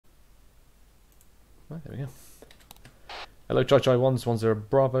Right, there we go. Hello, Chai Chai 110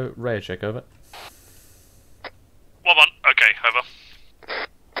 Bravo, Rare check, over. 1-1, okay, over.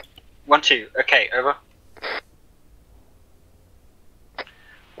 1-2, okay, over.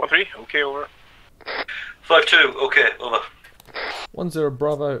 1-3, okay, over. 5-2, okay, over. 10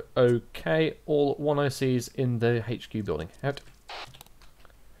 Bravo, okay. All 1OCs in the HQ building. Out.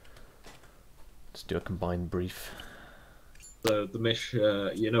 Let's do a combined brief. So the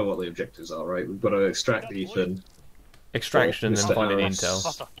mission, you know what the objectives are, right? We've got to extract Ethan. Extraction and Mr. finding Harris.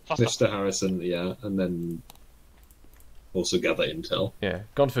 intel. Faster. Mr. Harrison, yeah, and then also gather intel. Yeah,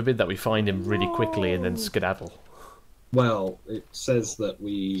 God forbid that we find him really quickly and then skedaddle. Well, it says that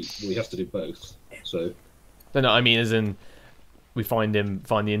we have to do both, so... No, I mean as in, we find him,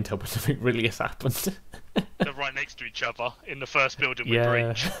 find the intel, but something really has happened. They're right next to each other in the first building we Yeah.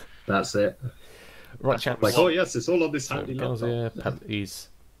 breach. That's it. Right, chaps. Like, oh yes, it's all on this handy Girls, laptop. yeah, he's...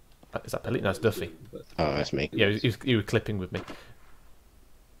 Is that Pelly? No, it's Duffy. Oh, that's me. Yeah, he was clipping with me.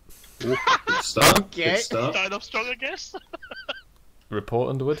 Good start. Okay. Good start. Starting off strong, I guess. Report,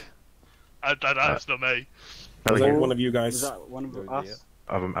 Underwood. I don't know, it's not me. Was that one of you Was guys? that one of us?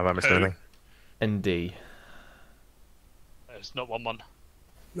 Have I missed Who? anything? ND. It's not 1-1.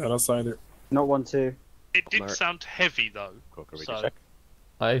 Not us either. Not 1-2. It did Mark. sound heavy though. Cool, can we So, check?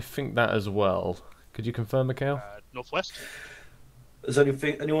 I think that as well. Could you confirm, Mikhail? northwest. Is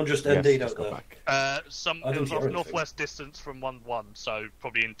anyone just Yes, ND'd let's out go there? back. I It didn't was hear off anything. northwest distance from 1-1, so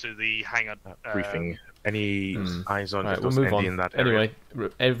probably into the hangar. Briefing. Any eyes on Right, if we'll there's move ND on. in that area?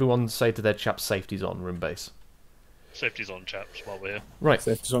 Anyway, everyone say to their chaps, safety's on, room base. Safety's on, chaps, while we're here. Right,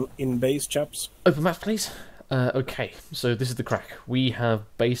 Safety's on in base, chaps. open map, please. Okay, so this is the crack. We have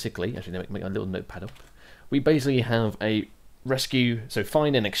basically, actually, let me make a little notepad up. We basically have a rescue, so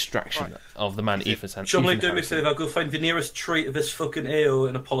find an extraction of the man Ethan Harrison. Chumley, do me a favour, go find the nearest tree to this fucking AO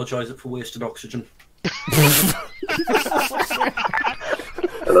and apologise it for wasting oxygen.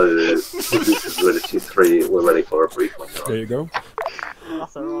 Hello, this is Ready 2-3. We're ready for a brief on There you go.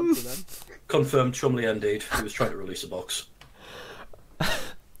 That's our answer then. Confirmed Chumley ND'd. He was trying to release a box.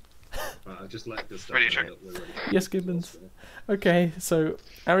 Right, I'll just let this Ready, know check. that we're ready. Yes, Gibbons. Okay, so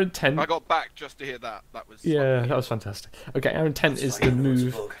our intent. I got back just to hear that. That was Yeah, that was fantastic. Okay, our intent is to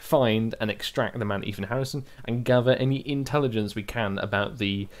move, find, and extract the man Ethan Harrison and gather any intelligence we can about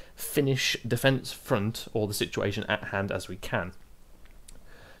the Finnish defence front or the situation at hand as we can.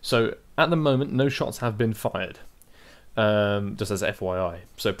 So, at the moment, no shots have been fired. Just as FYI.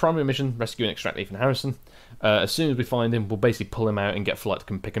 So, primary mission, rescue and extract Ethan Harrison. As soon as we find him, we'll basically pull him out and get flight to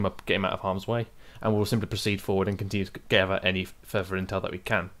come pick him up, get him out of harm's way, and we'll simply proceed forward and continue to gather any further intel that we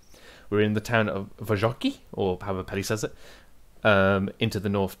can. We're in the town of Vajoki, or however Pelly says it, into the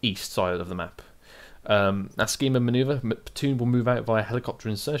northeast side of the map. Our scheme of manoeuvre, platoon will move out via helicopter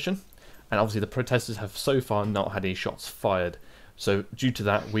insertion, and obviously the protesters have so far not had any shots fired. So due to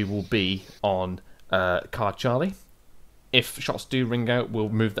that, we will be on card Charlie. If shots do ring out, we'll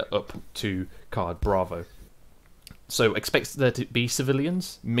move that up to card Bravo. So expect there to be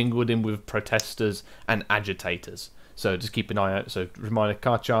civilians mingled in with protesters and agitators. So just keep an eye out. So reminder,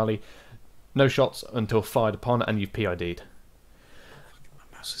 card Charlie, no shots until fired upon and you've PID'd.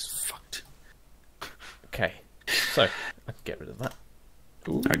 My mouse is fucked. Okay, so I can get rid of that.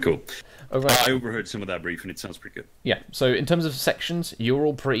 Alright, cool. Alright. I overheard some of that brief and it sounds pretty good. Yeah, so in terms of sections, you're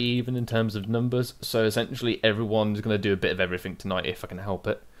all pretty even in terms of numbers, so essentially everyone's going to do a bit of everything tonight if I can help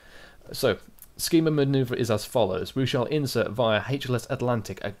it. So, scheme of manoeuvre is as follows. We shall insert via HLS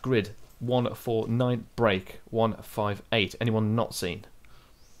Atlantic at grid 149 break 158. Anyone not seen?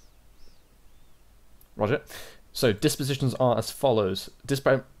 Roger. So, dispositions are as follows.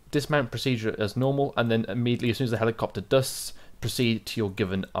 Dismount procedure as normal, and then immediately as soon as the helicopter dusts, proceed to your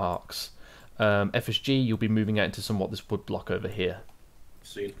given arcs. FSG, you'll be moving out into somewhat this wood block over here.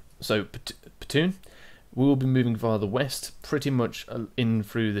 Seen. So, platoon, we will be moving via the west, pretty much in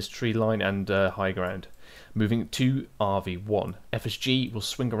through this tree line and high ground. Moving to RV1. FSG will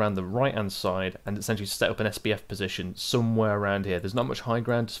swing around the right hand side and essentially set up an SBF position somewhere around here. There's not much high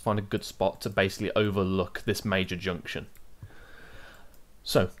ground, just find a good spot to basically overlook this major junction.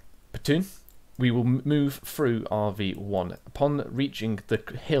 So, platoon, we will move through RV1. Upon reaching the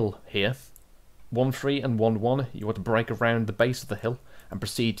hill here, 1-3 and 1-1, you want to break around the base of the hill and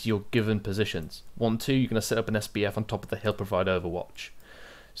proceed to your given positions. 1-2, you're going to set up an SBF on top of the hill, provide overwatch.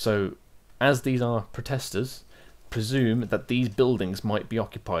 So, as these are protesters, presume that these buildings might be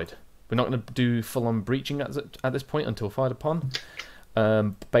occupied. We're not going to do full-on breaching at this point until fired upon.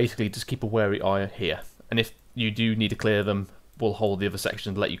 Basically, just keep a wary eye here. And if you do need to clear them, we'll hold the other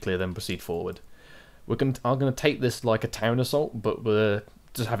section, let you clear them, proceed forward. We're going to take this like a town assault, but we're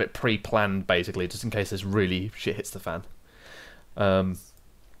just have it pre-planned, basically, just in case this really shit hits the fan.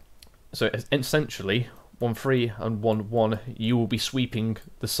 So essentially, 1-3 and 1-1, you will be sweeping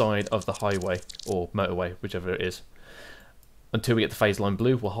the side of the highway or motorway, whichever it is, until we get the phase line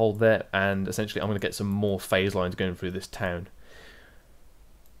blue. We'll hold there, and essentially, I'm going to get some more phase lines going through this town.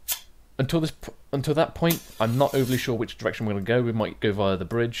 Until that point, I'm not overly sure which direction we're going to go. We might go via the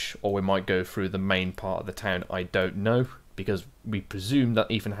bridge, or we might go through the main part of the town. I don't know, because we presume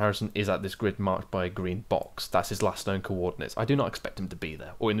that Ethan Harrison is at this grid marked by a green box. That's his last known coordinates. I do not expect him to be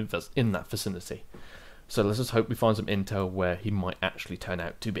there, or in that vicinity. So let's just hope we find some intel where he might actually turn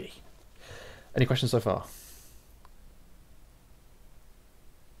out to be. Any questions so far?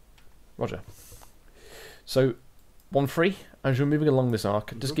 Roger. So, 1-3, as you're moving along this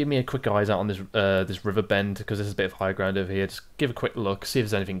arc, just give me a quick eyes out on this river bend, because there's a bit of high ground over here. Just give a quick look, see if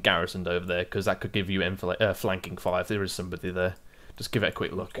there's anything garrisoned over there, because that could give you flanking fire if there is somebody there. Just give it a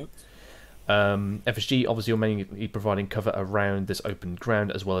quick look. FSG, obviously you're mainly providing cover around this open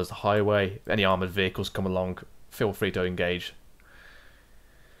ground as well as the highway. If any armoured vehicles come along, feel free to engage.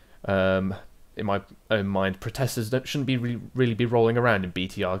 In my own mind, protesters shouldn't be really be rolling around in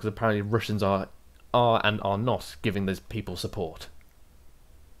BTR, because apparently Russians are and are not giving these people support.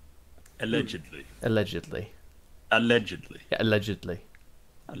 Allegedly. Allegedly. Allegedly. Yeah, allegedly.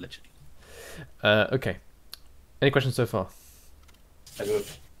 Allegedly. Okay. Any questions so far?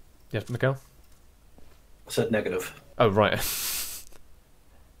 Negative. Yes, Mikhail? I said negative. Oh, right.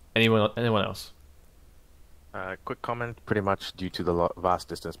 Anyone else? Quick comment, pretty much due to the vast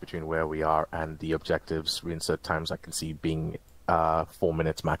distance between where we are and the objectives, reinsert times I can see being 4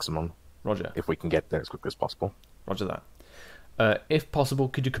 minutes maximum. Roger. If we can get there as quickly as possible. Roger that. If possible,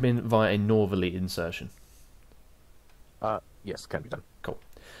 could you come in via a northerly insertion? Yes, can be done. Cool.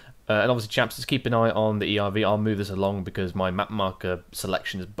 And obviously, chaps, just keep an eye on the ERV. I'll move this along because my map marker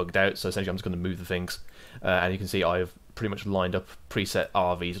selection is bugged out, so essentially I'm just going to move the things. And you can see I've pretty much lined up preset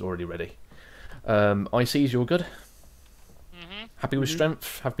RVs already ready. ICs, you're good? Happy with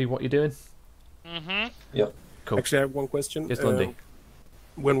strength? Happy with what you're doing? Yep. Cool. Actually, I have one question. Yes, Lundy.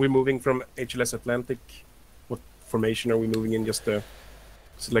 When we're moving from HLS Atlantic, what formation are we moving in? Just is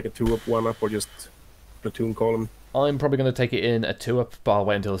it like a 2-up, 1-up, or just platoon column? I'm probably going to take it in a 2-up, but I'll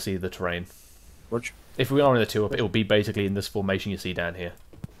wait until I see the terrain. Roger. If we are in a 2-up, it'll be basically in this formation you see down here.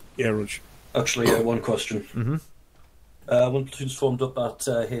 Yeah, Roger. Actually, one question. One platoon's formed up at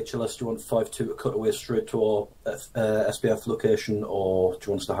HLS. Do you want 5-2 to cut away straight to our SBF location, or do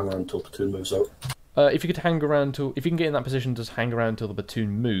you want us to hang around until platoon moves out? If you could hang around till, if you can get in that position, just hang around till the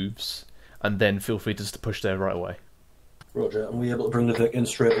platoon moves, and then feel free just to push there right away. Roger. And we able to bring the Vic in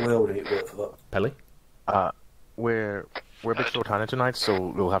straight away, or do we need to wait for that? Pelly? We're a bit short-handed tonight, so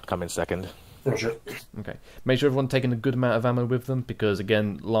we'll have to come in second. Roger. Okay. Make sure everyone's taking a good amount of ammo with them, because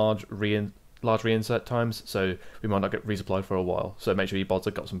again, large reinsert times, so we might not get resupplied for a while. So make sure your bods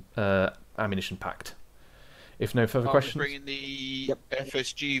have got some ammunition packed. If no further questions, Bringing the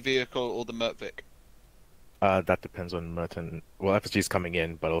FSG vehicle or the Mertvic? That depends on Mert. Well, FSG is coming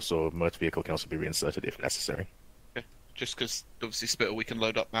in, but also Mert vehicle can also be reinserted if necessary. Okay. Just because obviously Spittle, we can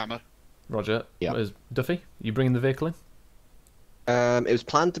load up ammo. Roger. Yeah. Duffy, you bringing the vehicle in? It was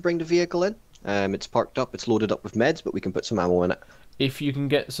planned to bring the vehicle in. It's parked up, it's loaded up with meds, but we can put some ammo in it. If you can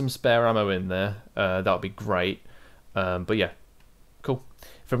get some spare ammo in there, that would be great. But yeah, cool.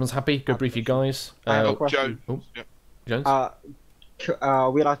 If everyone's happy, go brief you guys. I have a question. Jones?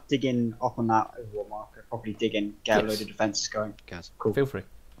 We'll have to dig in up on that overall marker. Probably dig in, get a load of defences going. Cool. Feel free.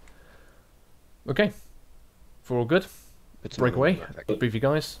 Okay. If we're all good, break away. Brief you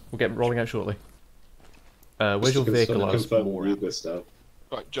guys. We'll get rolling out shortly. Where's your vehicle?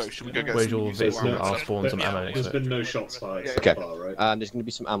 Right, Joe, should we go get Where's some your vehicle? I'll spawn some ammo next There's to it. been no shots fired so Okay. far, right? There's going to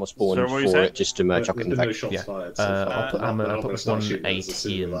be some ammo spawned So what are you for saying? it, just to chuck There's in the been no back. shots Yeah. fired so far. I'll put ammo. I'll I'm put gonna start shooting as 180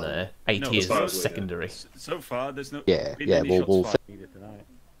 soon in as there. No, 80 as far is as- secondary. So far, there's no. Yeah, been yeah, any we'll shots fired tonight.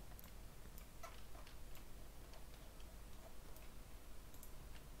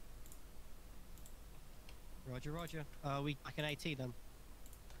 Roger, Roger. Are we packing AT then?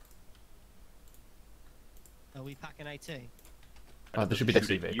 Are we packing AT? There should be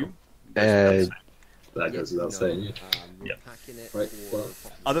deputy vehicle. That goes without saying. Yeah. Right, well,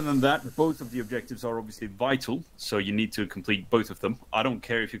 Other than that, both of the objectives are obviously vital, so you need to complete both of them. I don't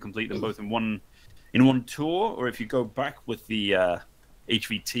care if you complete them both in one tour, or if you go back with the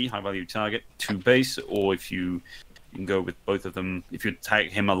HVT, high value target, to base, or if you can go with both of them. If you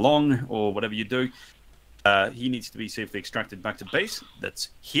tag him along, or whatever you do, he needs to be safely extracted back to base. That's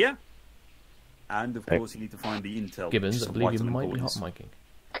here. And of course, you need to find the intel. Gibbons, I which is believe you vital might be hot importance.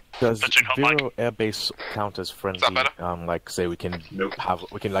 miking. Does Vero airbase count as friendly? Like, say we can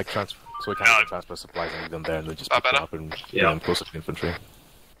transfer, so we can transfer supplies and leave them there, and then just pick them up and bring them closer to the infantry.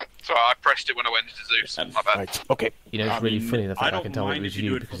 Sorry, I pressed it when I went into Zeus. My bad. Right. Okay. You know, it's really funny the fact I can tell it was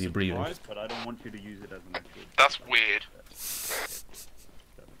you because you're breathing. But I don't want you to use it as an actual. That's weird.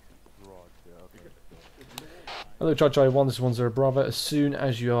 Hello, Jai 1, this is 10 Bravo. As soon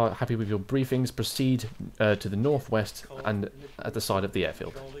as you are happy with your briefings, proceed to the northwest and at the side of the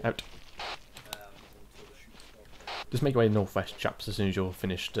airfield. Out. Just make your way northwest, chaps. As soon as you're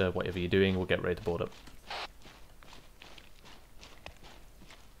finished whatever you're doing, we'll get ready to board up.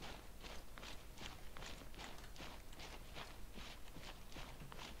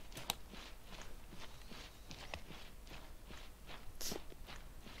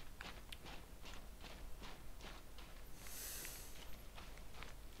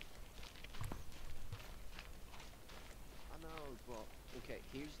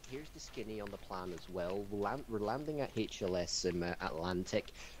 Here's the skinny on the plan as well. We're landing at HLS in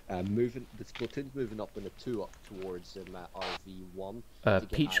Atlantic, moving the platoon's moving up in a 2 up towards RV1.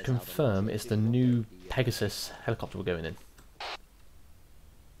 Peach, confirm it's the new Pegasus helicopter we're going in.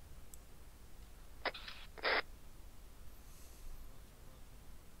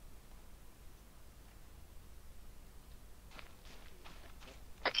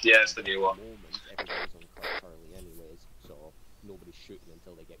 Yeah, it's the new one. Everybody's on Clark Charlie anyways, so nobody's shooting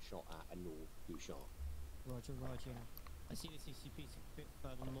until they get shot at and know who shot. Roger, Roger. I see the CCP's a bit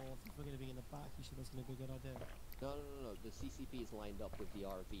further north. If we're going to be in the back, you sure that's going to be a good idea? No. The CCP is lined up with the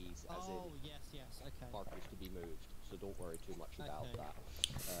RVs as in okay. markers to be moved, so don't worry too much about that.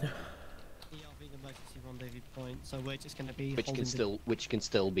 ERV, the emergency rendezvous point, so we're just going to be which can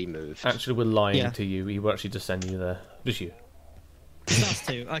still be moved. Actually, we're lying to you. We were actually just sending you there. Just you. Us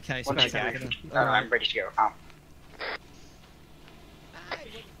two. Okay, so I'm ready to go out.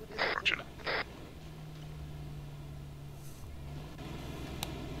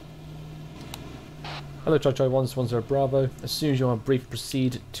 Hello, Choi 10 Bravo. As soon as you are brief,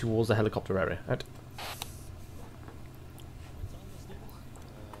 proceed towards the helicopter area. Out.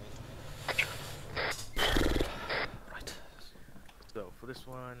 Right. So for this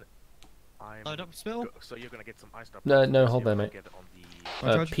one, so you're gonna get some ice up. No, hold there, mate.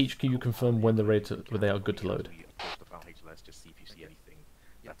 Peach, can you confirm when when they are good to load? Just see if you see anything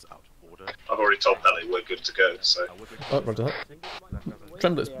that's out of order. I've already told Pelly we're good to go, so. Oh, roger that.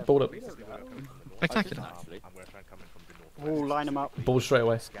 Tremblers, board up. Spectacular. We'll line them up. Board straight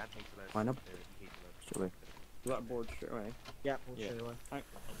away. Line up. Straight away. Is that board straight away? Yeah, board straight away. Right.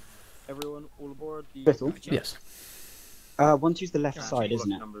 Everyone, all aboard? Little? Yes. One two's the left side,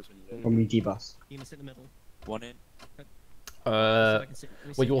 isn't it? When we debus. Units in the middle. One in. Well,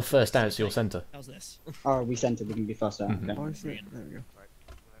 you're first out, so you're centre. How's this? Oh, we centre, we can be first out. Okay. There we go.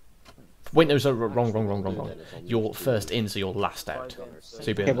 Wait, no, so wrong. You're first in, so you're last out. So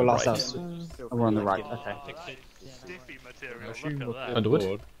you'll be on the last right. out. We're on the right, okay.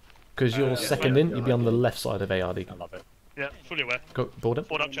 Underwood? Because you're second in, you'll be on the left side of ARD. I love it. Yeah, fully aware. Go, board up.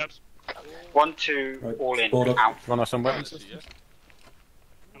 Board up, chaps. 1, 2, all in, out. Run us some weapons.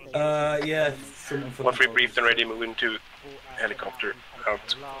 Yeah. Once we briefed and ready, moving to helicopter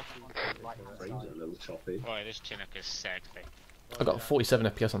out. A little choppy. Boy, this Chinook is sexy. I got 47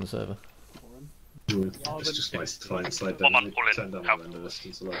 FPS on the server. It's just nice to try and slide down, turn down the render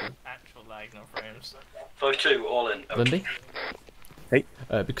distance a little bit. Actual lag, no frames. 5-2, all in. Lindy? Hey.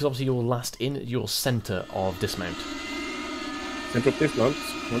 Because obviously you're last in, you're centre of dismount. Centre of dismount?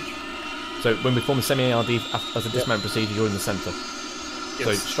 So when we form the semi-ARD as a dismount procedure, you're in the centre. Yes.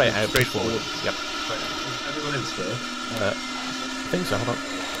 So straight out, push forward. Yep. Everyone in still? I think so, hold on.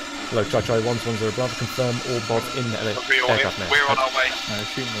 Hello, Chai 110 Bravo, confirm all bots in the aircraft now. We're on our way.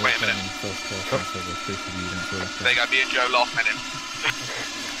 Wait a minute. There you go, me and Joe last minute.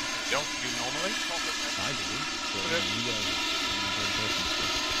 Don't you normally? I do.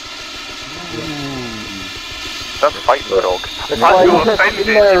 That's fight dog. What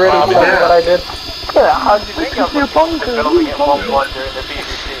I did. Yeah, how did you think of developing it one during the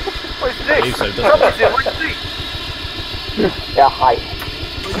BBC? What's this? Yeah, hi.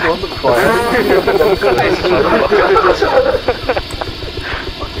 It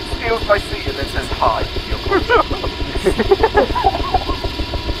steals my seat and then says hi.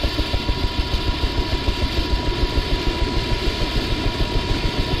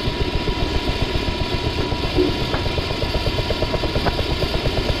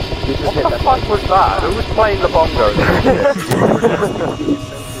 What the fuck was that? Who was playing the bongo?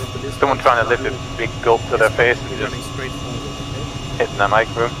 Someone trying to lift a big gulp to their face and just hitting their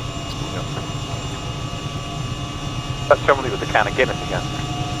microphone. That's somebody with a can of Guinness again.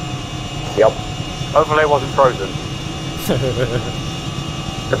 Yep. Hopefully it wasn't frozen.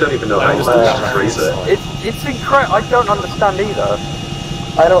 I don't even know how to freeze it. It's incredible. I don't understand either.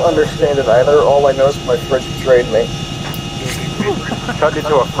 I don't understand it either. All I know is my fridge betrayed me. Turned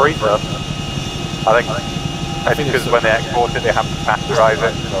into a freezer. I think because when they export it, they have to pasteurize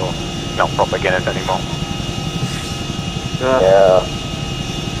it, so it's not proper Guinness anymore. Yeah.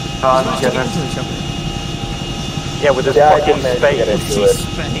 Yeah, with this I fucking didn't manage to get into it.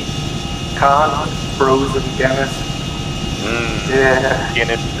 Can't frozen Guinness. Yeah.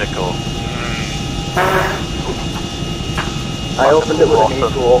 Guinness nickel. I opened it with an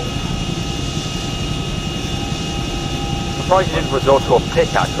E-tool. Surprised you didn't resort to a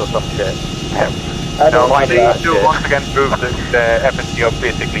pickaxe or some shit. I don't like that do shit. once again prove that FSG are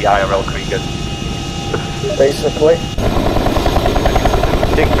basically IRL Kriegers. Basically.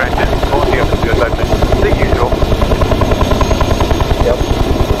 Dig trenches, launching up the suicide mission. The usual. Yep.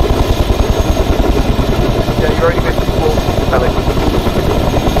 Yeah, you're already missing 4 pellets.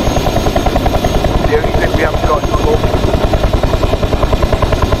 The only thing we haven't got is 4 people.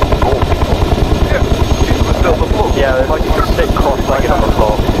 4 people? Yeah, people were still before. Yeah, they might just sit cross-legged on the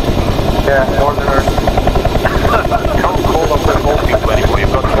floor. Yeah, Northerners. You can't call them for 4 people anymore,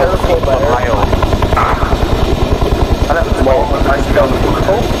 you've got 12 people on aisle. And that was the moment I fell on the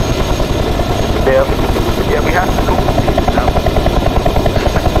football. Yeah, we have to call people now.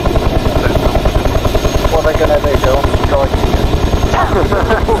 What are they gonna do? Go on strike again?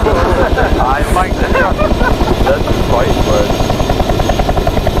 I like that. That's the right word.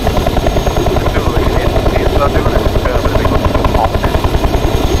 It's not doing it in German, they got to honk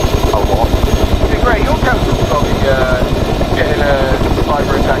a lot. Hey, Gray, your captain's probably getting a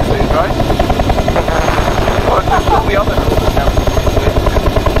cyber attack soon, right? Well, just all the other captains.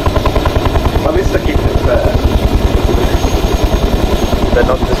 At least they're keeping it fair. They're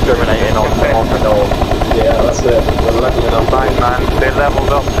not discriminating on the north. Yeah, that's it. They're leveling up. Fine, man. They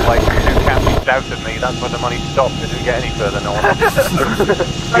leveled up like 2 counties south of me. That's where the money stopped. They didn't get any further north.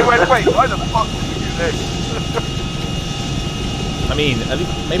 They went, wait, why the fuck did you do this? I mean, at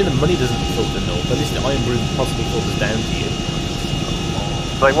least, maybe the money doesn't filter north. At least the iron brew possibly filters down to you.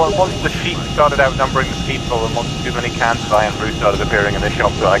 Like once the sheep started outnumbering the people, and once too many cans of iron brew started appearing in the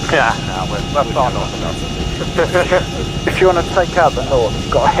shops, we're like, yeah, we're far north enough. If you want to take out the north,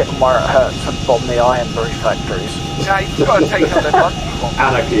 you've got to hit them where it hurts and bomb the iron brew factories. Yeah, you've got to take out their money.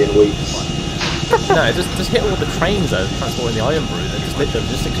 Anarchy in weeks. No, just hit all the trains though, transporting the iron brew, then just let them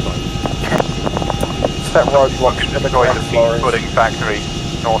just explode. Set roadblocks to the Destroy the peach pudding factory,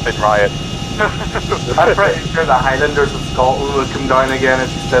 north in riot. I'm pretty sure the Highlanders of Scotland would come down again if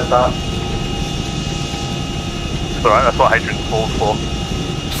you said that. It's alright, that's what Hadrian's falls for.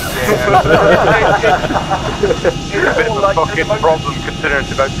 Yeah. It's a bit of a fucking problem considering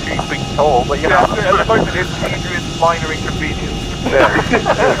it's about 2 feet tall, but you know. At the moment it's Hadrian's minor inconvenience.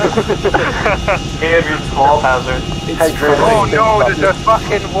 Hadrian's small hazard. Oh no, there's a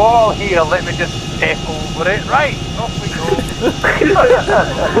fucking wall here, let me just step over it. Right, off we go.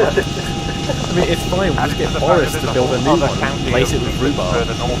 I mean, it's fine, we'll just get Boris to build a new one, replace it with rhubarb.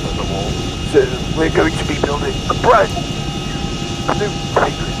 Further north of the wall. So we're going to be building a brand new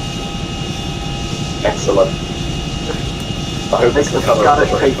factory. Excellent. I hope it's the colour of the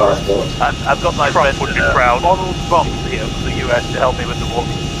British passport. I've got my friend Donald Trump here from the US to help me with the wall.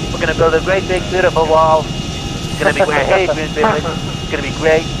 We're going to build a great big beautiful wall. It's going to be where Hadrian built it. It's going to be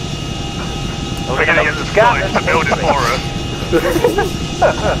great. We're going to get the Scottish to build it for us.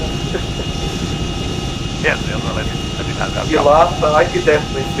 Yes, I think that's You laugh, but I could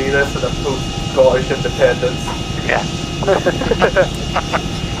definitely see this in a post-Scottish independence. Yeah.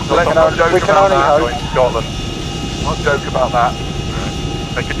 Let's not joke about that. Going to Scotland. Not joke about that.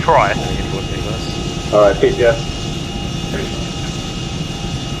 They could try. Alright, PTS.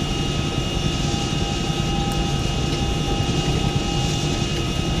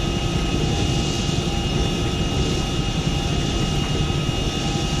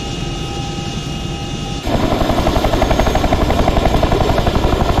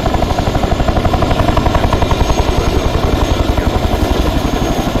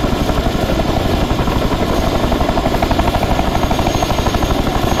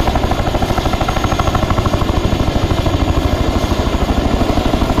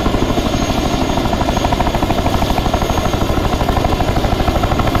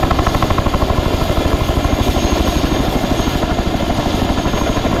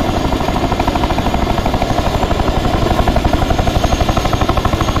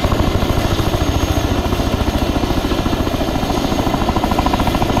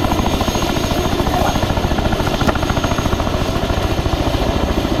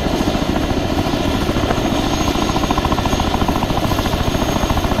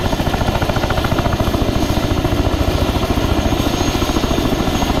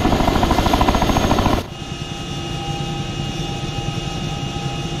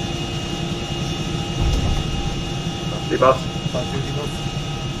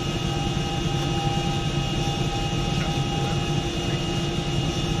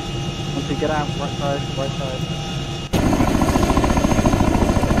 Once we get out, right side, right side.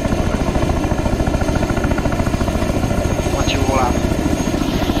 Once you all out.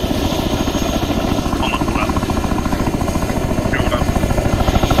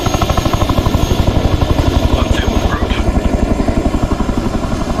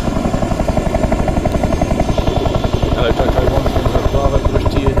 Hello, Jojo 1, Bravo,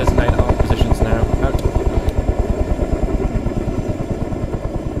 push to you, designate our positions now. Out.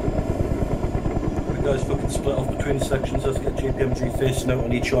 You guys fucking split off between the sections, let's get GPMG facing out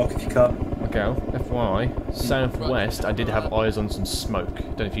on each arc if you can. Miguel, FYI, southwest, I did have eyes on some smoke.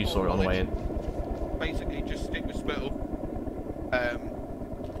 Don't know if you saw it on the way in. Basically, just stick with Spittle.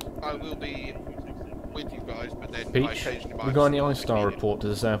 I will be with you guys, but then I Peach, occasionally might. we got any I-Star report to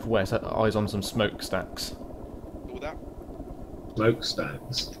the southwest, eyes on some smoke stacks. All that.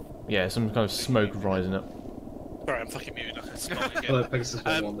 Smokestacks. Yeah, some kind of smoke rising up. Sorry, I'm fucking muted. I can smell it Hello, again. Pegasus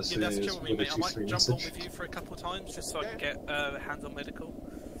 1-1, this Yeah, that's is chill with me, mate. I might 123 jump on message. with you for a couple of times just so I can get hands on medical.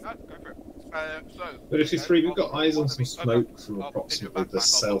 No, go for it. But if you're three, we've got eyes on some smoke from approximately the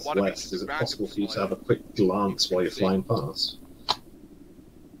southwest. Is it possible for you to have a quick glance while you're flying past?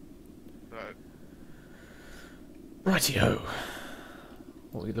 Rightio.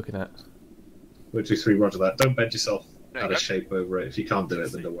 What are we looking at? 123, roger that. Don't bend yourself There out you of go. shape over it. If you can't do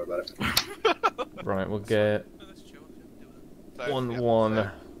it, then don't worry about it. Right, we'll get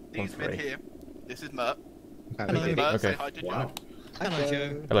 1-1. These men 1-3. here. This is Mert. Hello. Mert, say Okay. hi to Wow. Joe. Hello,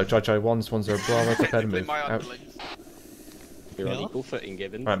 Joe. Hello, Jojo 1, 1-0 Bravo, prepare to move. My Out. underlings. You're on equal footing,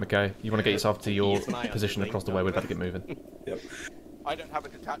 Gibbons. Right, McKay, you want to get yourself to your Keep an eye on position the across the thing, way, don't we'd you? better get moving. Yep. I don't have a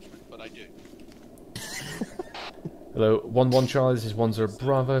detachment, but I do. Hello, 1-1 Charlie, this is 1-0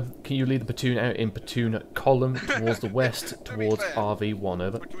 Bravo. Can you lead the platoon out in platoon column towards the west, towards RV1,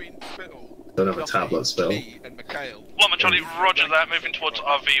 over? Between Spittle, Don't have a tablet spell. me, and Mikhail. Loma Charlie, roger that. Moving towards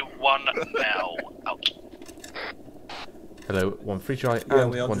RV1 now. Out. Hello, 1-3 Charlie, Yeah,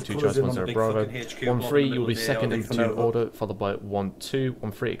 and we are 1-2 just Charlie, closing on the 1-0 big Bravo. fucking HQ 1-3, block in the you'll be middle of the second in ARD for platoon now. order, followed by 1-2.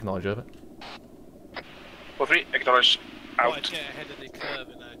 1-3, acknowledge, over. 1-3, acknowledge. Right, Out. get ahead of the curve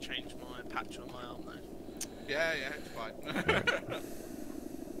and change my patch on my arm now. Yeah, it's fine.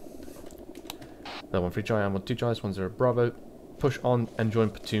 Hello, 1-3 Charlie, and 1-2 Charlie, 1-0 Bravo. Push on and join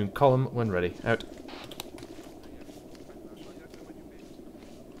platoon column when ready. Out.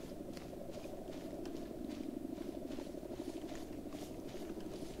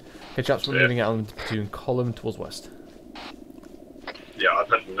 Okay, chaps, we're moving out on the platoon column towards west. Yeah, I've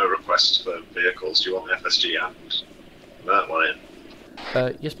had no requests for vehicles. Do you want FSG and that one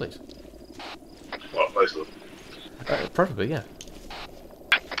in? Yes, please. Well, both of them. Preferably, yeah.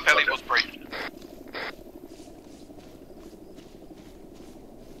 Ellie was briefed.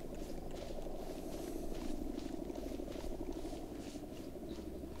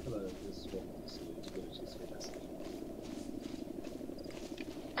 Hello, this is 1-1,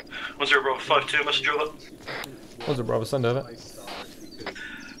 1-0 Bravo 5-2, message over. 1-0 Bravo, send over.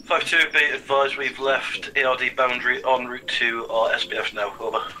 5-2, be advised we've left ARD boundary en route to our SBF now,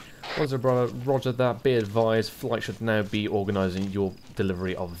 over. 1-0 Bravo, roger that, be advised, flight should now be organising your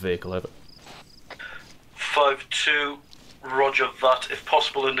delivery of vehicle, over. 5-2, roger that. If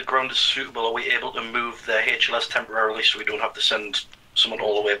possible and the ground is suitable, are we able to move the HLS temporarily so we don't have to send someone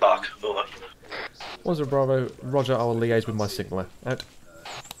all the way back, over. 1-0 Bravo, roger, I will liaise with my signaller. Out.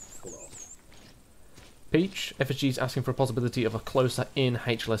 Peach, FSG's asking for a possibility of a closer in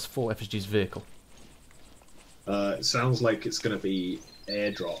HLS for FSG's vehicle. It sounds like it's going to be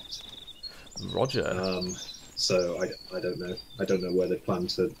airdropped. Roger. So I don't know. I don't know where they plan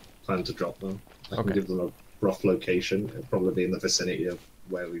to drop them. I can Okay. give them a rough location. It'll probably be in the vicinity of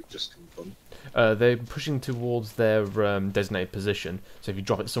where we've just come from. They're pushing towards their designated position, so if you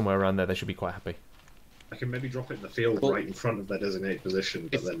drop it somewhere around there, they should be quite happy. I can maybe drop it in the field Well, right in front of their designated position,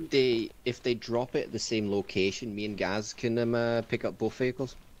 but then If they drop it at the same location, me and Gaz can pick up both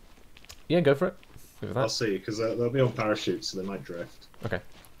vehicles. Yeah, go for it. Go for I'll that. see, because they'll be on parachutes, so they might drift. Okay.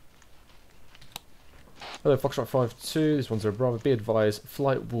 Hello, Foxtrot 5-2, this one's a Bravo. Be advised,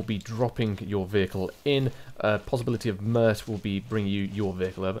 flight will be dropping your vehicle in. Possibility of Mert will be bringing you your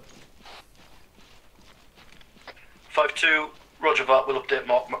vehicle over. 5-2, roger that, we'll update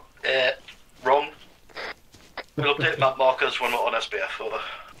wrong. We'll update map markers when we're on SBF, over.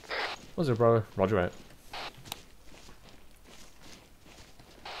 What's it, Bravo? Roger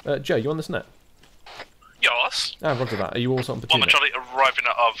out. Joe, you on this net? Yes. Ah, roger that. Are you also on Loma Platoon Charlie, arriving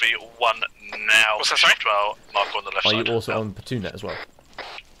at RV1 now. What's that, sorry? Well, marker on the left Are side. you also on Platoon net as well?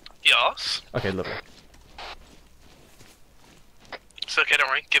 Yes. Okay, lovely. It's okay, don't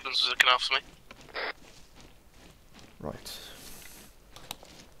worry. Gibbons was looking after me. Right.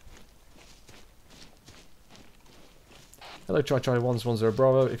 Hello, Charlie 110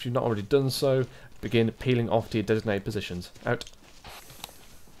 Bravo. If you've not already done so, begin peeling off to your designated positions. Out.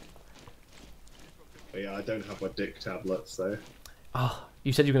 But yeah, I don't have my dick tablets though. Ah,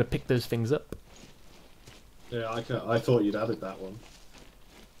 you said you were going to pick those things up. Yeah, I thought you'd added that one.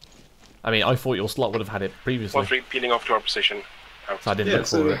 I mean, I thought your slot would have had it previously. 1-3 peeling off to our position. Out. So I didn't look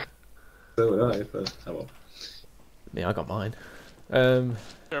for it. So would I, but oh well. Yeah, I got mine. They're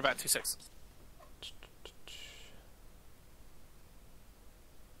about 2-6.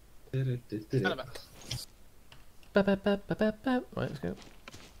 Right, let's go.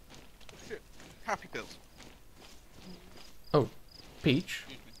 Happy pills. Oh, Peach,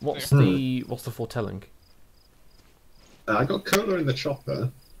 what's Yeah. the foretelling? I got cola in the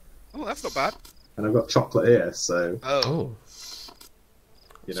chopper, Oh, that's not bad. and I've got chocolate here, so Oh.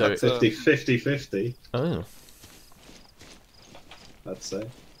 you So know, it- 50-50. Oh. I'd say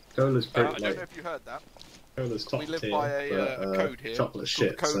cola's I pretty don't know if you heard that. Cola's top We live tier, by a but, code here. chocolate called shit.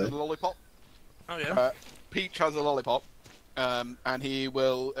 the code So of the lollipop. Oh yeah. Peach has a lollipop, and he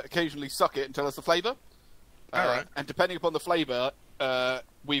will occasionally suck it and tell us the flavour. Alright. And depending upon the flavour,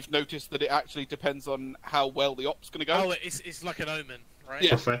 we've noticed that it actually depends on how well the op's going to go. Oh, it's like an omen, right? Yeah.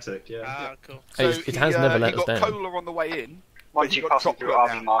 prophetic, yeah. Ah, cool. Hey, it has never let he us got down. cola on the way in. Once but he you got pass it chocolate through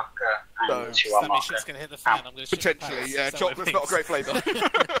RV now. marker and So, to That our means shit's marker. gonna hit the fan. I'm gonna shit the Potentially, pants. yeah. Is that what it Chocolate's not a great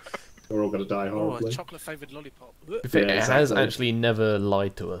flavour. We're all gonna die Oh, a horribly. chocolate flavoured lollipop. If it, Yeah, it has exactly. actually never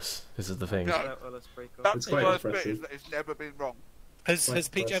lied to us. This is the thing. No. Let's break off. That's It's the quite worst bit, impressive. is that it's never been wrong. Has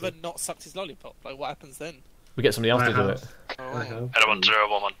Quite Peach ever impressive. not sucked his lollipop? Like, what happens then? We get somebody else I to do have. it. I have. Element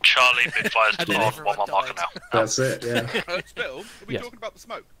 011. Charlie, bit fires And then on everyone 1 marker died. now. That's it. Yeah. Still, are we Yes. talking about the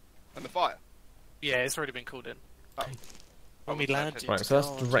smoke and the fire? Yeah, it's already been called in. Oh. When we landed. Right, so that's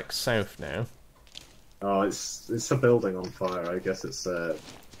God. direct south now. Oh, it's a building on fire. I guess it's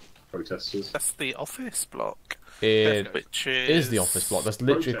protesters. That's the office block. It Which is the office block. That's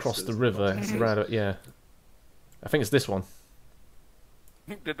literally across the river. Right, yeah. I think it's this one.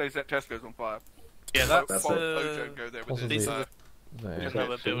 Did they set Tesco's on fire? Yeah, that's That's Ojo go there with possibly his, there. the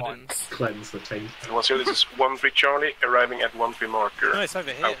lower buildings. Cleanse the taint. And once again, this is 1-3 Charlie arriving at 1-3 marker. No, it's over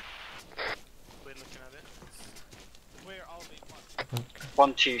here. Out. We're looking at it. Where are we?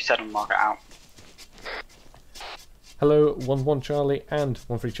 127 marker out. Hello, 1-1 Charlie and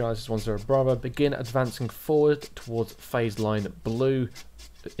 1-3 Charlie, this is 10 Bravo. Begin advancing forward towards phase line blue.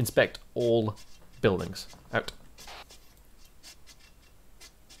 Inspect all buildings. Out.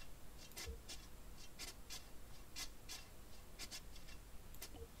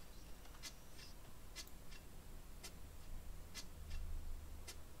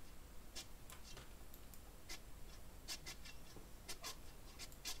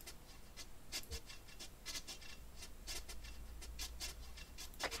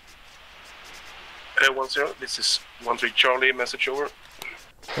 Hello 10, this is 1-3 Charlie, message over.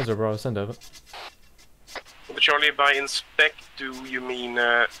 10 Bravo, send over. With the Charlie, by inspect, do you mean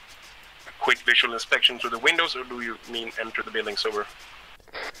a quick visual inspection through the windows, or do you mean enter the buildings over?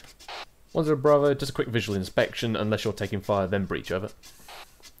 10 Bravo, just a quick visual inspection, unless you're taking fire, then breach over.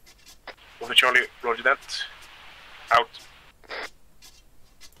 With the Charlie, roger that. Out.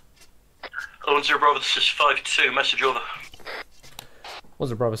 Hello, 10 Bravo, this is 5-2, message over.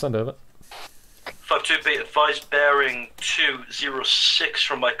 10 Bravo, send over. 5-2, be advised, bearing 206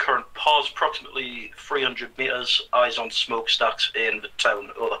 from my current pause, approximately 300 metres, eyes on smokestacks in the town,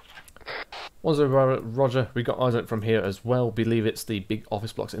 over. 10 Bravo, roger, we got eyes on it from here as well. Believe it's the big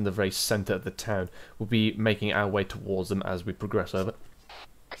office blocks in the very centre of the town. We'll be making our way towards them as we progress over.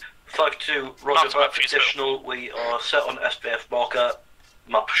 5-2, roger that, additional, we are set on SPF marker,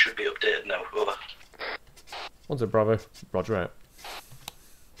 map should be updated now, over. 10 Bravo, roger out.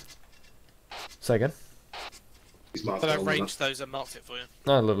 Say again? But I've ranged those and marked it for you.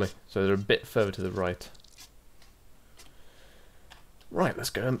 Oh, lovely. So they're a bit further to the right. Right, let's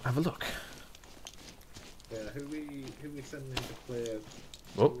go and have a look. Yeah, who we sending to clear?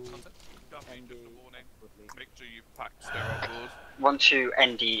 Oh. Make sure you pack sterile board. 1-2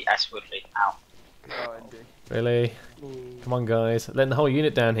 NDS Woodley out. Really? Come on, guys. Letting the whole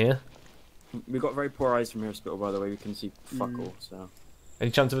unit down here. We've got very poor eyes from here, hospital, by the way. We can see fuck all, so... Any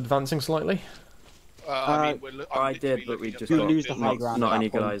chance of advancing slightly? I mean, I did, but we just You got lose the high ground not at any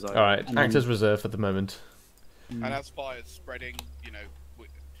that good point. eyes. Alright, And act then- as reserve for the moment. And as fire's spreading, you know,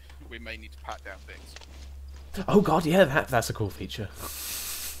 we may need to pat down things. Oh god, yeah, that's a cool feature.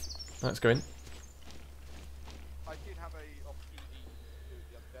 Let's go in. I did have a opportunity to do it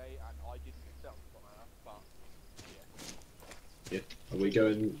the other day, and I didn't myself, but we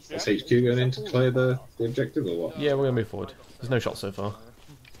going? Is HQ going in to clear the objective or what? Yeah, we're gonna move forward. There's no shots so far.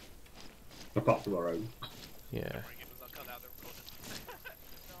 Apart from our own. Yeah.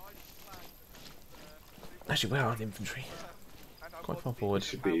 Actually, where are the infantry? Quite far forward.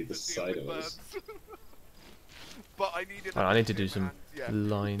 Should be the side of us. But I needed. I need to do some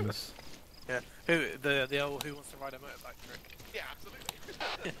lines. Yeah. The old who wants to ride a motorbike trick? Yeah, absolutely.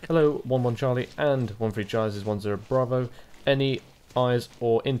 Hello, 1-1 Charlie and 1-3 Charlie is 1-0 Bravo. Any eyes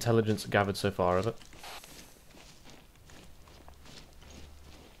or intelligence gathered so far of it?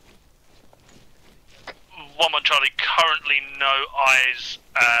 Charlie, currently no eyes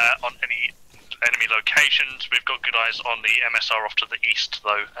on any enemy locations. We've got good eyes on the MSR off to the east,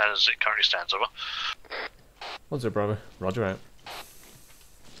 though, as it currently stands. Over. 1-0 Bravo. Roger out.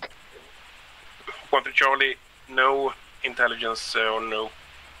 1-3 Charlie, no intelligence or no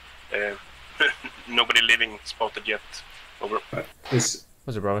nobody living spotted yet. Over.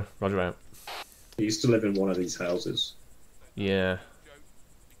 1-0 Bravo. Roger out. He used to live in one of these houses. Yeah.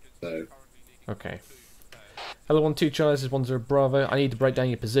 So. Okay. Hello, 1-2 Charlie, this is 1-0 Bravo. I need to break down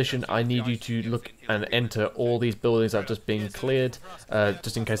your position. I need you to look and enter all these buildings that have just been cleared,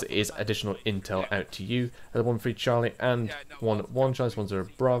 just in case there is additional intel out to you. Hello, 1-3 Charlie and 1-1 Charlie, 1-0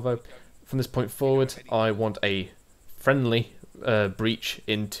 Bravo. From this point forward, I want a friendly breach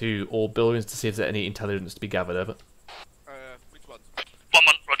into all buildings to see if there's any intelligence to be gathered over. Which ones?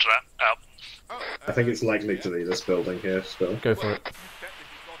 1-1, roger that. Out. I think it's likely to be this building here still. Go for it.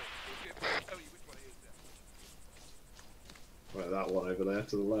 Right, that one over there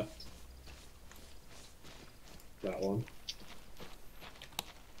to the left. That one.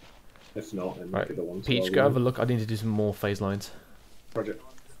 If not, then Right. the other ones. Peach, go have a look. I need to do some more phase lines. Project.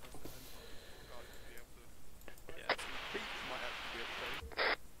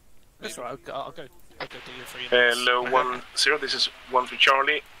 That's right. I'll go do your 3. Hello, 1-0. This is 1-3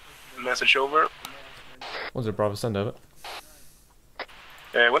 Charlie. Message over. 1-0 Bravo, send over.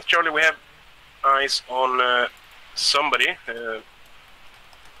 1-3 Charlie, we have eyes on somebody. We're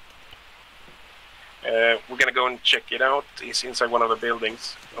gonna go and check it out. He's inside one of the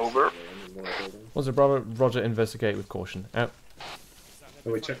buildings. Over. 1-0 Bravo, Roger, investigate with caution. Out.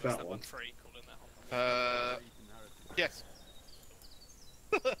 Can we check that one? Yes.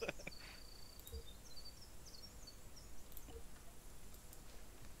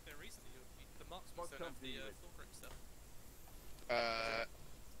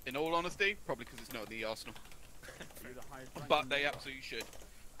 In all honesty, probably because it's not in the arsenal. But they absolutely should.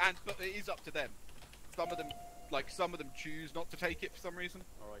 But it is up to them. Some of them choose not to take it for some reason.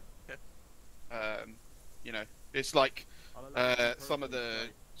 Alright. You know, it's like some of the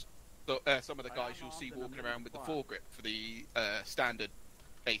guys you'll see walking around with the foregrip for the standard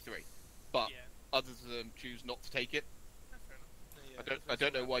A3, but others of them choose not to take it. I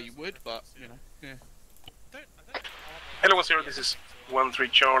don't know why you would, but you know, yeah. Hello, 1-0. This is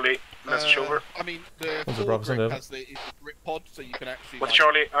 1-3 Charlie. Message over. I mean, the Bravo, foregrip has the grip pod, so you can actually. Well,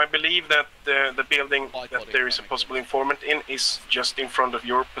 Charlie, I believe that the building that there is a possible informant in is just in front of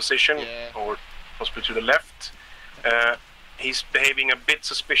your position, or possibly to the left. He's behaving a bit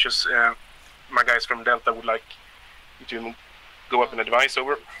suspicious. My guys from Delta would like you to go up and advise.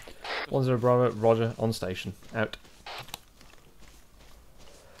 Over. 1-0 Bravo, Roger, on station. Out.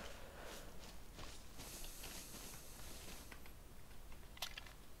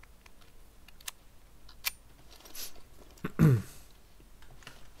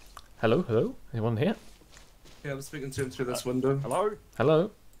 Hello, hello? Anyone here? Yeah, I'm speaking to him through this window. Hello?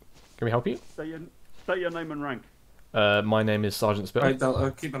 Hello? Can we help you? Say your name and rank. My name is Sergeant Spill. Right,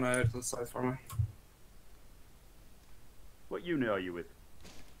 Delta, keep an eye out to the side for me. What unit are you with?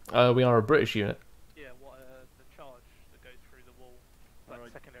 We are a British unit. Yeah, the charge that goes through the wall,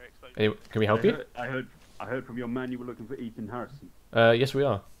 like secondary exposure. Can we help you? I heard from your man you were looking for Ethan Harrison. Yes, we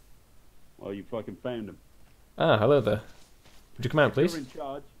are. Well, you fucking found him. Ah, hello there. Would you come out, please? You're in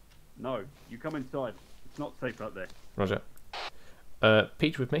charge. No, you come inside. It's not safe out there. Roger.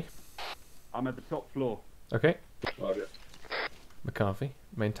 Peach with me. I'm at the top floor. Okay. Roger. McCarthy,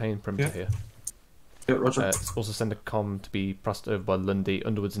 maintain perimeter here. Yeah, Roger. Also send a comm to be pressed over by Lundy.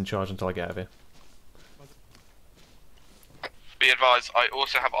 Underwood's in charge until I get out of here. Be advised, I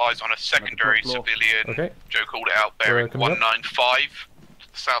also have eyes on a secondary civilian. Okay. Joe called it out, bearing coming up. 195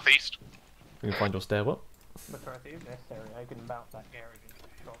 to the southeast. We can find your stairwell. McCarthy, if necessary, I can mount that garage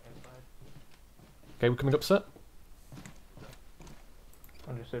and shot inside. Okay, we're coming up, sir.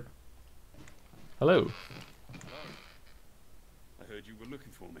 Understood. Hello. I heard you were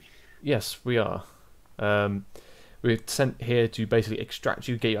looking for me. Yes, we are. We're sent here to basically extract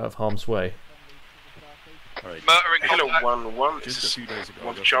you, get you out of harm's way. Murdering Hello, contact. 1-1. This is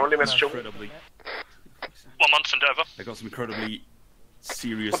 1 Charlie, message over. 1 month, send over. I got some incredibly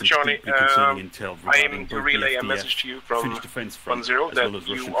serious Well, and Charlie, deeply concerning intel I aim regarding to both relay the a message to you from Finnish defense front 1-0 as that well as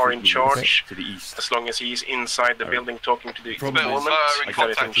you Russian are in troop movements charge to the east. as long as he is inside the building talking to the Problem is, informant. If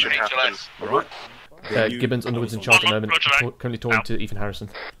anything should happen. Alright. Gibbons, Underwood's in charge at the moment. Currently talking to Ethan Harrison.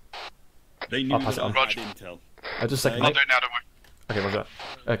 They knew I'll pass it that on. I had intel. Just a second, I'll mate. do it now, don't worry. Okay,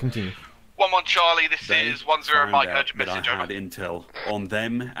 roger. Continue. 1-1 Charlie, this They is 1-0 found Mike, out urgent that message I over. had intel on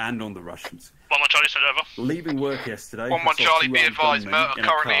them and on the Russians. 1-1 Charlie, send over. Leaving work yesterday. 1-1 I saw Charlie, two be armed advised, gunmen Mert in a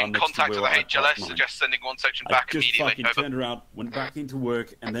currently car in next to contact with where the I parked HLS, mine. suggest sending one section I back just immediately, fucking over. turned around, went back into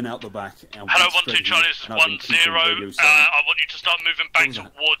work, and then out the back. And Hello, went 1-2 straight Charlie, in, this is and I've been 1-0. keeping radio silent. I want you to start moving back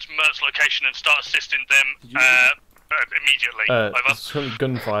towards Mert's location and start assisting them immediately. Over. There's currently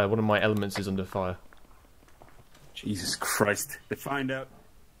gunfire. One of my elements is under fire. Jesus Christ. They find out.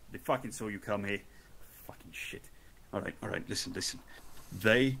 They fucking saw you come here. Fucking shit. Alright, listen.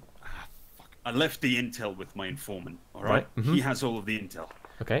 They... fuck. I left the intel with my informant, alright? Right, mhm. He has all of the intel.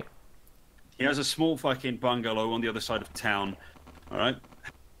 Okay. He has a small fucking bungalow on the other side of town, alright?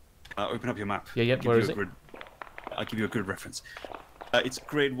 Open up your map. Yeah, where is it? I'll give you a good reference. It's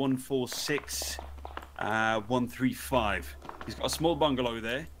grade 146, 135. He's got a small bungalow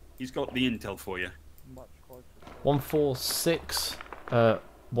there. He's got the intel for you. 146,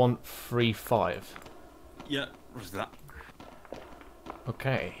 135. Yeah, what's that?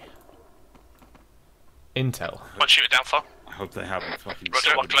 Okay. Intel. One shoot it down for. I hope they haven't fucking...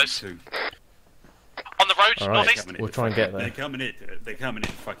 Roger, one close. Too. On the road, Alright, northeast. we'll try and get there. They're coming in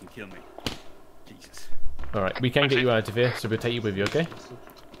to fucking kill me. Jesus. Alright, we can get you out of here, so we'll take you with you, okay?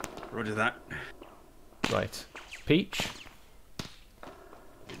 Roger that. Right. Peach?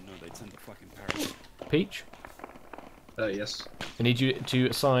 Didn't know they'd send the fucking parrot. Peach? Yes. I need you to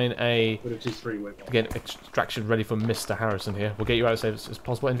assign a... Again, extraction ready for Mr. Harrison here. We'll get you out as safe as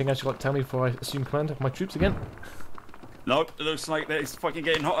possible. Anything else you'd like to tell me before I assume command of my troops again? No, it looks like it's fucking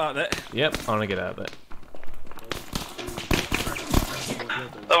getting hot out there. Yep, I'm gonna get out of there.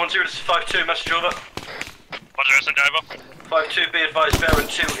 1-0, this is 5-2, message over. Roger, send over. 5-2, be advised, bearing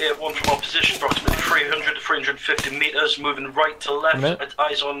 281 from our position, approximately 300 to 350 metres, moving right to left, at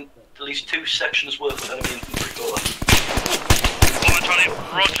eyes on at least 2 sections worth of enemy infantry. Over. 1-1 Charlie,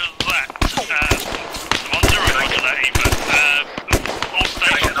 roger that. 1-0, roger that, Eva. All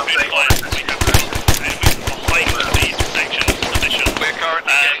stations be advised, we have behind these sections position. We're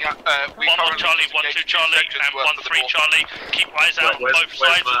currently getting up, 1-1 Charlie, 1-2 Charlie, and 1-3 Charlie. Keep eyes out on both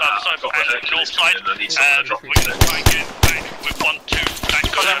sides, and north side. We can try and get back with 1-2 back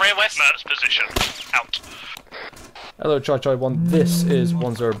to Mert's position. Out. Hello, Charlie 1. This is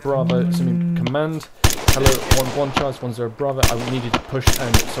 10 Bravo, assuming command. Hello, 1-1 Charlie, 10 Bravo. I will need you to push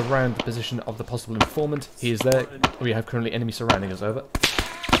and surround the position of the possible informant. He is there. We have currently enemy surrounding us. Over.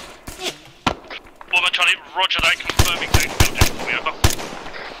 1-1 Charlie, roger that. Confirming that building for me. Over.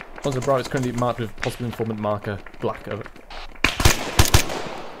 10 Bravo is currently marked with possible informant marker black. Over. 1-1,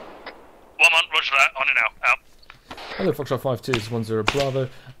 roger that. On and out. Out. Hello, Foxtrot 5-2, this is 10 Bravo.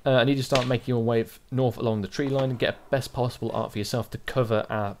 I need you to start making your way north along the tree line and get a best possible arc for yourself to cover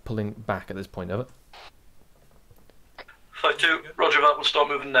our pulling back at this point. Over. 5-2, roger that, we'll start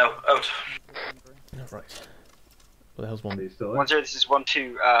moving now. Out. Right. What the hell's 1? 1-0, this is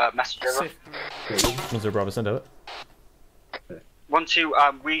 1-2, message over. 10 Bravo, send over.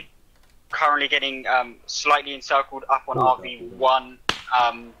 1-2, we currently getting slightly encircled up on RV1,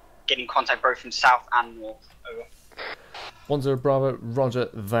 getting contact both from south and north. Over. 10 Bravo, roger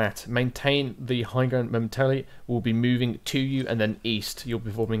that. Maintain the high ground momentarily. We'll be moving to you and then east. You'll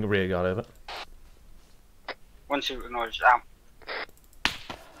be forming a rear guard. Over. 1-2, acknowledged, out.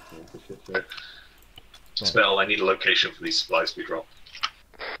 Spell, I need a location for these supplies to be dropped.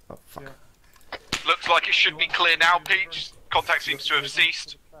 Oh, fuck. Looks like it should be clear now, Peach. Contact seems to have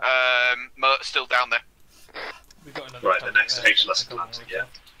ceased. Mert's still down there. Right, the next HLS Atlantic, yeah.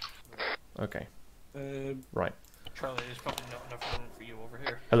 Okay. Right. Charlie, there's probably not enough room for you over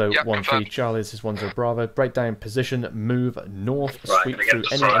here. Hello, Yep, 1-3 confirmed. Charlie, this is 10 Bravo. Break down position, move north, Right, sweep gonna get through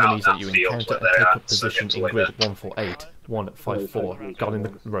to any throw out enemies that that you field encounter where and they're take at, up so position get in away grid there. 148, 154. Guarding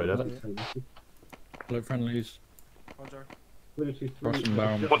the road. Over. Hello, friendlies. Roger. Russian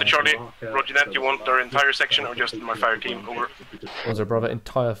Baron. 1-2 Charlie, roger that. You want our entire section or just my fire team? Over. 10 Bravo,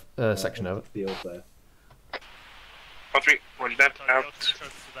 entire section. Over. 1-3, roger that. Out.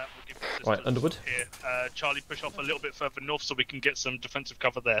 Right, Underwood. Here. Charlie, push off a little bit further north so we can get some defensive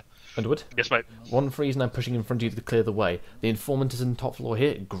cover there. Underwood? Yes, mate. 1-3 is now pushing in front of you to clear the way. The informant is on the top floor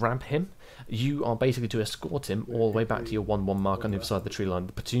here. Grab him. You are basically to escort him all the way back to your 1-1 mark on the other side of the tree line.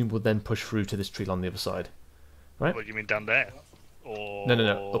 The platoon will then push through to this tree line on the other side. Right? What do you mean down there? Or... No.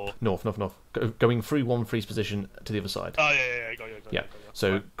 Up north. Going through 1-3's position to the other side. Oh yeah. Got you.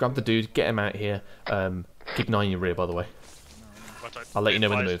 So grab the dude, get him out here. Keep an eye on your rear, by the way. I'll let you know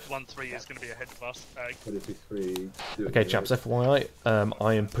when to move. 1-3 is going to be ahead of us. Okay, chaps, FYI,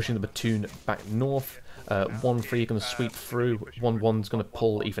 I am pushing the platoon back north. 1-3 going to sweep through. 1-1's going to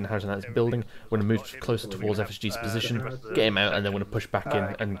pull Ethan Harrison out of his building. We're going to move closer towards FSG's position, get him out, and then we're going to push back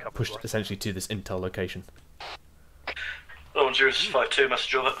in and push essentially to this intel location. 1052,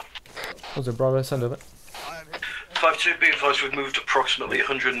 message over. What's it, Bravo? Send over. 52, be advised we've moved approximately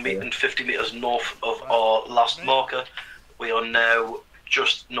 150 metres north of our last marker. We are now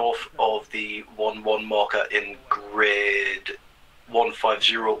just north of the 1-1 marker in grid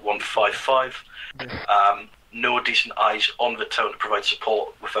 150-155. No decent eyes on the town to provide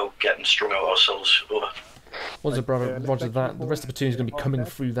support without getting strung out ourselves. Over. What's it, Bravo? Roger that. The rest of the platoon is going to be coming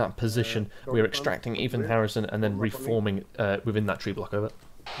through that position. We are extracting Ethan Harrison and then reforming within that tree block. Over.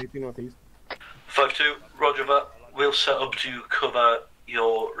 52, roger that. We'll set up to cover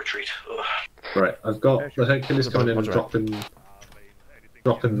your retreat. Over. Right, I've got the Hercules coming in and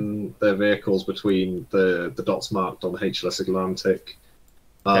dropping their vehicles between the dots marked on the HLS Atlantic.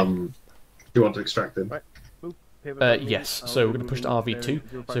 Do you want to extract them? Yes, so we're going to push to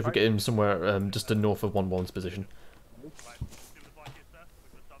RV2, so if we get him somewhere just to north of 1-1's position.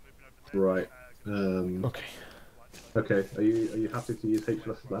 Right. Okay. Okay, are you happy to use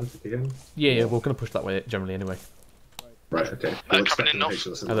HLS Atlantic again? Yeah, we're going to push that way generally anyway. Right, okay.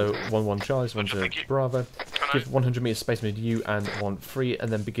 Hello, 1-1 Charles, 1-0 Bravo. Give 100 metres space between you and 1-3,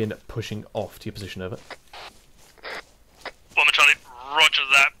 and then begin pushing off to your position. Over. 1 Charlie, roger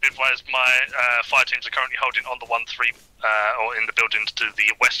that. Advise my fire teams are currently holding on the 1-3 or in the buildings to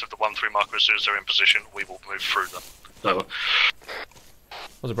the west of the 1-3 marker. As soon as they're in position, we will move through them. Over.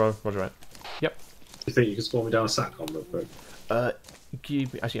 What's it, bro? Roger, right. Yep. You think you can spawn me down a SATCOM real quick?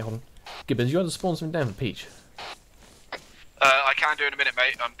 Actually, hold on. Gibbons, you want to spawn something down for Peach? I can do in a minute,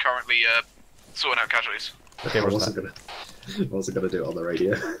 mate. I'm currently sorting out casualties. Okay, I wasn't gonna do it on the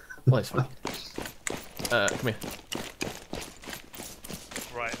radio. Well, it's fine. Come here.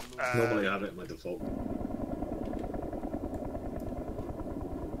 Right. Normally I have it in my default.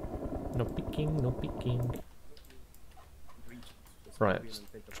 No peeking. Right,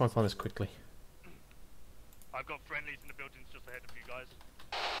 try and find this quickly. I've got friendlies in the buildings just ahead of you guys.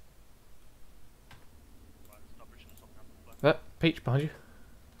 Peach, behind you.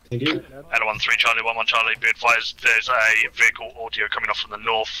 Thank you. Hello, 1-3 Charlie, 1-1 Charlie. Be advised, there's a vehicle audio coming off from the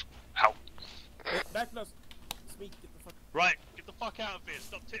north. Out. Right, get the fuck out of here.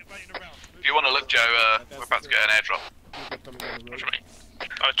 Stop titivating around. If you want to look, Joe, we're about to get an airdrop. Watch me.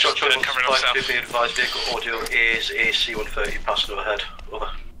 Coming off south. Be advised, vehicle audio is a C-130 passing overhead. Over.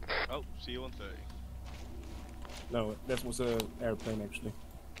 Oh, C-130. No, that was an airplane actually.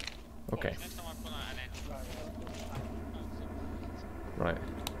 Okay. Right.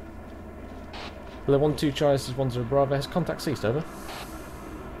 Hello, 1-2 Charlie, this is 1-0 Bravo. Has contact ceased, over?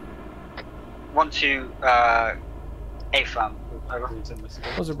 1-2 A-Farm, over.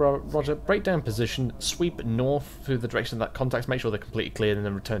 1-0 Bravo, Roger. Break down position, sweep north through the direction of that contacts, make sure they're completely cleared, and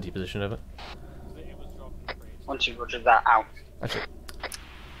then return to your position, over. 1-2, roger that, out. Actually.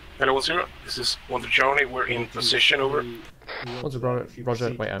 Hello, 1-0. This is 1-2 Charlie. We're in position, over. 1-0 Bravo,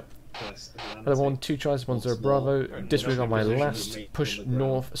 Roger, wait out. Hello, 1-2 Charlie, 1-0 Bravo. Disregard my last. Push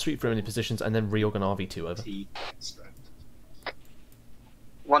north, sweep through any positions, and then reorg on RV2, over.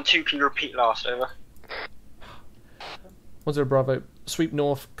 1-2, can you repeat last, over? 1-0 Bravo, sweep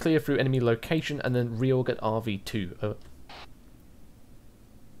north, clear through enemy location, and then reorg at RV2, over.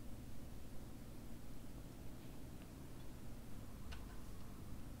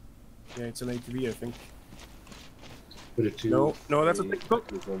 Yeah, it's an ATV, I think. No, that's a big book.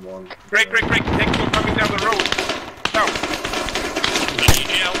 Break. Tanks are coming down the road. Down.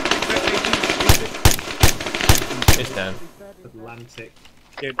 It's down. Atlantic.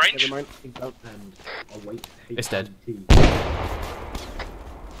 Yeah, range. Never mind. And await. It's dead.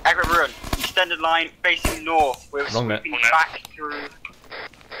 Aggregate run, extended line facing north. We're sweeping back through.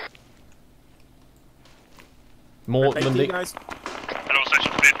 More Lundy. Guys. Hello,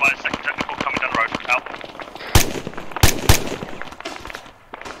 station. Be advised, second technical coming down the road. Out.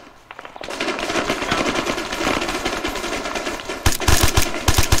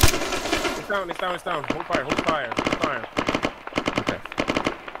 It's down. Hold fire. Okay.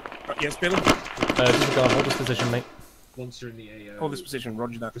 Yes, Bill? Disregard, hold this position, mate. Once you're in the AO, Hold this position,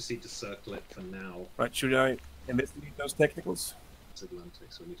 roger that. Proceed to circle it for now. Right, should I investigate those technicals? It's Atlantic,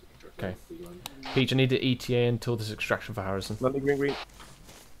 so we need to be careful. Okay. Peach, I need the ETA until this extraction for Harrison. London green.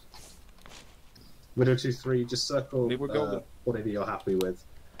 Widow 2-3, just circle whatever you're happy with.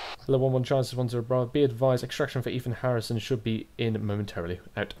 Hello, 1-1 Charles, 1-0 Bravo. Be advised, extraction for Ethan Harrison should be in momentarily.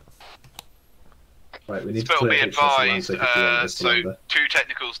 Out. Right, we need Spill to be clear advised, so Atlantic. 2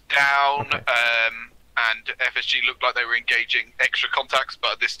 technicals down, Okay. and FSG looked like they were engaging extra contacts,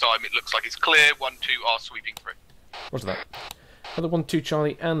 but at this time it looks like it's clear. 1-2 are sweeping through. What's that? Hello, 1-2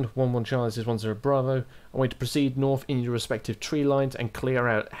 Charlie and 1-1 Charlie, this is 1-0 Bravo. I want you to proceed north in your respective tree lines and clear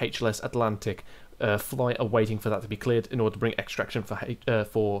out HLS Atlantic. Fly awaiting for that to be cleared in order to bring extraction for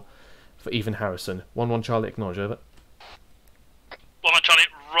Ethan Harrison. 1-1 Charlie, acknowledge, over. 1-1 Charlie,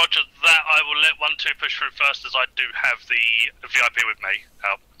 roger that. I will let 1-2 push through first, as I do have the VIP with me.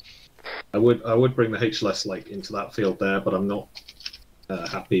 I would bring the HLS like into that field there, but I'm not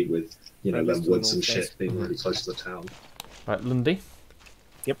happy with them woods and shit being really close to the town. Right, Lundy.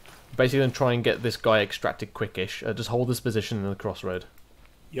 Yep. Basically, going to try and get this guy extracted quickish. Just hold this position in the crossroad.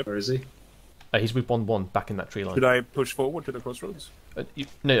 Yep. Where is he? He's with 1-1 back in that tree line. Should I push forward to the crossroads?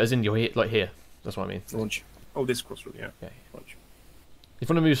 No, as in you're here, like here. That's what I mean. Launch. Oh, this crossroad, yeah. Okay. Launch. If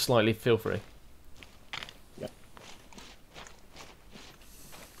you want to move slightly, feel free. Yeah.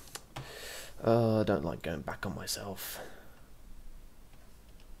 I don't like going back on myself.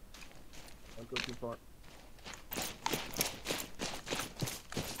 I'll go too far.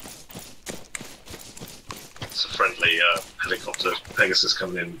 It's a friendly helicopter. Pegasus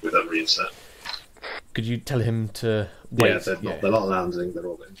coming in with a reinsert. Could you tell him to wait? Yeah, they're not landing, they're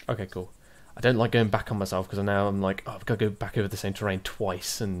all in. Okay, cool. I don't like going back on myself because now I'm like, oh, I've got to go back over the same terrain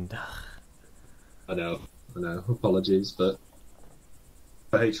twice, and I know. Apologies, but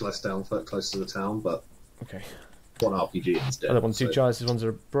the HLS down close to the town, but okay. One RPG instead. Other 1-2 Charles,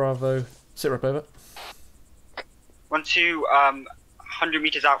 1-0 Bravo. Sit rep over. 1-2, 100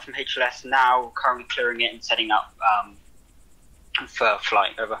 meters out from HLS now, currently clearing it and setting up for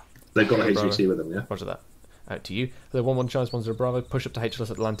flight. Over. They've got a HUT with them, yeah? Roger that. Out to you. Hello, 1-1 Charles, 1-0 Bravo. Push up to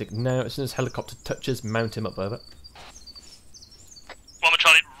HLS Atlantic now. As soon as helicopter touches, mount him up, over. 1-1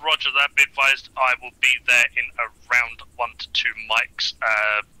 Charlie, roger that. Be advised, I will be there in around 1 to 2 mics.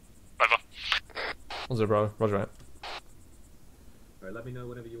 Over. 1-0 Bravo, roger out. Right, let me know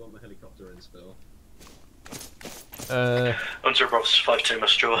whenever you want the helicopter in, Spill. 1-0 Bravo, 5-2,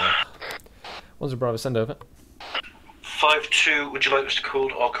 message over. 1-0 Bravo, send over. 5-2, would you like us to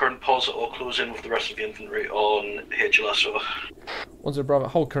call our current pause or close in with the rest of the infantry on HLS, over? 1-0 Bravo,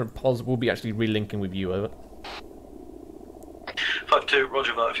 hold current pause, we'll be actually relinking with you, over. 5-2,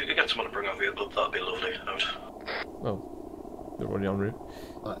 roger that. If you could get someone to bring over your club, that'd be lovely. Out. Oh, they're already en route.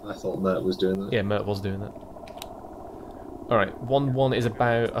 I thought Mert was doing that. Yeah, Mert was doing that. Alright, 1-1 is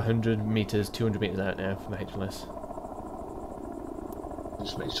about 100 metres, 200 metres out now from the HLS.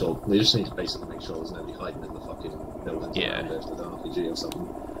 Just make sure. They just need to basically make sure there's nobody hiding in the fucking buildings around it with an RPG or something.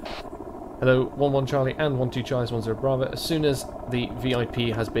 Hello, 1-1 Charlie and 1-2 Charlie, 1-0 Bravo. As soon as the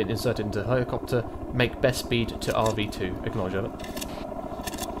VIP has been inserted into the helicopter, make best speed to RV2. Acknowledge, over.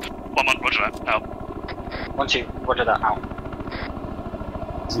 1-1, roger that. Out. 1-2, roger that. Out.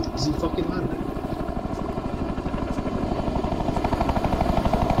 Is he fucking landing?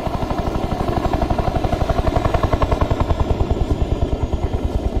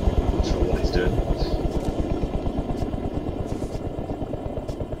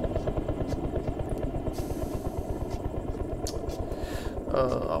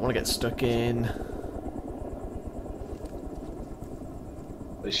 I want to get stuck in.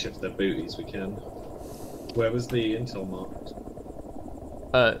 They shift their booties, we can. Where was the intel marked?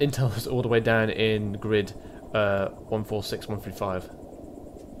 Intel is all the way down in grid 146, 135.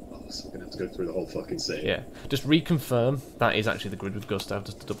 Oh, so I'm going to have to go through the whole fucking city. Yeah. Just reconfirm that is actually the grid with Gustav,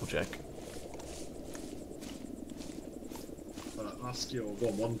 just to double check. Ask your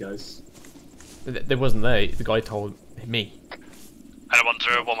 1-1 guys. There wasn't there, the guy told me. Hello,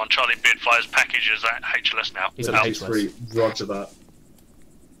 1-0, 1-1 Charlie, be advised, package is at HLS now. He's at HLS. Roger that.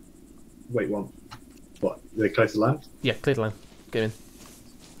 Wait, one. What? They clear to land? Yeah, clear to land. Get in.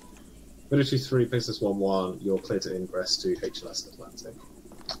 Military 3, Business 1-1, you're clear to ingress to HLS Atlantic.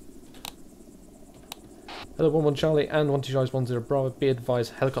 Hello, 1-1 Charlie and 1-2 Charlie, 1-0 Bravo. Be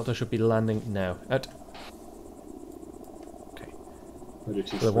advised, helicopter should be landing now. Out. Okay.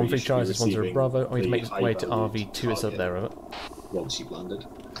 Hello, 1-3 Charlie, 1-0 Bravo. I need to make his way to RV2, it's up there, over. Once you've landed.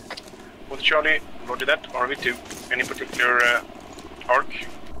 1 Charlie, roger that. RV2. Any particular arc?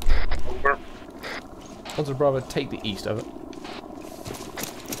 Over. 1-0 Bravo, take the east, over.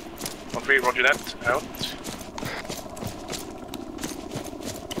 1-3, roger that. Out.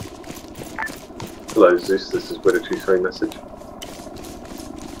 Hello, Zeus. This is Widow 2-3 message.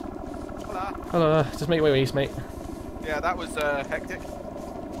 Hello, just make your way east, mate. Yeah, that was hectic.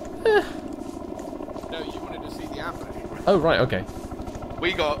 Oh, right, okay.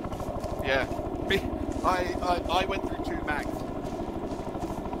 We got... Yeah. I went through 2 mags.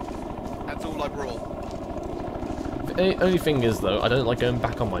 That's all I brought. The only thing is, though, I don't like going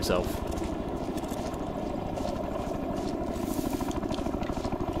back on myself.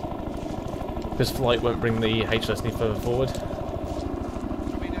 This flight won't bring the HLS any further forward. I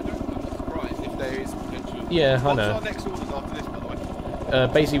mean, I'm not surprised if there is potential. Yeah, I know. What's our next orders after this, by the way?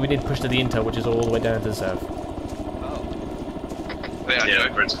 Basically, we need to push to the intel, which is all the way down to the south. Oh. Yeah,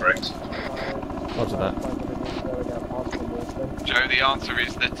 Grid's correct. Roger that. Joe, the answer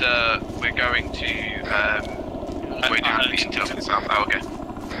is that we're going to way down to the intel to the south. Oh, okay.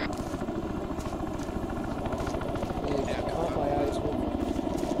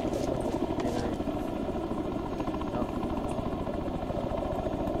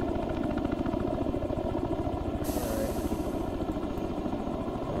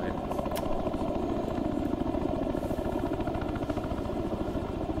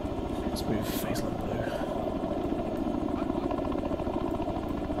 Let's move phase line blue.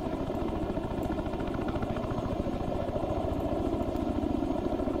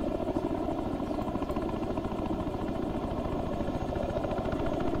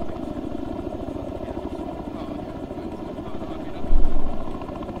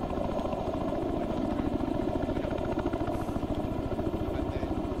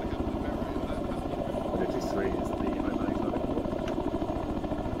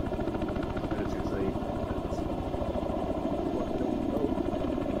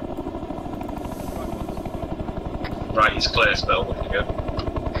 Right, he's clear still, looking good.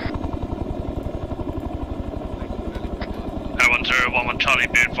 0101 Charlie,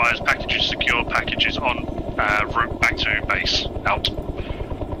 be advised, packages secure, packages on route back to base. Out.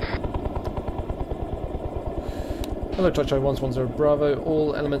 Hello, Chocho 110 Bravo.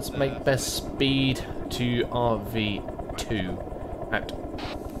 All elements make best speed to RV2. Out.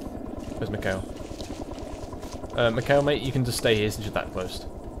 Where's Mikhail? Mikhail, mate, you can just stay here since you're that close.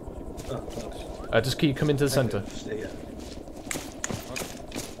 Oh, thanks. Just keep coming to the centre. Stay here.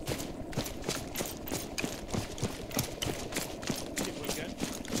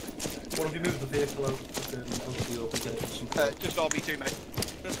 What have you moved the vehicle out of the open gate? Just RB2, mate.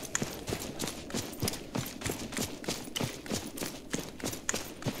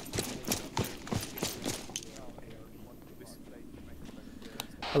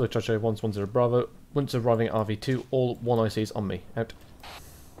 Hello, Chocho 110 Bravo. Once arriving at RV2, all 1ICs on me. Out.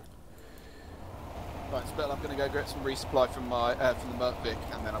 Right, Spell, I'm going to go get some resupply from my from the Merc Vic,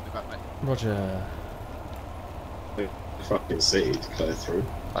 and then I'll be back, mate. Roger. Fucking city to clear through.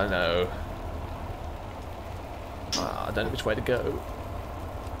 I know. I don't know which way to go.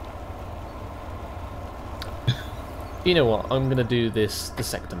 You know what? I'm gonna do the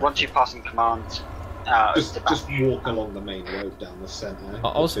sector. Once you pass in command, just walk along the main road down the centre.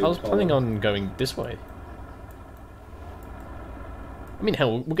 I was planning on going this way. I mean,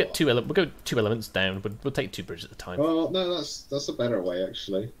 hell, we'll get we'll go 2 elements down, but we'll take 2 bridges at a time. Well, no, that's a better way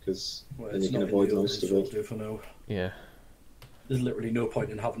actually, because then you can avoid most of it. For now. Yeah. There's literally no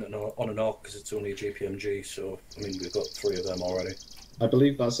point in having it on an ARC because it's only a GPMG. So I mean, we've got 3 of them already. I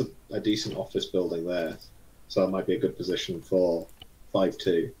believe that's a decent office building there, so that might be a good position for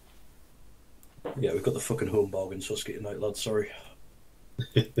 5-2. Yeah, we've got the fucking home bargain Susky tonight, lads. Sorry.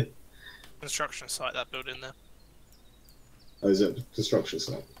 Construction site, that building there. Oh, is it a construction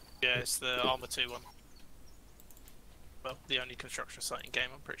site? Yeah, it's the Arma 2 one. Well, the only construction site in game,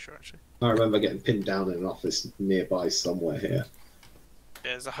 I'm pretty sure, actually. I remember getting pinned down in an office nearby somewhere here.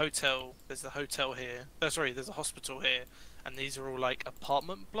 Yeah, there's a hotel. There's the hotel here. Oh, sorry, there's a hospital here, and these are all like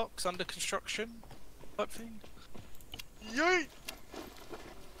apartment blocks under construction, type thing. Yay!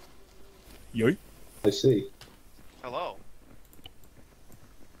 Yo. I see. Hello.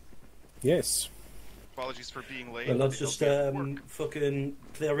 Yes. Apologies for being late. Well, let's just fucking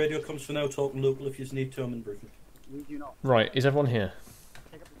clear radio comes for now. Talking local if you need to. I'm in briefing. Right, is everyone here?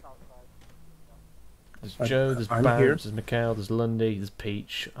 There's Joe, there's I'm Babs, here. there's Mikhail, there's Lundy, there's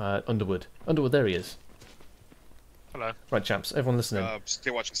Peach, Underwood. Underwood, there he is. Hello. Right, chaps, everyone listening.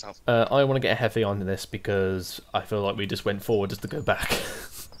 Still watching south. I want to get a heavy on this because I feel like we just went forward just to go back.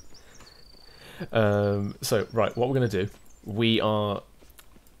 So, right, what we're going to do, we are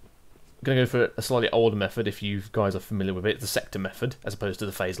going to go for a slightly older method, if you guys are familiar with it, the sector method, as opposed to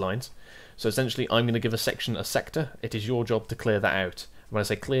the phase lines. So essentially, I'm going to give a section a sector. It is your job to clear that out. When I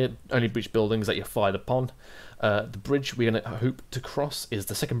say clear, only breach buildings that you're fired upon. The bridge we're going to hope to cross is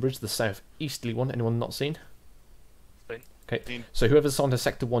the second bridge, the southeasterly one. Anyone not seen? Okay, so whoever's on to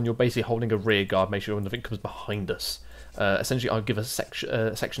sector 1, you're basically holding a rear guard, make sure nothing comes behind us. Essentially, I'll give a section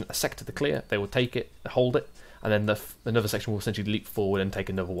a sector to clear. They will take it, hold it, and then another section will essentially leap forward and take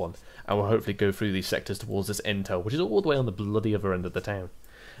another one, and we'll hopefully go through these sectors towards this intel, which is all the way on the bloody other end of the town.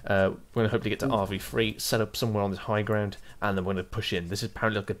 We're going to hopefully get to RV3, set up somewhere on this high ground, and then we're going to push in. This is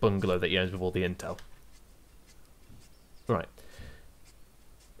apparently like a bungalow that he owns with all the intel. Right.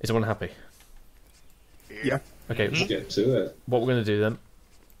 Is everyone happy? Yeah. Okay. Let's get to it. What we're going to do then,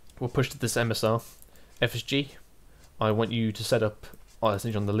 we'll push to this MSR. FSG, I want you to set up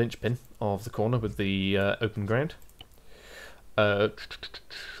essentially on the linchpin of the corner with the open ground.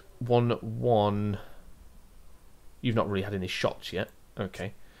 1-1. You've not really had any shots yet.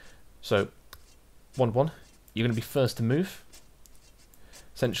 Okay. So, 1-1. You're going to be first to move.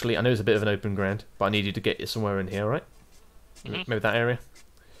 Essentially, I know it's a bit of an open ground, but I need you to get somewhere in here, right? Maybe that area.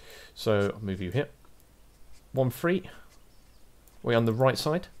 So, I'll move you here. 1-3. We're on the right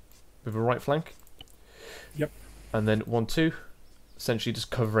side with a right flank. Yep. And then 1-2. Essentially just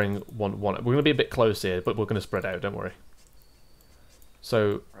covering 1-1. We're going to be a bit close here, but we're going to spread out, don't worry.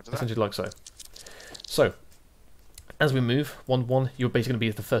 So, essentially like so. So, as we move, 1-1, you're basically going to be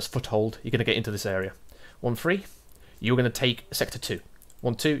the first foothold. You're going to get into this area. 1-3, you're going to take Sector 2.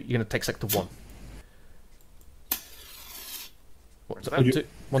 1-2, you're going to take Sector 1. What's that?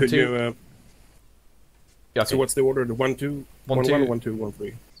 1-2. Yeah, okay. So what's the order? The 1-2, 1-1, 1-2,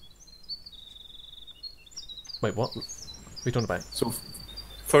 1-3. Wait, what? What are you talking about? So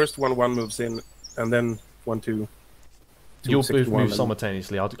first 1-1 moves in, and then 1-2. You'll both move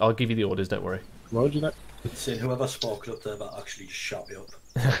simultaneously. I'll give you the orders. Don't worry. Roger that. See, whoever spoke up there, that actually just shut me up.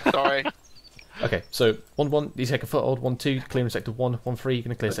 Sorry. Okay, so 1-1, you take a foothold. 1-2, clearing Sector 1. 1-3, you're going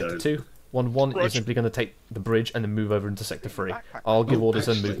to clear Sector 2. 1-1, you're simply going to take the bridge and then move over into Sector 3. I'll give orders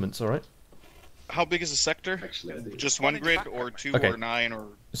and movements. All right. How big is the sector? Just one grid, or two, or 9, or...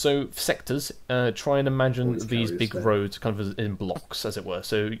 So, sectors, try and imagine these big roads kind of in blocks, as it were.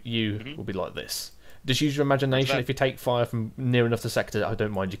 So, you will be like this. Just use your imagination. If you take fire from near enough to sector, I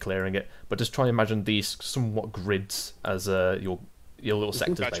don't mind you clearing it. But just try and imagine these somewhat grids as your little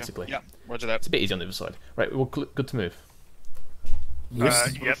sectors, basically. Yeah, roger that. It's a bit easy on the other side. Right, well, good to move.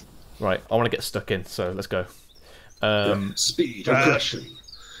 Yep. Right, I want to get stuck in, so let's go. Speed, aggression.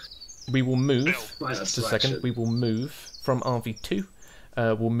 We will move, just a second, we will move from RV2.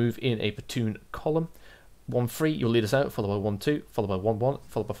 We'll move in a platoon column. 1-3, you'll lead us out, followed by 1-2, followed by 1-1,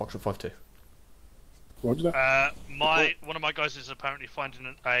 followed by Foxtrot 5-2. Roger that. One of my guys is apparently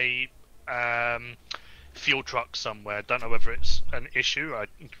finding a fuel truck somewhere. Don't know whether it's an issue. I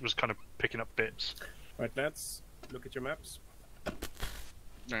was kind of picking up bits. Right, lads, look at your maps.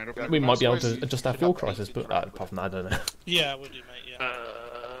 We might be able to adjust our fuel crisis, but apart from that, I don't know. Yeah, we'll do, mate, yeah.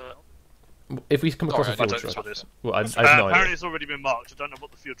 If we come across a fuel truck, well, I have no apparently idea. it's already been marked. I don't know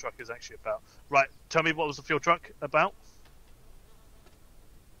what the fuel truck is actually about. Right, tell me what was the fuel truck about?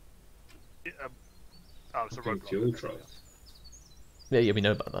 Oh, it's a road fuel truck. Yeah, we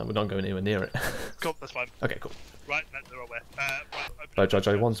know about that. We're not going anywhere near it. Cool, that's fine. Okay, cool. Right, no, they're aware. Right, Judge,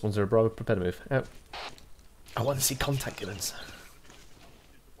 1-0 Bravo, prepare to move. Out. I want to see contact, Gillens.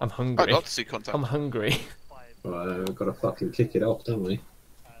 I'm hungry. I'd love to see contact. I'm hungry. We've got to fucking kick it off, don't we?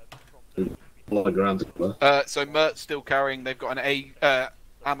 Ground. So Mert's still carrying. They've got an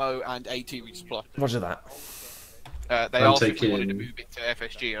ammo and AT resupply. Roger that. They asked if we wanted to move it to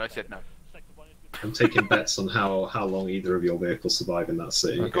FSG, and I said no. I'm taking bets on how long either of your vehicles survive in that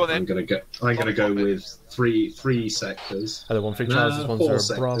city. Go on, then. I'm gonna go with three sectors. Hello, 1-3 Charles,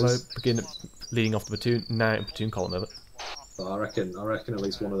 1-0 Bravo. Begin leading off the platoon. Now in platoon column over. But I reckon at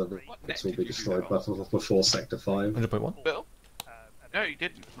least one of the vehicles will be destroyed before Sector 5. 100.1. Bill? No, you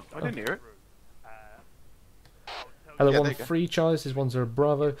didn't. I didn't hear it. Hello, 1-3 Charles, is 1-0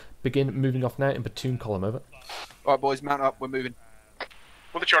 Bravo. Begin moving off now in platoon column over. Alright, boys, mount up. We're moving.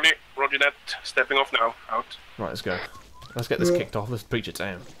 Well, Charlie, roger that. Stepping off now. Out. Right, let's go. Let's get this kicked off. Let's preach it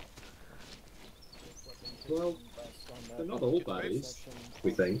down. Well, they're not all baddies,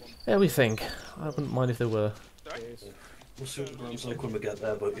 we think. Yeah, we think. I wouldn't mind if they were. We'll see what the ground's like when we get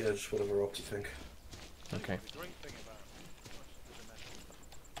there, but yeah, just whatever Roxy think. Okay.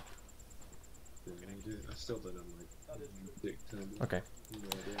 I still don't know, Okay.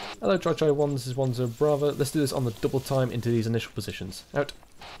 Hello, Jojo 1, this is 1-0 Bravo. Let's do this on the double time into these initial positions. Out.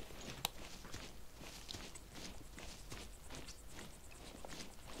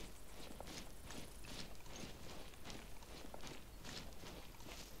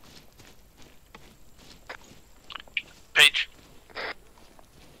 Page.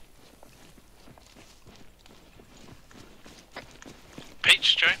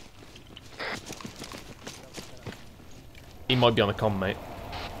 Page, Joe. He might be on a comm, mate.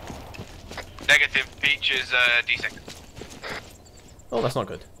 Negative. Peach is D6. Oh, that's not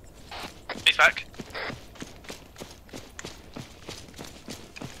good. He's back.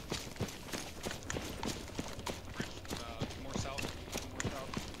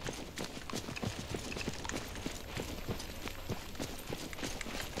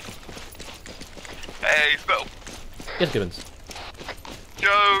 Spittle. Yes, Gibbons.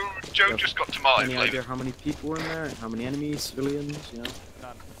 Joe just got tomato Any flavour. idea how many people were in there? How many enemies, civilians? You know?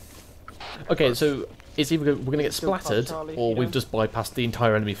 Okay, so it's either we're going to get Still splattered, Charlie, or you we've know? just bypassed the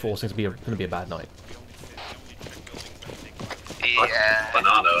entire enemy force. It's going to be a bad night. Yeah.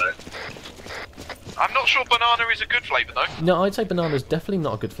 Banana, though. I'm not sure banana is a good flavour though. No, I'd say banana is definitely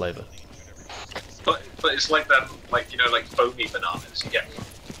not a good flavour. But it's like them, like, you know, like foamy bananas you get.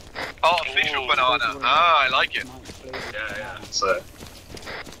 Artificial banana. Ah, I like it. Yeah. So.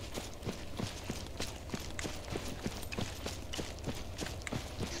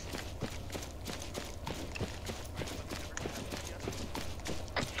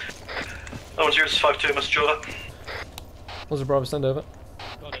 No one's here, it's 5-2, Mr. Jova. What's the Bravo send over?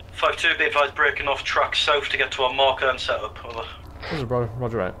 5-2, be advised, breaking off track south to get to our marker and set up. Over. What's the Bravo?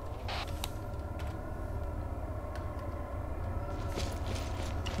 Roger out.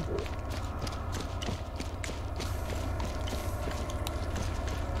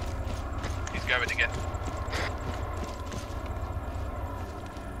 He's going again.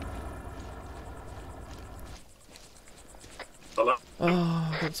 Hello? Oh,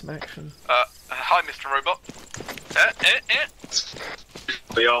 I want some action. Hi, Mr. Robot.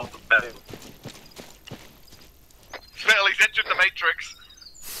 Beyond the bed. Spittle, he's entered the Matrix.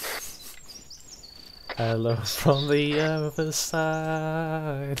 Hello from the other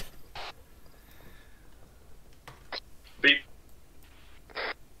side. Beep.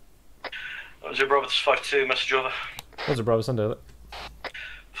 That was your brother, 5-2, Mr. Jova. What's the Bravo send over?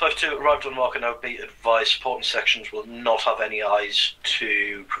 5-2, arrived on marker now, be advised, supporting sections will not have any eyes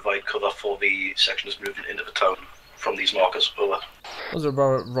to provide cover for the sections moving into the town from these markers. Over. What's the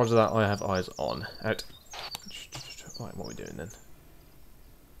Bravo? Roger that. I have eyes on. Out. Right, what are we doing then?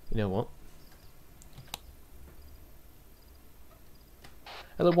 You know what?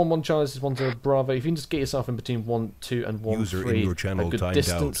 Hello, 1-1 Charlie, this is 1-0 Bravo. If you can just get yourself in between 1-2 and 1-3, User in your channel a good timed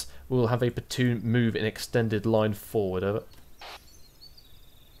distance, we'll have a platoon move in extended line forward. Over.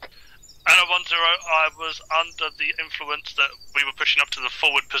 Anna 1-0, I was under the influence that we were pushing up to the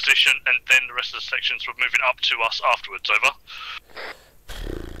forward position and then the rest of the sections were moving up to us afterwards. Over.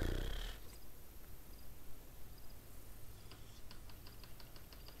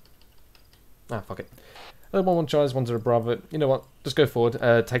 Ah, fuck it. Hello, 1-1 Charlie, 1-0 Bravo. You know what? Just go forward.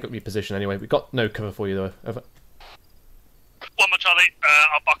 Take up your position anyway. We've got no cover for you though. Over. 1 more Charlie,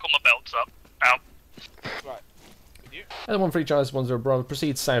 I'll buckle my belts up. Out. Right. Hello, 1-3 Charlie, 1-0 Bravo.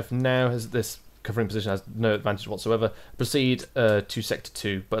 Proceed south now, as this covering position has no advantage whatsoever. Proceed to Sector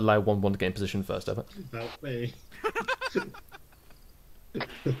 2, but allow 1-1 to get in position first. Over. Help me.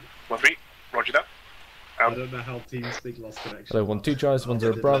 1-3, roger that. I don't know how TeamSpeak lost connection. Hello, 1-2 Charlie,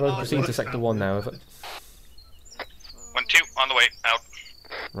 1-0 Bravo. Proceed to Sector 1 now. Over. 1-2, on the way. Out.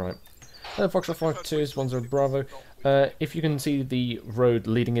 Right. Hello, Foxtrot 5-2 is 1-0 Bravo. If you can see the road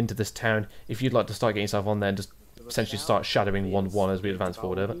leading into this town, if you'd like to start getting yourself on there and just essentially start shadowing 1-1 as we advance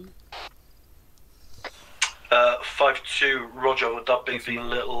forward. Over. 5-2, Roger, would that be the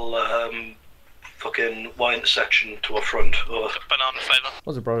little fucking Y intersection to our front? Over. Banana flavour.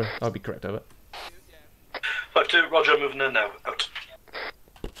 What's it, Bravo? I'll be correct. Over. 5-2, Roger, moving in now. Out.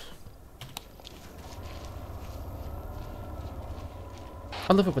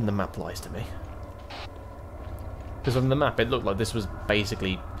 I love it when the map lies to me. Because on the map it looked like this was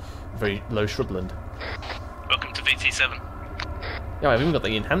basically very low shrubland. Welcome to VT7. Yeah, I've even got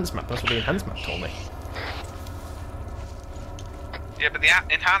the enhanced map. That's what the enhanced map told me. Yeah, but the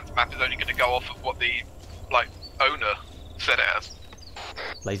enhanced map is only going to go off of what the owner said it as.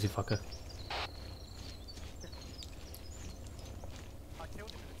 Lazy fucker.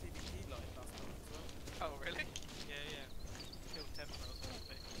 Oh, really? Yeah. Killed 10 miles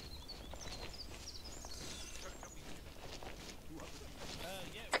away.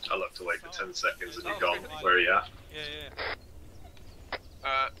 I love to wait for 10 seconds and you're gone. Where are you at? Yeah.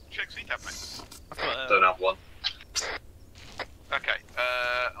 Check seat tab, mate. I've got, Don't have one. Okay,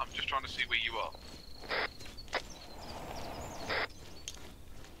 I'm just trying to see where you are.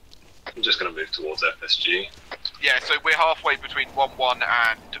 I'm just going to move towards FSG. Yeah, so we're halfway between 1-1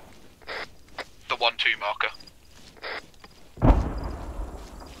 and the 1-2 marker.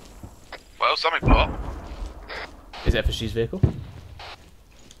 Well, something blew up. Is it FSG's vehicle?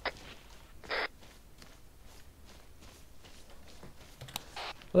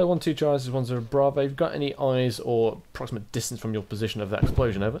 Hello, 1-2 Charles, 1-0 Bravo. Have you got any eyes or approximate distance from your position of that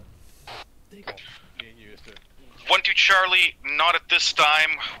explosion? Over. 1-2 Charlie, not at this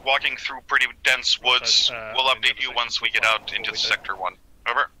time. Walking through pretty dense woods. We'll update you once we get out into Sector 1.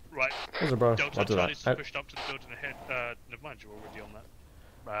 Over. Right. What's it, bro? Delta I'll do that. Charlie's pushed up to the building ahead. Never mind, you're already on that.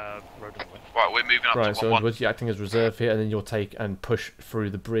 road on the way. Right, we're moving up Right, to so 1-1. Edwards, you're acting as reserve here, and then you'll take and push through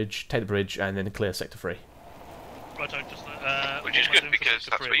the bridge, take the bridge, and then clear sector 3. Right, which is good because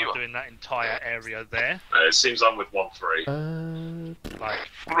that's where you are. Doing that entire area there. It seems I'm with 1-3. Like,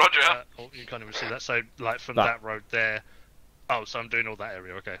 Roger. You can't even see that. So, like, from that road there. Oh, so I'm doing all that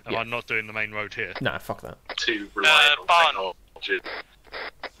area. Okay. Am I not doing the main road here? Nah, fuck that. Too reliant on technology.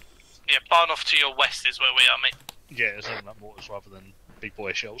 Yeah, barn off to your west is where we are, mate. Yeah, it's on that mortars rather than big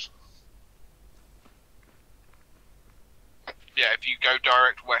boy shells. Yeah, if you go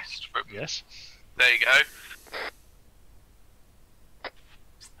direct west from... Yes. There you go.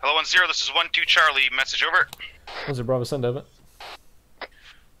 Hello, 1-0, this is 1-2 Charlie, message over. 1-0 Bravo, send over.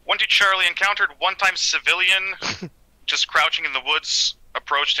 1-2 Charlie encountered one-time civilian, just crouching in the woods,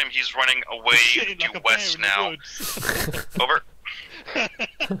 approached him, he's running away to west now. Over.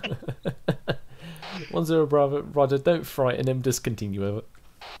 1-0 Bravo, Roger, don't frighten him, just continue over.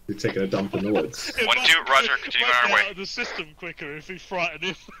 You're taking a dump in the woods. 1-2, Roger, continue on our way. Out of the system quicker if we frighten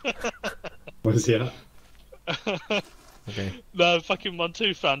him. Where's he at? Okay. No, fucking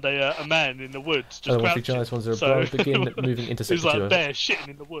 1-2 found a man in the woods just crouching. Charles, 1-0 Bravo, begin moving into sector 2. He's like a bear shitting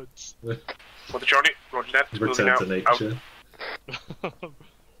in the woods. For the Charlie, Roger that. Return to nature.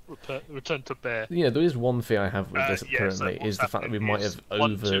 Return to bear. Yeah, there is one fear I have with this currently, so is the fact that we might have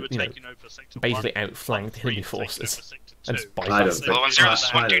basically outflanked enemy forces. And spiked us. Hello, 1-0, this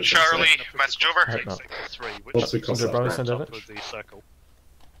is 1-2 Charlie, message over. What's the cost of that? Send over.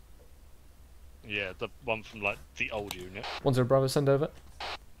 Yeah, the one from like the old unit. 1-0 Bravo, send over.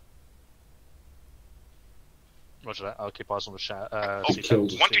 Roger that. I'll keep eyes on the chat.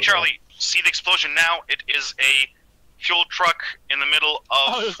 1-2 Charlie, see the explosion now. It is a fuel truck in the middle of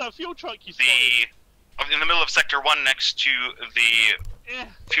oh, is that fuel truck you in the middle of Sector 1 next to the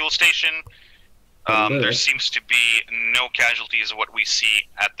fuel station. There seems to be no casualties of what we see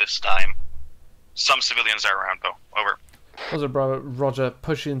at this time. Some civilians are around though. Over. 1-0 Bravo, Roger,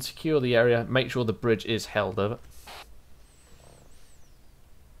 push in, secure the area, make sure the bridge is held, over.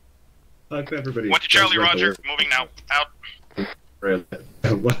 Like everybody. 1-2 Charlie, Roger, moving now. Out. Really?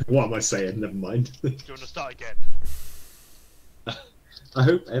 What am I saying? Never mind. Do you want to start again? I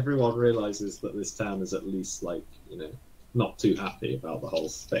hope everyone realizes that this town is at least, like, you know, not too happy about the whole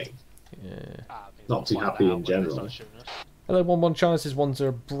thing. Yeah. Not too happy in general. Hello, 1-1 Charlie, this is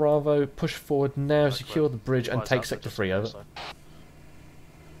 1-0 Bravo, push forward now, secure the bridge and take sector 3, over.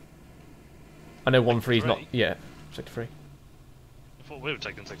 I know 1-3 is not... Yeah, sector 3. I thought we were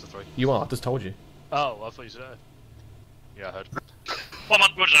taking sector 3. You are, I just told you. Oh, I thought you said... Yeah, I heard.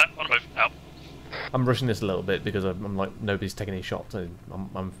 1-1, Roger that, on the move, out. I'm rushing this a little bit because I'm like, nobody's taking any shots, so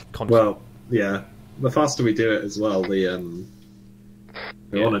I'm conscious. Well, yeah. The faster we do it as well, we want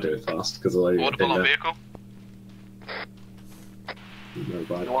to do it fast, because audible on vehicle. No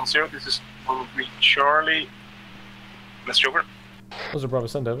bad. 1-0, this is 1-3 Charlie. Message over. 1-0 Bravo,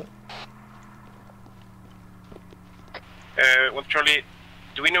 send over. 1 Charlie,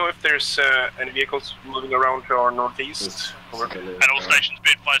 do we know if there's any vehicles moving around to our northeast? Over. And all stations,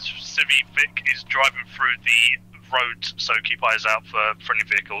 be advised, Civic is driving through the road, so keep eyes out for friendly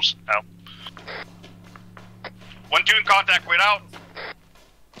vehicles. Out. 1-2 in contact, wait out.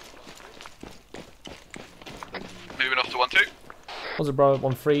 Moving off to 1-2. 1-0 Bravo,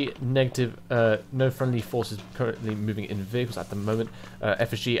 1-3, negative, no friendly forces currently moving in vehicles at the moment.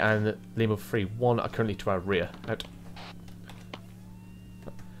 FSG and Lima 3-1 are currently to our rear. Out.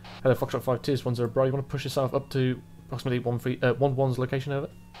 Hello, Foxtrot 5-2, this is 1-0 Bravo, you want to push yourself up to approximately 1-1's location, over?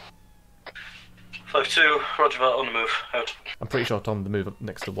 5-2, roger that, on the move, out. I'm pretty sure Tom, the move up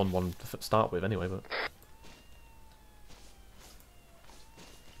next to 1-1 to start with anyway, but...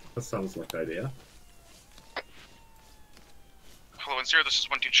 That sounds like an idea. Hello, 1-0, this is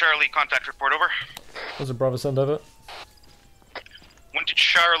 1-2 Charlie, contact report over. 1-0 Bravo, send over. 1-2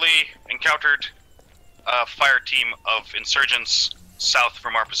 Charlie, encountered a fire team of insurgents south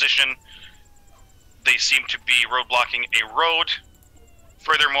from our position. They seem to be roadblocking a road.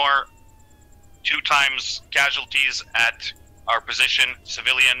 Furthermore, 2 times casualties at our position,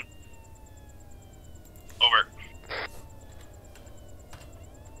 civilian. Over.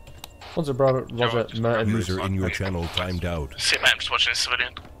 1-0 Bravo, Roger, Mert. User in your channel timed out. Sit, man, I'm just watching a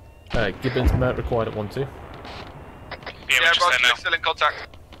civilian. Gibbons, Mert required at 1-2. Yeah, Roger, still in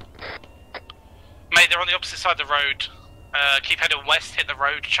contact. Mate, they're on the opposite side of the road. Keep heading west, hit the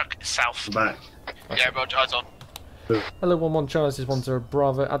road, chuck south. Back. Yeah, Roger, eyes on. Hello, 1-1 Charlie, this is 1-0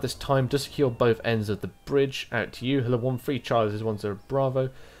 Bravo. At this time, to secure both ends of the bridge, out to you. Hello, 1-3 Charlie, this is 1-0 Bravo.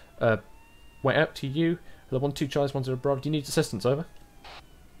 Wait, out to you. Hello, 1-2 Charlie, this is 1-0 Bravo. Do you need assistance, over?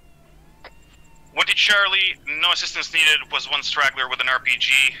 1-2 Charlie, no assistance needed. Was one straggler with an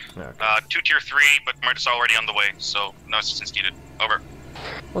RPG. Okay. 2 tier 3, but Murder's already on the way, so no assistance needed. Over.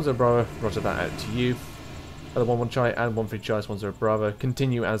 1-0 Bravo, roger that out to you. Other 1-1 Chai and 1-3 Chai, 1-0 Bravo.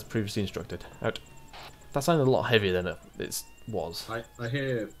 Continue as previously instructed. Out. That sounded a lot heavier than it was. I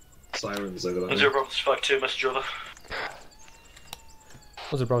hear sirens over there. 1-0 Bravo, 5-2, message over.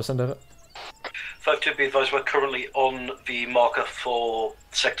 1-0 Bravo, send over. 5-2, be advised, we're currently on the marker for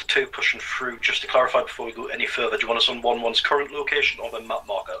Sector 2, pushing through. Just to clarify before we go any further, do you want us on 1-1's current location or the map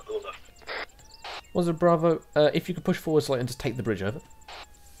marker? Over. 1-0 Bravo, if you could push forward slightly and just take the bridge over.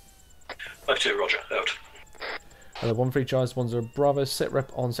 5-2, roger, out. 1-3 Chais, 1-0 Bravo, sit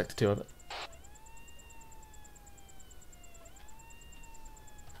rep on Sector 2 over.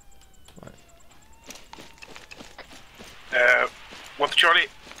 Right. 1 to Charlie.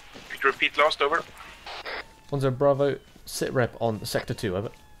 Could you repeat last, over? 1-0 Bravo, sit rep on Sector 2 over.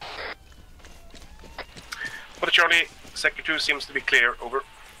 1 to Charlie. Sector 2 seems to be clear, over.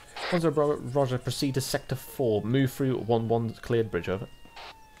 1-0 Bravo, roger, proceed to Sector 4, move through 1-1 cleared bridge over.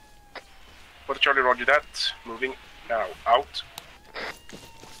 1 to Charlie, roger that. Moving now, out.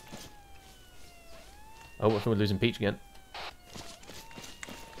 Oh, I think we're losing Peach again.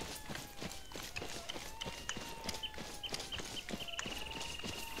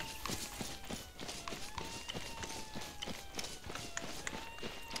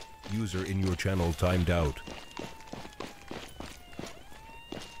 User in your channel timed out.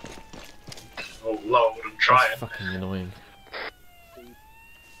 Oh Lord, I'm trying. That's fucking annoying.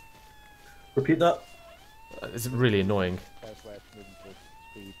 Repeat that. It's really annoying.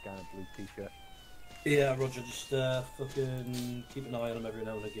 Yeah, Roger, just fucking keep an eye on him every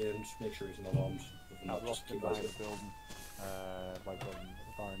now and again, just make sure he's not armed. Just keep eyes on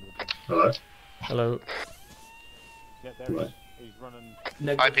him. Hello? Hello. Yeah, there he is. He's running.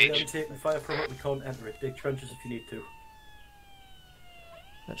 Negative, we haven't taken fire from it, we can't enter it. Dig trenches if you need to.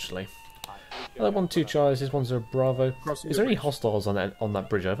 Actually. Hello, 1-2 Chais, is 1-0 Bravo. Is there any hostiles on that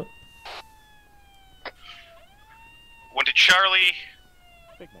bridge over? 1 to Charlie.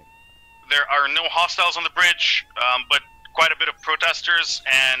 There are no hostiles on the bridge, but quite a bit of protesters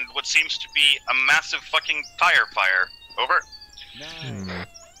and what seems to be a massive fucking tire fire. Over.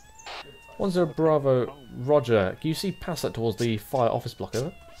 1-0 Bravo, roger. Can you see past that towards the fire office block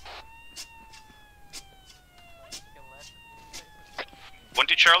over? 1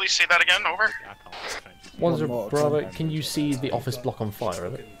 to Charlie, say that again, over. 1-0 Bravo, can you see the office block on fire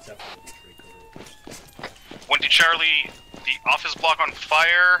over? 1 to Charlie, the office block on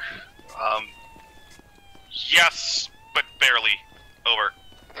fire. Yes, but barely. Over.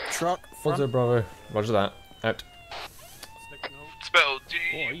 Truck. 1-0 Bravo, roger that. Out. Spittle, do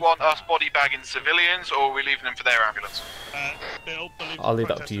you want us body bagging civilians, or are we leaving them for their ambulance? I'll leave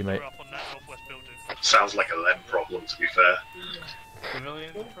that up to you, mate. Sounds like a Lem problem, to be fair.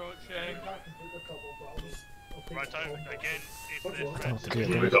 Civilian approaching. Right out again.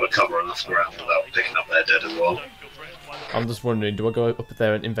 We've got to cover enough ground without picking up their dead as well. I'm just wondering, do I go up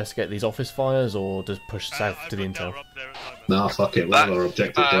there and investigate these office fires, or just push south to the intel? Nah, fuck it, we have our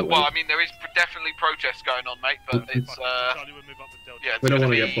objective, don't we? Well, I mean, there is definitely protests going on, mate, but it's, yeah, We don't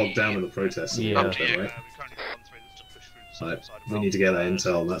want to get bogged down in the protests. Yeah. Right? Right, we need to get that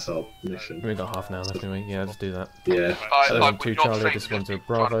intel, and that's our mission. We've got half an hour left anyway, yeah, let's do that. Yeah. So 2 Charlie, this 1-0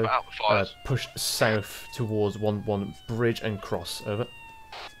 Bravo, push south towards 1-1 bridge and cross, over. 1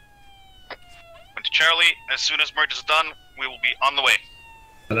 to Charlie, as soon as merge is done, we will be on the way.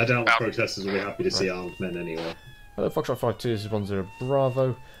 And I doubt the protesters will be happy to see armed men anyway. Foxtrot 5-2, this is 1-0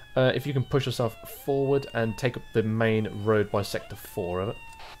 Bravo. If you can push yourself forward and take up the main road by Sector 4, over.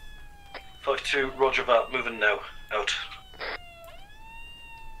 5-2, roger that, moving now, out.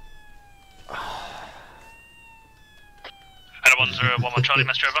 Hello, 1-0 Charlie,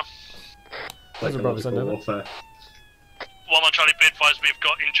 Mr. over. 1-0 Bravo, send over. 1-1 Charlie, be advised we've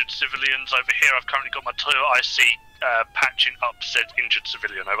got injured civilians over here. I've currently got my Toyota IC patching up said injured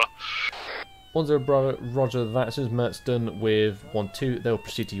civilian, over. 1-0 Bravo, roger that. As soon as Mert's done with 1-2, they'll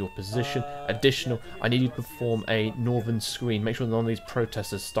proceed to your position. Additional, I need you to perform a northern screen. Make sure none of these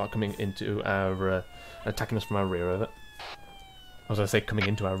protesters start coming into our, attacking us from our rear, over. I was going to say coming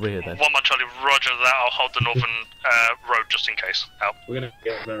into our rear then. 1-1 Charlie, roger that. I'll hold the northern road just in case. Out. We're going to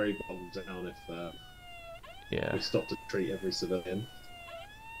get very bogged down if yeah. we stop to treat every civilian.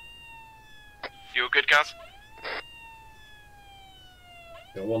 You all good, Gaz?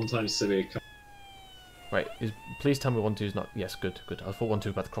 Got one time civvy. Right, please tell me 1-2 is not... Yes, good, good. I thought 1-2 was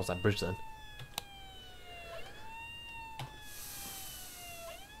about to cross that bridge then.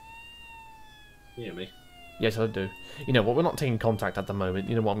 You hear me? Yes, I do. You know what? We're not taking contact at the moment.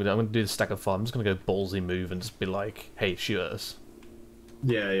 You know what I'm going to do? I'm going to do the stack of fire. I'm just going to go ballsy move and just be like, hey, shoot at us.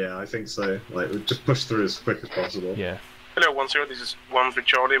 Yeah, I think so. Like, we'll just push through as quick as possible. Yeah. Hello, 1-0. This is 1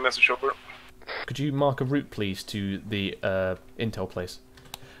 Charlie. Message over. Could you mark a route, please, to the intel place?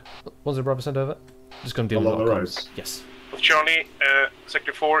 1-0 Bravo, send over. Just going to deal with the roads. Yes. Charlie,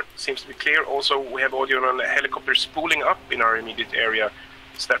 Sector 4 seems to be clear. Also, we have audio on a helicopter spooling up in our immediate area.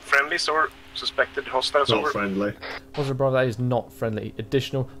 Is that friendlies or suspected hostiles? Not over? friendly. 1-0 Bravo, that is not friendly.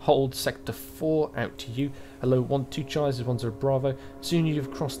 Additional, hold Sector 4 out to you. Hello, 1-2 Charlie, this is 1-0 Bravo. Soon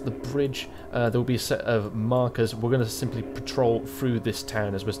you've crossed the bridge, there will be a set of markers. We're going to simply patrol through this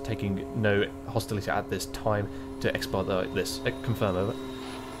town as we're taking no hostility at this time to expedite this. Confirm, over.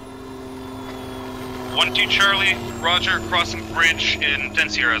 1-2 Charlie, roger, crossing bridge in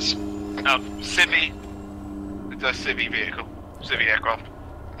dense areas. Out. Civvy. It's a Civvy vehicle. Civvy aircraft.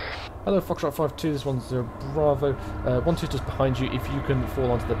 Hello, Foxtrot 5-2, this 1-0 Bravo. 1-2 just behind you. If you can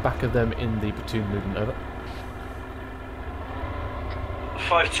fall onto the back of them in the platoon movement, over.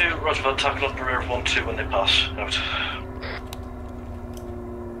 5-2, roger that, tackle up the rear of 1-2 when they pass. Out.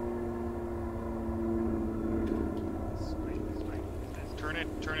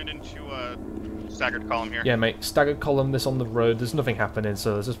 Turn it into a staggered column here. Yeah, mate, staggered column, this on the road. There's nothing happening,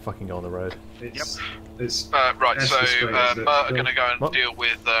 so let's just fucking go on the road. Right, so Mert are going to go and deal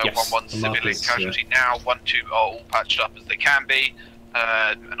with 1-1 civilian casualty now. 1-2 are all patched up as they can be.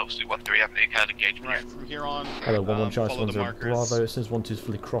 And obviously 1-3 haven't had engagement yet. From here on, hello, 1-1 Charlie, follow the 1-0 markers. Bravo. As soon as 1-2's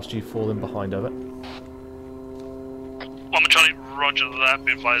fully crossed you, fall in behind, over. 1 Charlie, roger that.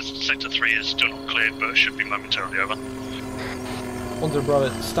 Be advised, Sector 3 is still not cleared, but should be momentarily over. 1-0 Bravo,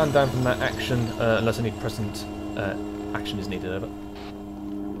 stand down from that action unless any present action is needed, over.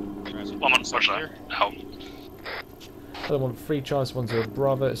 1-1, roger. Help. Hello, 1-3 Charlie, 1-0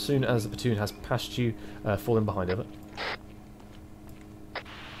 Bravo. As soon as the platoon has passed you, fall in behind, over.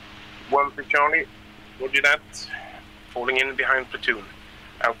 1 Charlie, roger that. Falling in behind platoon.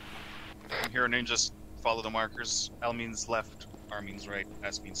 Out. From here on in, just follow the markers. L means left, R means right,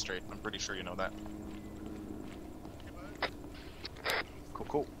 S means straight. I'm pretty sure you know that.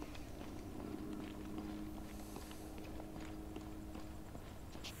 Cool.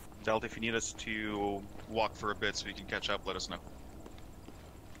 Delta, if you need us to walk for a bit so we can catch up, let us know.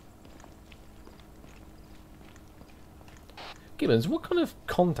 Gibbons, what kind of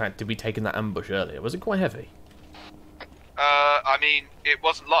contact did we take in that ambush earlier? Was it quite heavy? I mean, it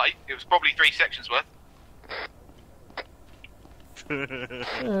wasn't light. It was probably 3 sections worth.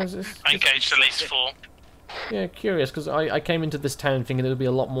 Engaged at least 4. Yeah, curious, because I came into this town thinking there would be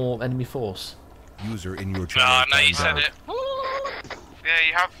a lot more enemy force. User in your channel. No, you said it. Yeah,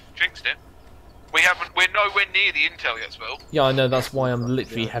 you have jinxed it. We're nowhere near the intel yet, Spill. Yeah, I know, that's why I'm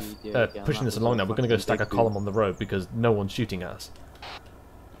literally pushing this along now. We're going to go stack a column on the road because no one's shooting at us.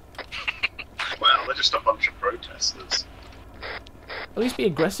 Well, they're just a bunch of protesters. At least be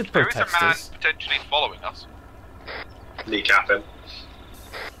aggressive There is protesters. a man potentially following us. Kneecapping.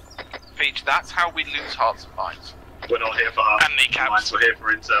 Peach, that's how we lose hearts and minds. We're not here for hearts and minds, we're here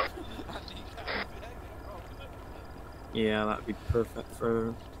for intel. Yeah, that'd be perfect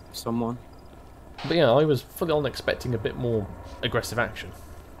for someone. But yeah, I was fully on expecting a bit more aggressive action.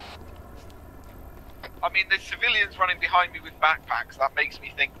 I mean, there's civilians running behind me with backpacks. That makes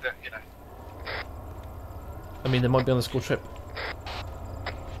me think that, you know... I mean, they might be on a school trip.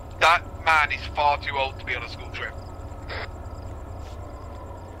 That man is far too old to be on a school trip.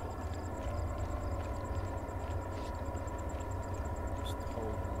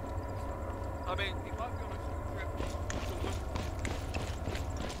 I mean, he might be on a school trip.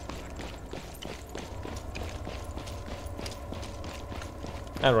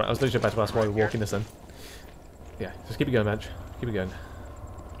 Alright, I was literally about to ask why we're walking this then. Yeah, just keep it going, Madge. Keep it going.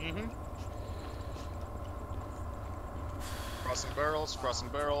 Crossing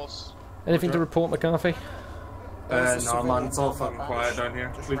barrels. Anything to report, McCarthy? No, man, it's all fucking quiet down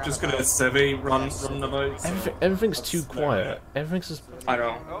here. We've just got a civvy run the boat. So. Everything's too quiet. Everything's just I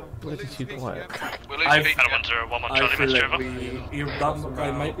know. bloody too quiet. I feel like that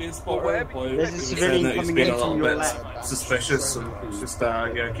guy might be a spotter, but There's a he's civilian saying that he's coming been in a little from your bit left. suspicious, and just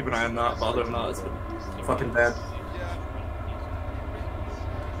yeah, keep an eye on that. But other than that, it's been fucking dead.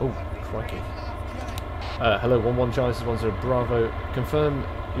 Oh, crikey. Hello, 1-1 Charlie, this is 1-0 Bravo. Confirm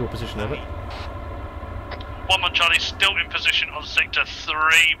your position, over. 1-1 1 Charlie, still in position on Sector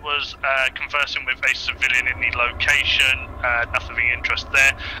 3, was conversing with a civilian in the location, nothing of interest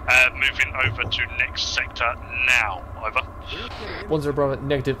there. Moving over to next sector now, over. 1-0 Bravo,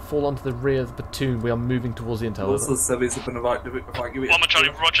 negative, fall onto the rear of the platoon, we are moving towards the intel. Also, Sevies have been evacuated. 1 Charlie,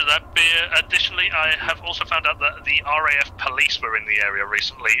 roger that. Additionally, I have also found out that the RAF police were in the area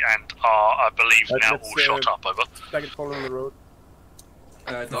recently and are, I believe, now all shot up, over. Back and follow on the road.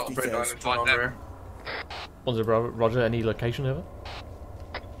 Not afraid I'm on there. 1-0 Bravo, roger, any location, over?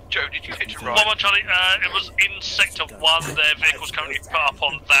 Joe, did you hit your right? 1 Charlie, it was in Sector 1, their vehicle's currently put up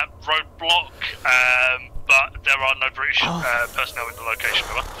on that roadblock, but there are no British personnel in the location,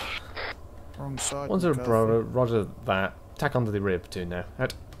 over. Wrong side. 1-0 Bravo, roger that. Tack onto the rear platoon now.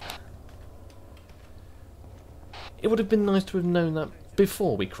 Out. It would have been nice to have known that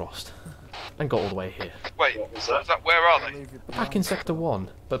before we crossed and got all the way here. Wait, what was that? Where are they? Back in Sector 1,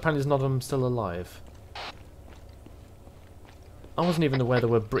 but apparently none of them still alive. I wasn't even aware there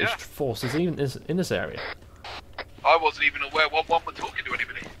were British forces even in this area. I wasn't even aware 1-1 were talking to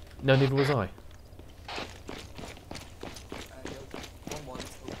anybody. No, neither was I.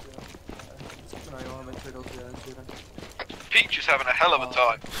 Peach is having a hell of a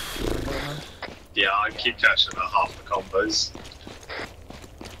time. Yeah, I keep catching about half the combos.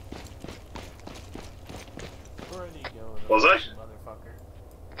 Was I?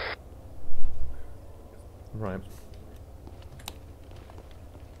 Right.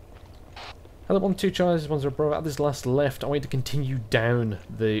 Hello, 1-2 Charlie, 1-0 Bravo. At this last left, I want you to continue down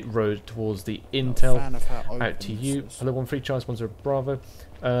the road towards the intel. Out to you. Hello, 1-3 Charlie, 1-0 Bravo.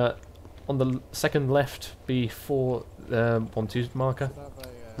 On the second left, before 1-2's marker.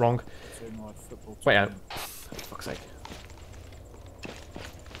 Wrong. Wait out. For fuck's sake.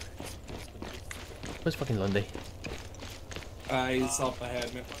 Where's fucking Lundy? He's up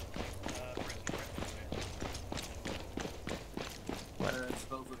ahead, man.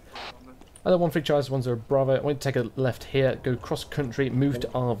 Hello, 1-3 Charlie, 1-0 Bravo. I want you to take a left here, go cross country, move to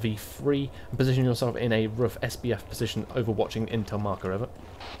RV3, and position yourself in a rough SBF position overwatching intel marker, over.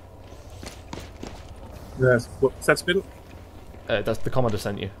 Yes, what's that spin? That's the commander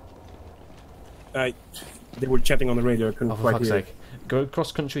sent you. They were chatting on the radio, I couldn't quite hear. For fuck's sake. Go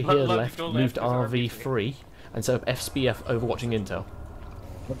cross country here, left, move to RV3, and set up SBF overwatching intel.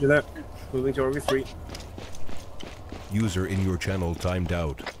 Roger that. Moving to RV3. User in your channel timed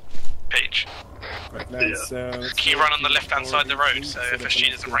out. Page. Right, that's, Can you run on the left-hand side of the road so if a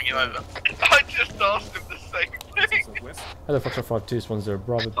sheet doesn't bring you over? I just asked him the same thing. Hello, Foxtrot 5-2, 1-0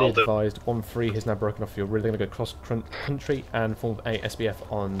 Bravo. Be advised, 1-3 has now broken off your rear. They're going to go cross country and form a SBF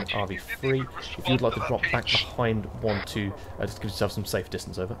on RV3. If you would like to drop back behind 1-2, just give yourself some safe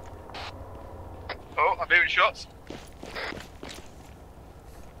distance, over. Oh, I'm hearing shots.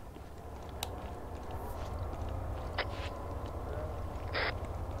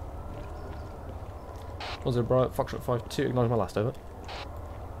 Was it Bravo? Foxtrot 5-2, acknowledge my last, over.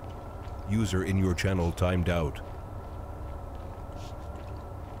 User in your channel timed out.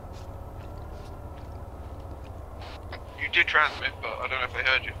 You did transmit, but I don't know if they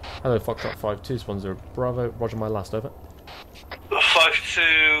heard you. Hello, Foxtrot 5-2, 1-0 Bravo. Roger, my last, over.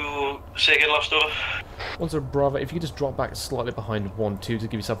 5-2, say again, last over. 1-0 Bravo, if you could just drop back slightly behind 1-2 to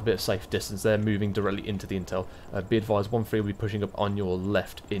give yourself a bit of safe distance, they're moving directly into the intel. Be advised, 1-3 will be pushing up on your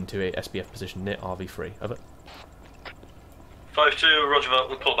left into a SBF position near RV3, over. 5-2, roger that,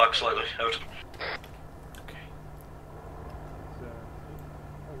 we'll pull back slightly, out. Okay.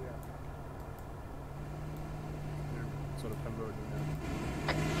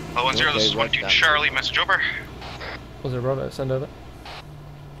 Oh, 1-0, this is 1-2 Charlie, message over. 1-0 Bravo, send over.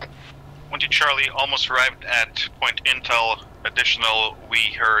 1-2 Charlie, almost arrived at point intel. Additional, we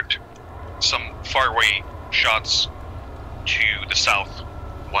heard some faraway shots to the south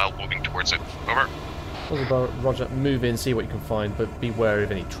while moving towards it. Over. 1-0 Bravo, Roger, move in, see what you can find, but be wary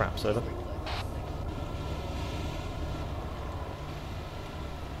of any traps, over.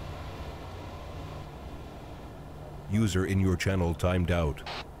 User in your channel timed out.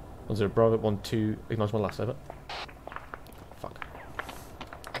 1-0 Bravo, 1-2, acknowledge my last, over. Fuck.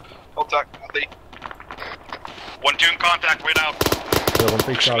 Contact, Andy. 1-2 in contact, right now.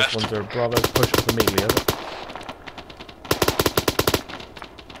 1-3 Charlie, 1-0 Bravo, push up immediately, over.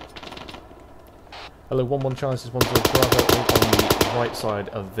 Hello, 1-1 Charlie, 1-0 Bravo, on the right side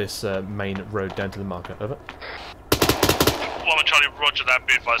of this main road down to the marker, over. 1-1 Charlie, roger that,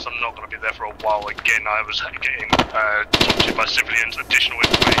 be advised I'm not going to be there for a while. Again, I was getting talked to by civilians, additional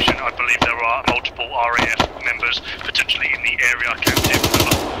information. I believe there are multiple RAF members potentially in the area. I can't see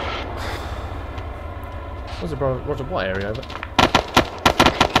them. What's it, Bravo? Roger, what area, over? 1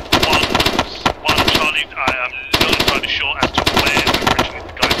 Charlie, Charlie, I am not entirely sure as to where originally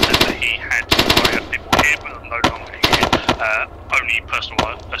the guy said that he had people here, but no longer here. Only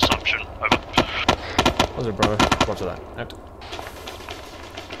personal assumption. Over. 1-0 Bravo, roger that. Out.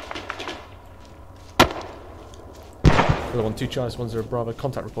 Another 1-2 Charlie, 1-0 Bravo,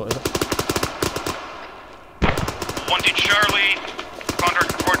 contact report, over. 1-2 Charlie,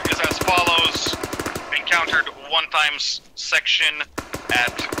 contact report is as follows. Encountered 1x section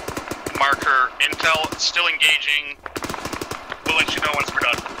at marker intel, still engaging. We'll let you know once we're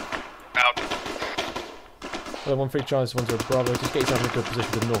done. Out. 1-3 Charlie, 1-0 Bravo, just get yourself in a good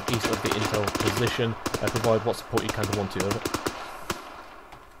position to the northeast of the intel position. Provide what support you can to 1-2, over.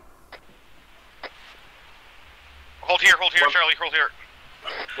 Hold here, Charlie, hold here.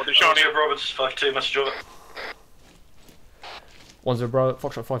 What is Charlie? Roberts, 5-2, message over. 1-0 Bravo,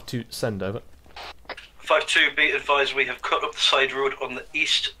 Foxtrot 5-2, send, over. 5-2, be advised we have cut up the side road on the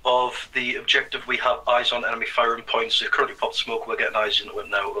east of the objective. We have eyes on enemy firing points. They've currently popped smoke. We're getting eyes in the whip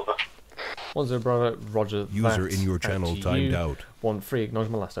now, over. 1-0 Bravo, roger that. User in your channel timed out. 1-3,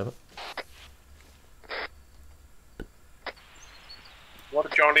 acknowledgement last, over. What,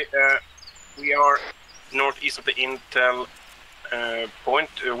 Charlie? We are northeast of the intel point.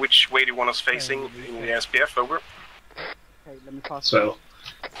 Which way do you want us facing in the SPF? Over. Okay, let me pass. So.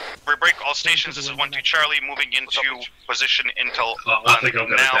 Rebreak all stations. This is 1-2 Charlie, moving into position intel. I think I'm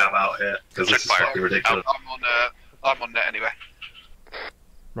going to dab out here because this is fucking ridiculous. I'm on net anyway.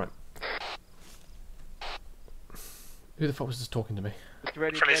 Right. Who the fuck was just talking to me?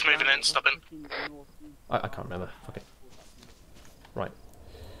 Friendly's moving in, stop in. I can't remember. Fuck it. Right.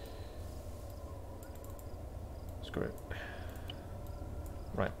 Screw it.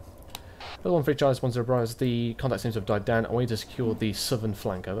 Right. Another 1-3 Charlie, 1-0 Bravo. The contact seems to have died down. I want you to secure the southern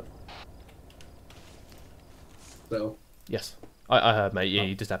flank of it. So. Yes. I heard, mate. Yeah,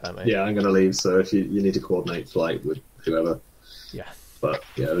 you just have that, mate. Yeah, I'm going to leave, so if you need to coordinate flight with whoever. Yeah. But,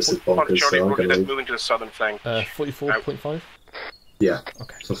 yeah, this is bonkers, so I'm going to leave. Moving to the southern flank. 44.5? Yeah.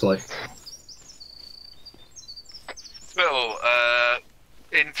 Okay. For flight. Well,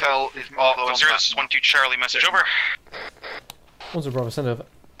 intel is marked on This is 1-2 Charlie, message over. 1-0 Bravo, send over.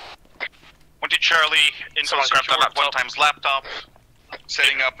 1-2 Charlie, intel secured, 1x laptop,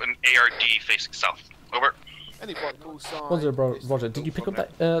 setting up an ARD facing south. Over. Any flight call sign. 1-0 Bravo, roger. Did you pick up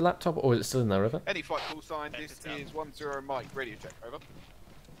that laptop, or is it still in there, over? Any flight call sign, this is 1-0 Mike, radio check, over.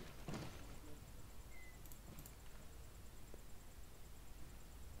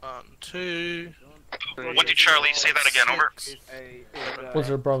 One, two. 1-2 Charlie, say that again, over.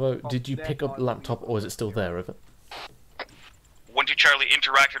 1-0 Bravo, did you pick up the laptop, or is it still there, over? 1-2 Charlie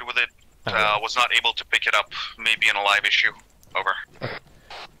interacted with it, was not able to pick it up, maybe in a live issue. Over. Okay.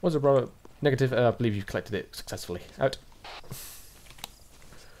 1-0 Bravo, negative, I believe you've collected it successfully. Out.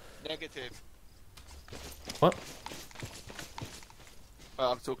 Negative. What?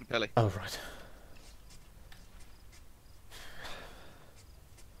 I'm talking to Pelly. Oh, right.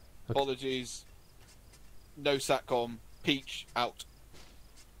 Okay. Apologies. No SATCOM. Peach out.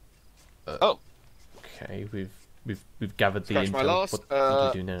 Okay, we've gathered the Scratch intel. my last.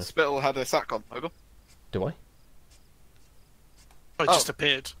 What do we do now? Spittle had a SATCOM. Over. Do I? Oh, it just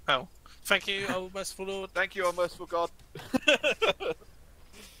appeared. Oh. Thank you, oh merciful Lord. Thank you, oh merciful God. Phil,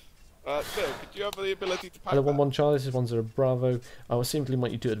 could you have the ability to pack Hello, 1-1 Charlie, this is 1-0 Bravo. I will simply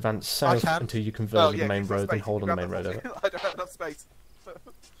want you to advance south until you converge with the main road, then hold on the main road, over. I don't have enough space. 1-1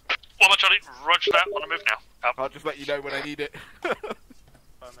 Charlie, roger that, on the move now. Out. I'll just let you know when I need it. Oh, mate,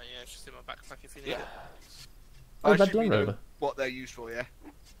 yeah, it's just in my backpack if you need it. Oh, I that assume you blown know over. what they're used for, yeah?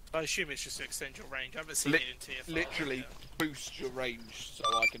 I assume it's just to extend your range. I haven't seen it in TFR. Literally boost your range so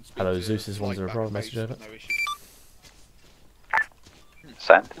I can speak Hello, to Zeus is 1-0 Bravo, message over. No issue.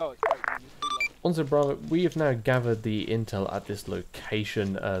 Send. 1-0 Bravo, we have now gathered the intel at this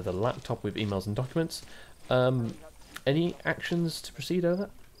location, the laptop with emails and documents. Any actions to proceed over?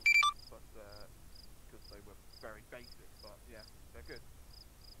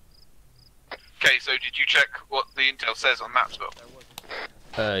 Okay, so did you check what the intel says on maps, Bill?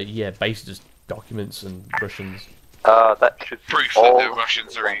 Yeah, basically just documents and Russians. That should be Proof all that the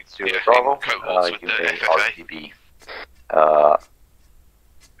Russians are in Bravo. cohorts with You the may FFA. RTB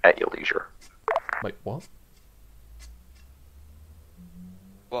at your leisure. Wait, what?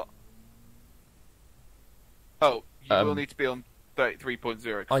 What? Oh, you will need to be on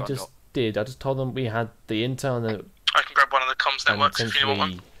 33.0. I just did. I just told them we had the intel and then. I can grab one of the comms networks if you want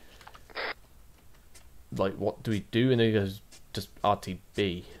one. Like, what do we do? And then he goes, just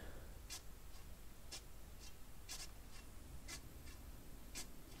RTB.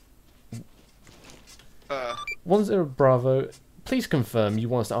 Uh, 1-0 Bravo. Please confirm you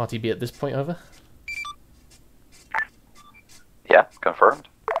want us to RTB at this point, over? Yeah, confirmed.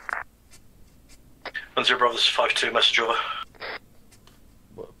 10 Bravo, this is 5-2, message over.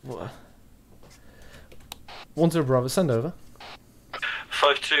 What? 10 Bravo, send over.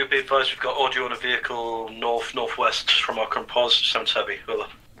 5-2, be advised we've got audio on a vehicle north-northwest from our current pause. Sounds heavy, over.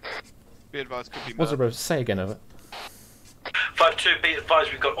 Be advised, could be 10 Bravo, say again, over. 5-2, be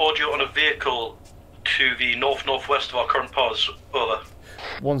advised we've got audio on a vehicle to the north-northwest of our current pause, over.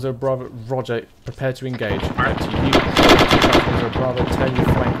 10 Bravo, roger, prepare to engage. Out to you. 10 Bravo, turn your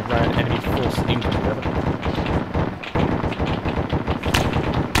flank around, enemy force incoming, over.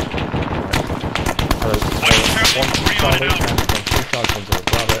 Hello, 1 Bravo, and 2 charge 10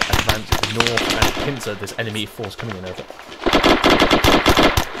 Bravo, advance north and pincer this enemy force coming in, over.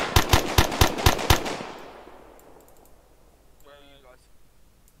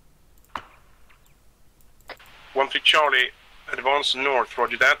 One 3 Charlie, advance north,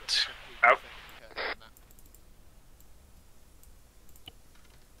 roger that. Out.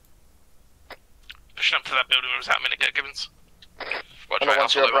 Pushing up to that building where that minute get Gibbons. Roger,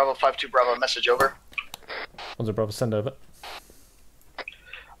 10 Bravo, 5-2 Bravo, message over. 10 Bravo, send over.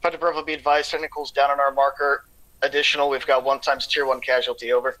 5-2 Bravo, be advised, technicals down on our marker. Additional, we've got 1 times tier 1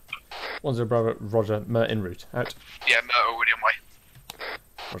 casualty, over. 10 Bravo, roger, Mer en route, out. Yeah, Mer already on way.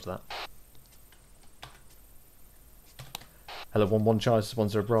 Roger that. Hello, 1-1 Charlie, this is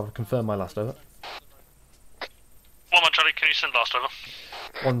 10 Bravo, confirm my last, over. 1-1 Charlie, can you send last over?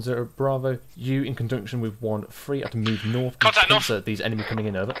 10 Bravo, you in conjunction with 1-3 have to move north. Contact north. Insert these enemy coming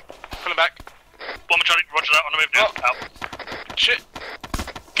in, over. Pulling back. 1-1 Charlie, roger that, on the move now. Out. Shit.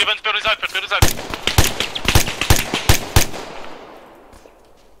 Gibbons, building's open, building's open.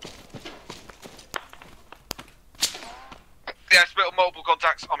 Yeah, split on multiple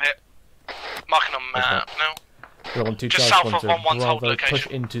contacts, I'm hit. Marking on map now. We're on 2 Just charge, south of 1-1's hold Bravo, location. push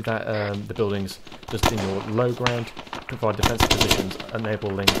into that the buildings just in your low ground, provide defensive positions,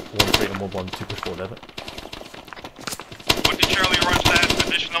 enabling 1-3 and 1-1 to push forward, over. 1 to Charlie, roger that,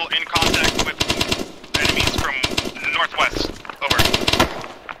 additional in contact with enemies from northwest, over.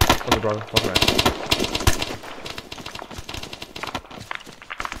 10 Bravo, roger that.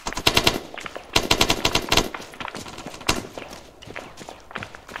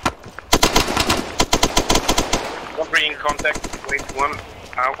 In contact, wait 1,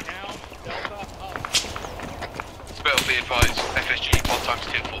 out. Spell, be advised, FSG 1 times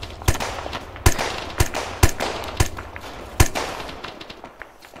 2 full.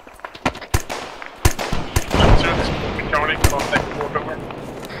 Charlie, contact report over.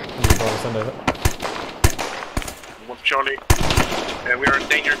 Send over. Wolf Charlie, we are in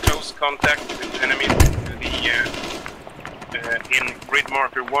danger close contact with enemy in grid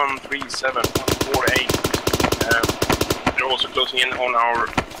marker 13748. They're also closing in on our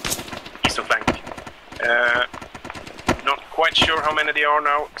eastern flank. Not quite sure how many they are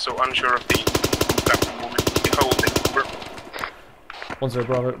now, so unsure of the platform movement. We hold it. 10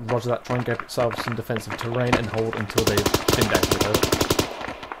 Bravo, roger that, try and get yourself some defensive terrain and hold until they've thinned out with over.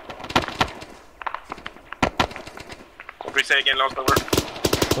 What do we say again, last over?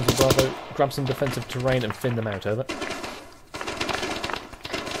 10 Bravo, grab some defensive terrain and thin them out, over.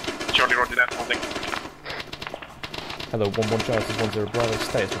 Charlie, roger that, holding. Hello, 1-1 Charlie, this is 10 Bravo,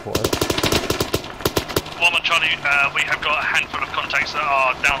 status report, over. 1-1 Charlie, we have got a handful of contacts that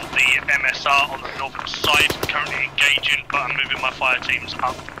are down the MSR on the northern side, currently engaging, but I'm moving my fire teams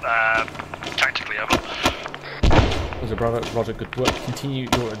up tactically, over. 10 Bravo, roger, good work. Continue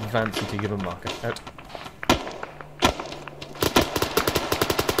your advance until you give a marker, out.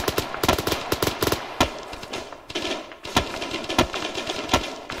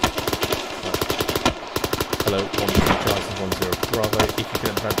 Hello, 1-2 Charlie, 10 Bravo, if you can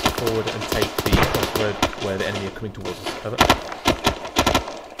advance forward and take the crossroad where the enemy are coming towards us, over.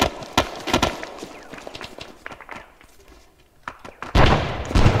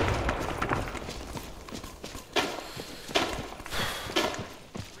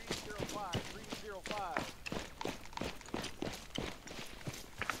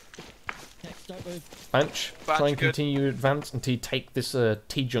 Banch, try and continue your advance until you take this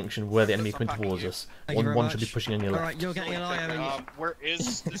T-junction where the enemy are coming towards us. 1-1 should be pushing on your left. Alright, you're getting an eye where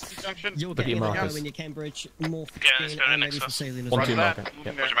is this T-junction? You're getting an eye when you Cambridge, Morph, and maybe for sailing as well. 1-2 marker.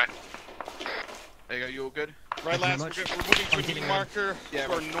 Yep. Roger, mate. There you go, you all good? Right, lads, we're moving to a new marker. Yeah,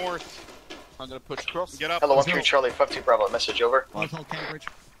 we're north. I'm gonna push across. Get up. Hello, 1-3 Charlie, 5-2 Bravo, message over. I'll hold Cambridge.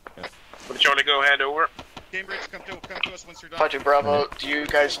 Charlie, go ahead, over. Cambridge, come to us once you're done. 5-2 Bravo, do you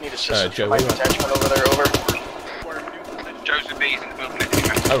guys need assistance Joe, from my detachment over there, over? Joe's with me in the building.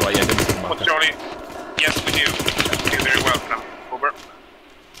 Oh right, yeah, didn't see the marker. Charlie, yes we do. You're very welcome. Over.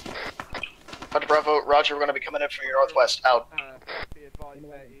 5-2 Bravo, roger, we're gonna be coming in from your northwest, out.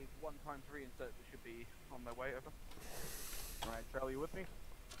 is 1 times 3 and so it should be on their way, over. Alright, Charlie, you with me?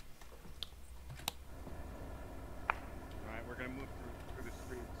 Alright, we're gonna move through the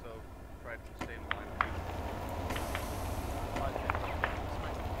street, so try to stay in line.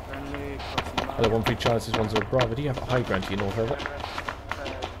 Hello, 1-3 Charlie, this is 1-0 Bravo. Do you have a high ground to your north, over?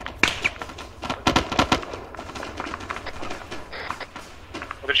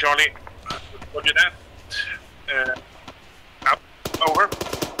 Okay, Charlie. Roger that. Up. Over.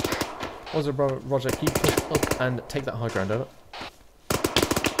 1-0 Bravo, Roger. Keep push up and take that high ground, over.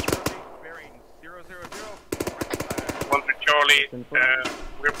 1-3 Charlie.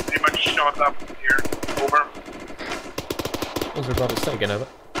 We're pretty much shot up here. Over. 1-0 Bravo, stay again, over.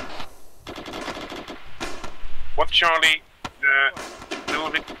 1 Charlie. We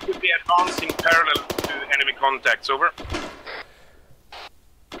will be advancing parallel to enemy contacts. Over.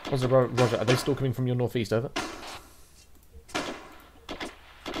 1-0 Bravo, Roger. Are they still coming from your northeast, over?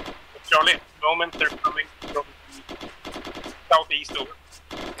 Charlie, at the moment they're coming from the southeast. Over.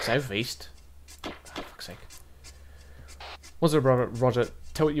 Southeast? Oh, fuck's sake. 1-0 Bravo, Roger.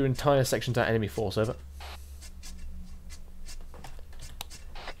 Tell your entire section to enemy force, over.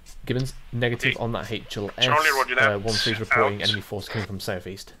 Gibbons, negative on that HLS. Charlie, roger that. 1-3's reporting Out. enemy force coming from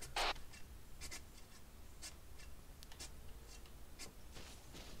southeast.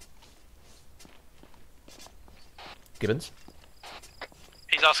 Gibbons?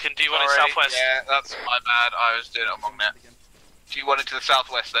 He's asking, do you want it southwest? Yeah, that's my bad. I was doing it wrong there. Do you want it to the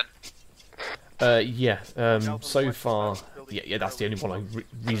southwest then? Yeah. So far, yeah, that's the only one I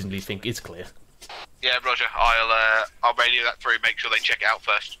reasonably think is clear. Yeah, Roger. I'll radio that through. Make sure they check it out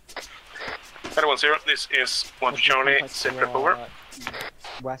first. Hello, 1-0. This is 1 Charlie. Sit rep over.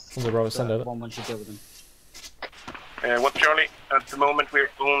 West. 1-0 Bravo, send over. 1-1 should deal with them. 1 Charlie. At the moment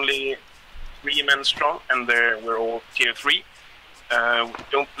we're only 3 men strong, and we're all tier 3.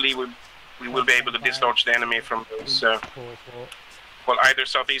 Don't believe we will be able to dislodge the enemy from those, well, either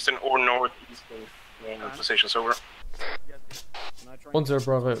southeastern or northeastern positions. Over. 1-0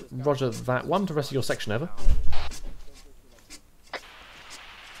 Bravo, Roger that one. The rest of your section, over.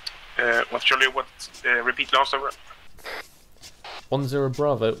 1 Charlie, what? Repeat last. Over. 1-0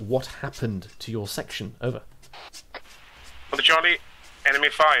 Bravo, what happened to your section, over. 1 Charlie, enemy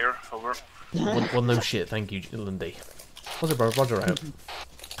fire. Over. Well, no shit, thank you, Lindy. 1-0 Bravo, Roger out.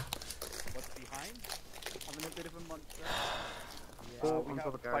 We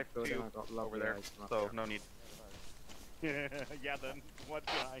have a fight over there, so no need. Yeah, then what's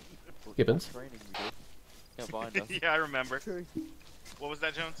behind? Gibbons? Yeah, I remember. What was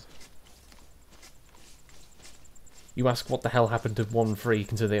that, Jones? You ask what the hell happened to 1-3,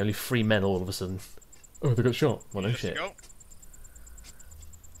 considering they only 3 men all of a sudden. Oh, they got shot. Well, no shit.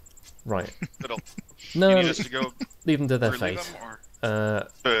 Right. No, leave them to their fate.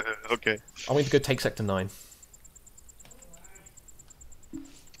 Okay. I want to go take Sector 9.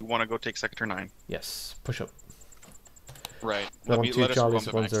 You want to go take Sector 9? Yes, push up. Right. 1-2 Charlie,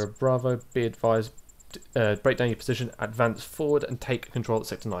 1-0 Bravo, be advised, break down your position, advance forward and take control at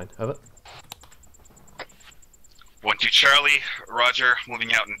Sector 9. Over. 1-2 Charlie, Roger,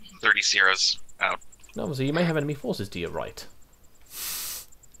 moving out in 30 Sierras. Out. No, obviously you may have enemy forces to your right.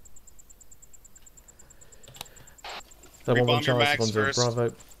 So 1-1 Charlie, 1-0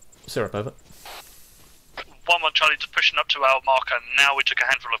 Bravo, syrup, over. 1-1 Charlie, just pushing up to our marker. Now we took a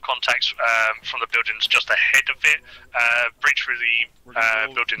handful of contacts from the buildings just ahead of it, breached through the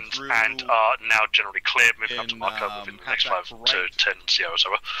buildings and are now generally cleared, moving up to marker within the next 5 to 10 Sierras.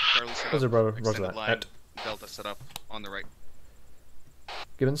 Over. 1-0 Bravo, Roger that. Out. Delta set up on the right.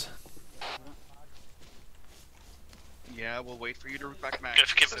 Gibbons? Yeah, we'll wait for you to root back Max. Go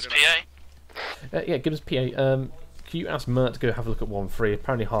for Gibbons PA. Yeah, Gibbons PA. Can you ask Mert to go have a look at 1-3?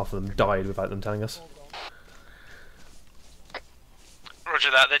 Apparently half of them died without them telling us.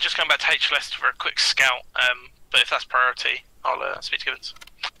 Roger that. They're just going back to HLS for a quick scout, but if that's priority, I'll speak to Gibbons.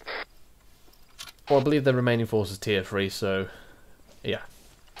 Well, I believe the remaining force is tier 3, so yeah.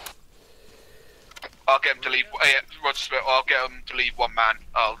 I'll get him to leave. Yeah, Roger Smith. I'll get him to leave 1 man.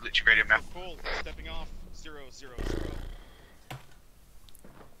 I'll literally radio him now. Cool. Stepping off. 0-0-0.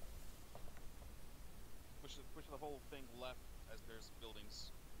 Push the whole thing left as there's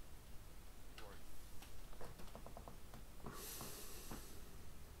buildings.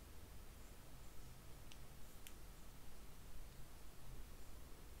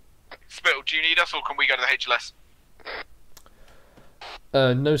 Spittle, do you need us or can we go to the HLS?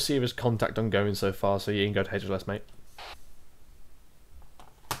 No serious contact ongoing so far, so you can go to HLS, mate.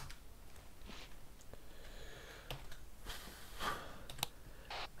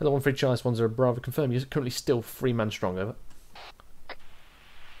 Hello, 1-3 Charlie, 1-0 Bravo. Confirm you're currently still 3 man strong, over.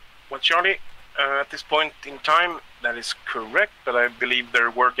 Well, Charlie, at this point in time, that is correct, but I believe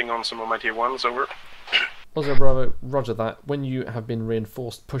they're working on some of my tier 1s, over. Also, Bravo, roger that. When you have been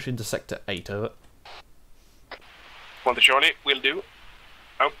reinforced, push into Sector 8, over. Well, the Charlie, will do.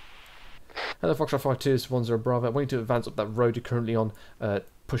 Out. Hello, Foxtrot 52, this is 10 Bravo. I want you to advance up that road you're currently on.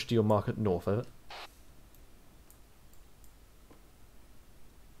 Push to your marker north, over.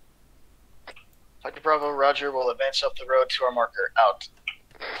 Dr. Bravo, roger. We'll advance up the road to our marker. Out.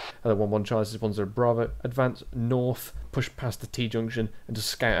 Hello, 1-1 Charlie, this is 10 Bravo. Advance north, push past the T-junction, and just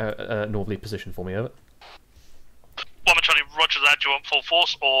scout out a northerly position for me, over. 1 Charlie, roger that. Do you want full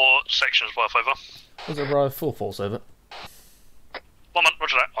force or sections worth, over? 10 Bravo, full force, over. 1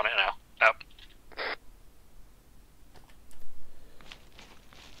 roger that. On it now. Out.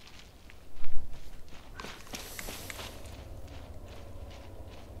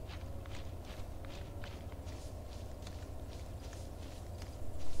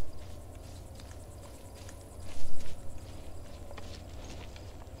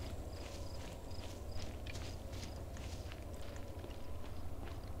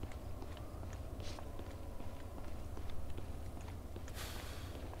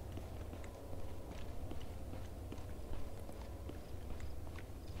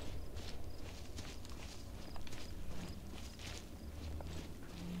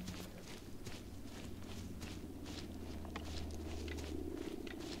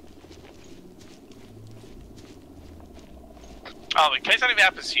 Oh, in case anything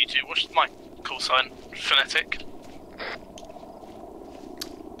happens to you two, what's my call sign? Phonetic?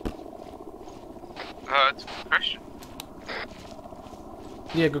 It's a question.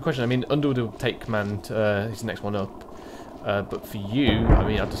 Yeah, good question. I mean, Underwood will take command, he's the next one up. But for you, I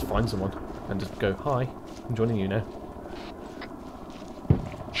mean, I'll just find someone and just go, hi, I'm joining you now.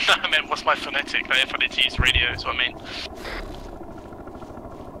 I mean, what's my phonetic? Like, if I need to use radio, is what I mean.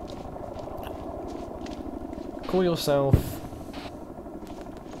 Call yourself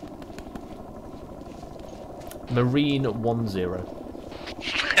Marine 10.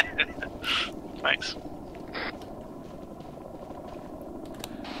 Thanks.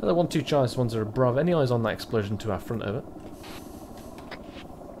 Hello, 1-2 Charlie, 10 Bravo. Any eyes on that explosion to our front, over?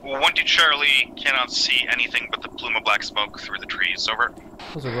 Well, 1-2 Charlie cannot see anything but the plume of black smoke through the trees, over.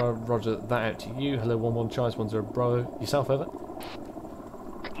 10 roger that out to you. Hello, 1-1 Charlie, 10 Bravo. Yourself, over?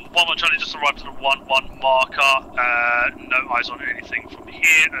 1-1 Charlie just arrived at the 1-1 marker. No eyes on anything from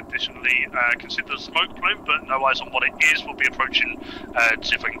here. Additionally, consider the smoke plume, but no eyes on what it is. We'll be approaching to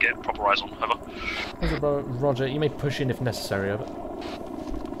see if I can get proper eyes on. Over. 10 Bravo, roger. You may push in if necessary, over.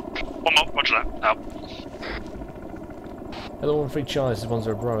 1-1, roger that. Out. Hello, 1-3 Charlie, this is 10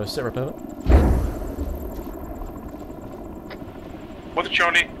 Bravo. Sit rep, over. Well, the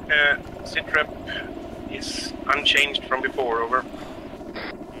Charlie, sit rep is unchanged from before, over.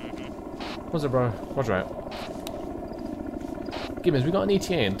 10 Bravo, roger out. Gibbons, we got an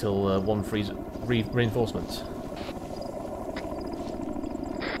ETA until 1-3's reinforcements.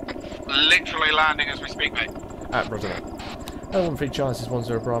 Literally landing as we speak, mate. Roger that. Hello, 1-3 Charlie, this is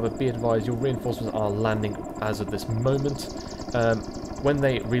 10 Bravo. Be advised, your reinforcements are landing as of this moment. When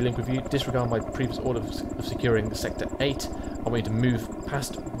they relink with you, disregard my previous order of securing Sector 8. I want you to move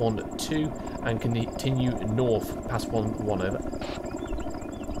past 1-2 and continue north past 1-1, over.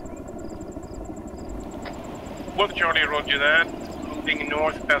 Well, Charlie, roger that. Moving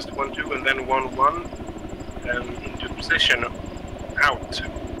north past 1-2 and then 1-1 into position. Out.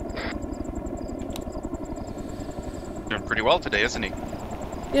 Doing pretty well today, isn't he?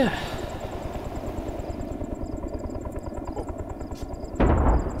 Yeah.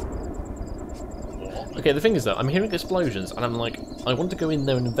 Okay, the thing is though, I'm hearing explosions and I'm like, I want to go in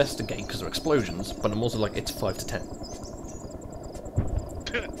there and investigate because they're explosions, but I'm also like, it's 5 to 10.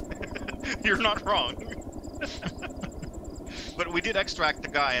 You're not wrong. But we did extract the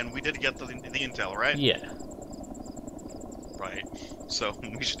guy and we did get the intel, right? Yeah. Right. So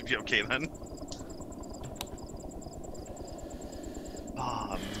we should be okay then.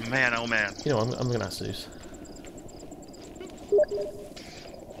 Oh man, oh man. You know, I'm gonna ask Zeus.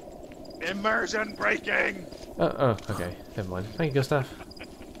 Immersion breaking! Oh, okay. Never mind. Thank you, Gustav.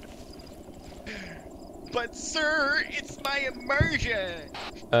 But sir, it's my immersion!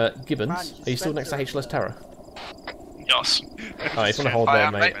 Gibbons, are you still next to HLS Terror? Yes. Alright, if you want to hold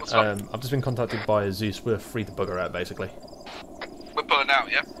there, mate. I've just been contacted by Zeus. We're free to bugger out, basically. We're pulling out,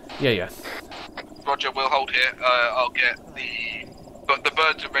 yeah? Yeah. Roger, we'll hold here. I'll get the... But the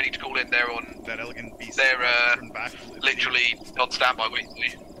birds are ready to call in. They're on... That elegant beast. They're literally on standby waiting for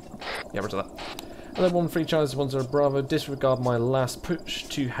you. Yeah, roger that. Hello, 1-3 Charlie, 10 Bravo. Disregard my last push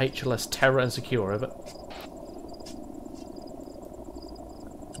to HLS Terror and secure, over.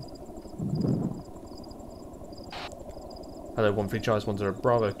 Hello, 1-3 Charlie, 1-0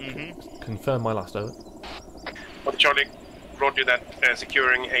 Bravo. Confirm my last over. Well, Charlie, roger that.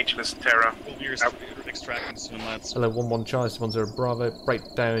 Securing HLS Terra. Out. Extracting soon, lads. Hello, 1-1 Charlie, 1-0 Bravo. Break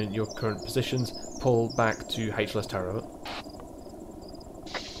down your current positions. Pull back to HLS Terra.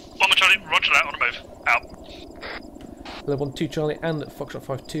 1-1 Charlie, roger that, on the move. Out. Hello, 1-2 Charlie and Foxtrot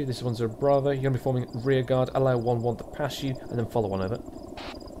 5-2, this is 1-0 Bravo. You're going to be forming rear guard. Allow 1-1 to pass you and then follow one over.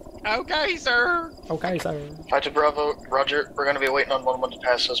 Okay, sir. Okay, sir. 5 Bravo, roger. We're going to be waiting on 1-1 to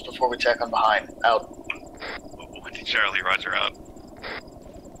pass us before we tack on behind. Out. 1-2 Charlie, roger, out.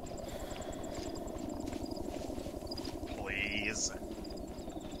 Please.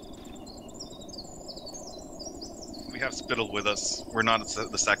 We have Spittle with us. We're not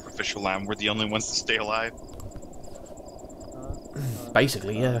the sacrificial lamb. We're the only ones to stay alive.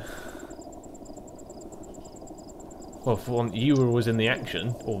 Basically, yeah. Well, for one, you were always in the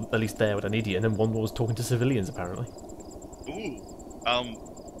action, or at least there with an idiot, and then one was talking to civilians, apparently. Ooh.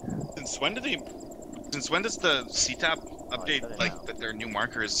 Since when does the CTAP update, like, that there are new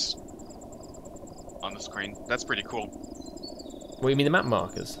markers on the screen? That's pretty cool. What, you mean the map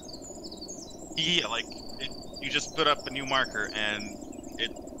markers? Yeah, like, you just put up a new marker, and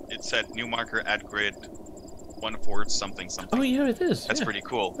it said new marker at grid 1-4 something something. Oh, yeah, it is. That's pretty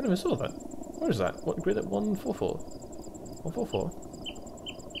cool. I never saw that. Where is that? What grid at 144? 144?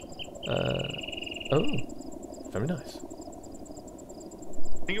 Oh. Very nice.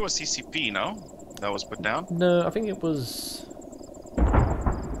 I think it was CCP, no? That was put down? No, I think it was... I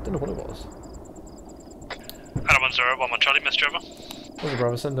don't know what it was. Hello, 1-0, 1-1 Charlie, Mr. Over. What's the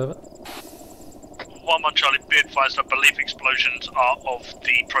Bravo, send over. 1-1 Charlie, be advised I believe explosions are of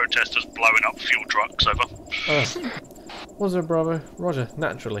the protesters blowing up fuel trucks, over. Was there Bravo? Roger,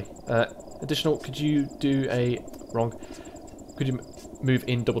 naturally. Additional, could you do a... Wrong. Could you move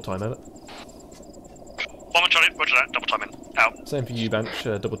in double time, over? 1-1 Charlie, roger that, double time in. Out. Same for you, Bench,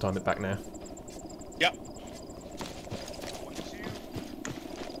 double time it back now. Yep.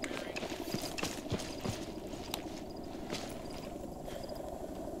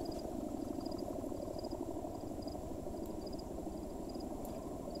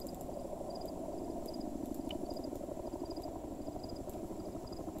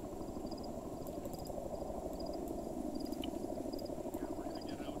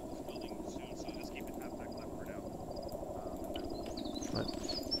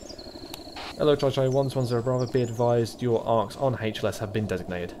 Hello, Charlie 1-1-0 Bravo, be advised your arcs on HLS have been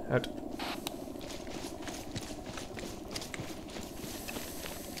designated. Out.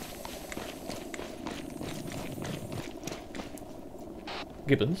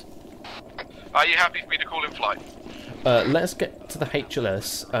 Gibbons? Are you happy for me to call in flight? Let's get to the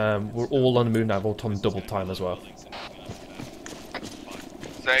HLS. We're all on the move now, we're on double time as well.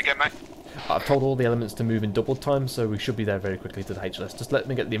 Say again, mate? I've told all the elements to move in double time, so we should be there very quickly to the HLS. Just let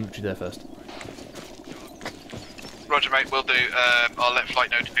me get the infantry there first. Roger, mate, will do. I'll let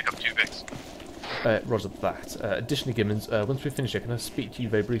flight know to pick up 2 Vics. Roger that. Additionally, Gibbons, once we finish it, can I speak to you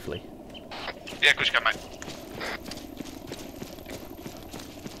very briefly? Yeah, of course you can, mate.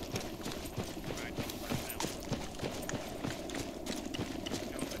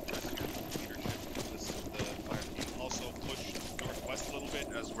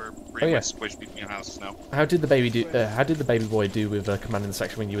 Oh yeah. Squished between houses now. How did the baby do? How did the baby boy do with commanding the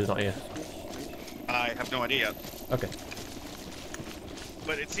section when you were not here? I have no idea. Okay.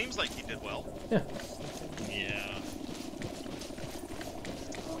 But it seems like he did well. Yeah. Yeah.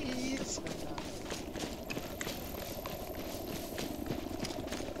 Please.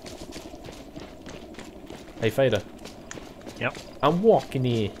 Hey Fader. Yep. I'm walking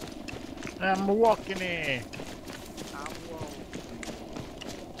here. I'm walking here.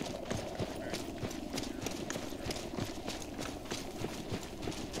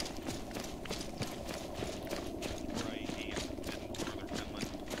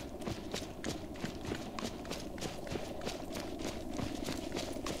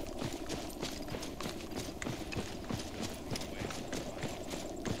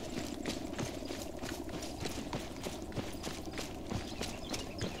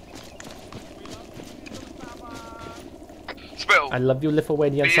 I love you,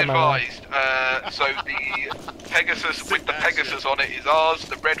 Lithuanian Be summer. advised, so the Pegasus with the Pegasus on it is ours,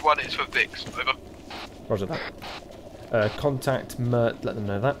 the red one is for Vix. Over. Roger that. Contact Mert, let them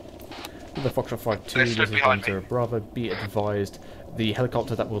know that. The Foxtrot 5-2, this is 1-0 Bravo, be advised the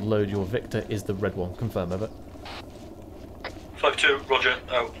helicopter that will load your Victor is the red one. Confirm, over. 5-2, roger,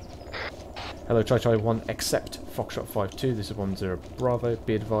 out. Hello, Chai 1, accept Foxtrot 5-2, this is 1-0 Bravo,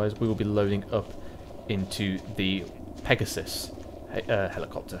 be advised we will be loading up into the Pegasus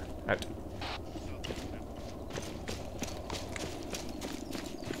helicopter. Out.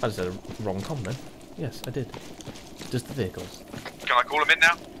 I just said a wrong com then. Yes, I did. Just the vehicles. Can I call him in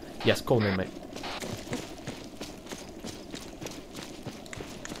now? Yes, call them in, mate.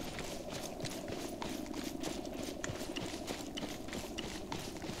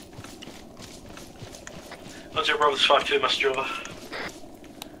 Ontario Bravo 5-2, messenger over.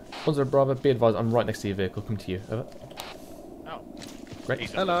 10 Bravo, be advised, I'm right next to your vehicle. Come to you. Over. Oh.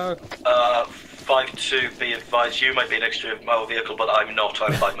 Great. Hello. 5-2, be advised, you might be next to my vehicle, but I'm not.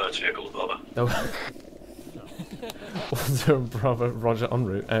 I'm by Mert's vehicle. Over. No. 10 Bravo, Roger, en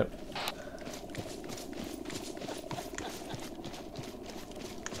route. Out.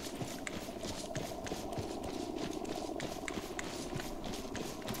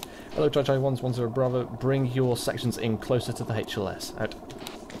 Hello, Judge I-1's 10 Bravo. Bring your sections in closer to the HLS. Out.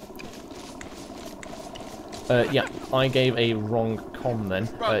 Yeah, I gave a wrong comm then.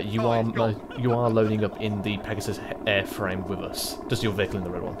 You are loading up in the Pegasus airframe with us. Just your vehicle in the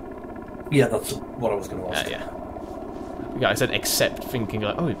red one. Yeah, that's what I was going to ask. Yeah. Yeah, I said except thinking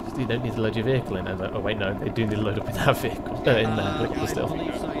like, oh, you don't need to load your vehicle in. I was like, oh wait, no, they do need to load up in that vehicle, in liquid still.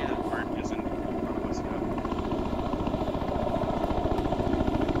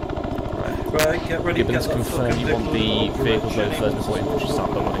 Right, get ready. Gibbons, confirm you want the vehicles loaded first before you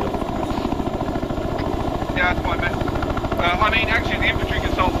start loading up. Yeah, that's fine, mate. I mean, actually, the infantry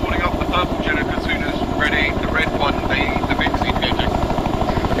can start boarding up the purple Chinook as soon as ready. The red one, the big seat engaging.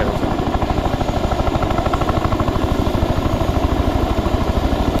 Okay, well done.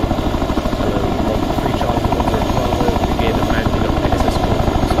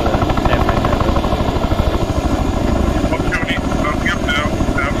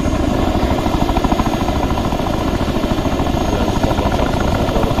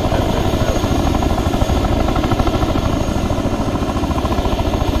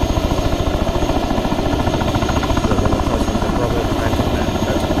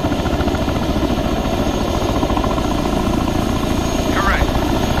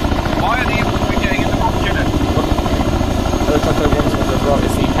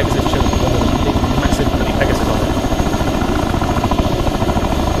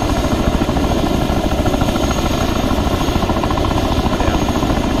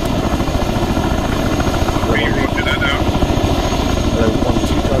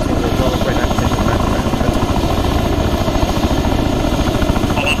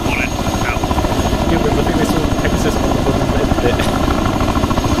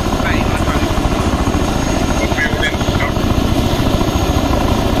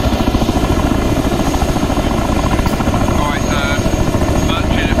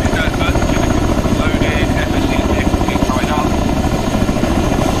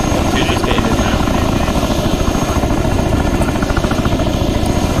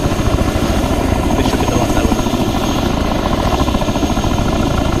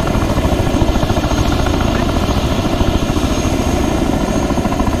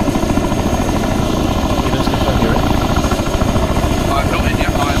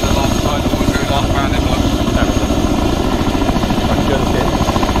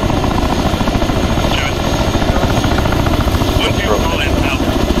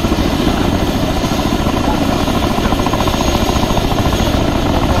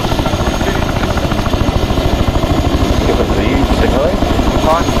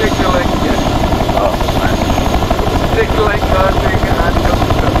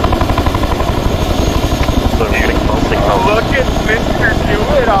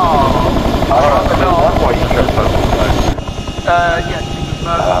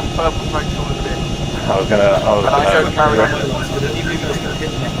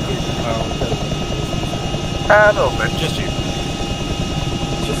 Just you.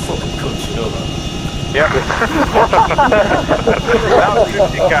 Just fucking cunts, you know that. Yep. That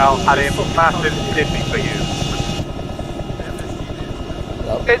 50 cal had a massive stiffy for you.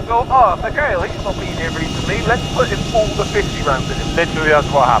 It's not, okay, at least he's not been here recently. Let's put him all the 50 rounds in him. Literally,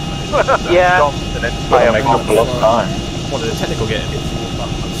 that's what happened. Yeah. That makes up a lot of time. What did the technical get him?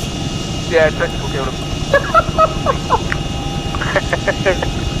 Yeah, technical killed him.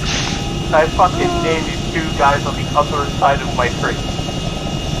 I fucking named these two guys on the other side of my tree.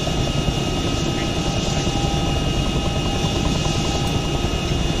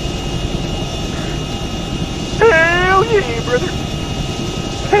 Hell yeah, brother!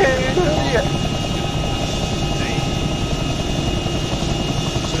 Hell yeah!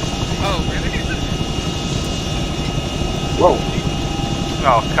 Oh, really? Whoa!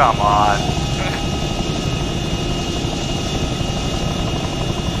 Oh, come on.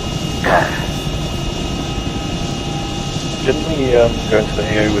 Didn't we go into the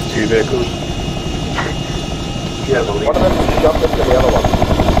AO with 2 vehicles? Yeah, the One of them jumped into the other one.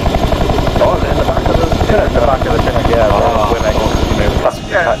 Oh, in the back of the... Yeah, in the back of the Chinook, yeah. Classic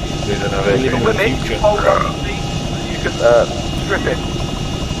Hold on, please. You can strip it.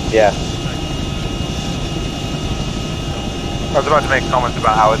 Yeah. I was about to make comments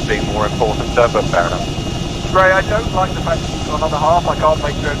about how it's being more important, sir, but fair enough. Ray, I don't like the fact that you've got another half. I can't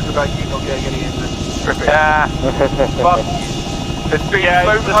make jokes about you not getting any in the stripping. Yeah. But it's been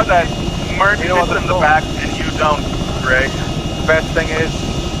so much then. Merc is in the back and you don't, Greg. The best thing is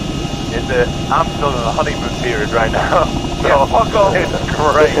that I'm still in the honeymoon period right now. So yeah, fuck off. It's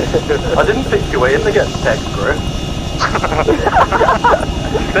great. I didn't think you were in the getting text, Greg.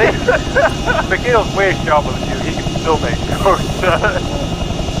 See? McGill's way sharper than you. He can still make jokes.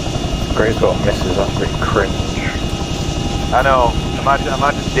 Gray's got misses, that's pretty cringe. I know.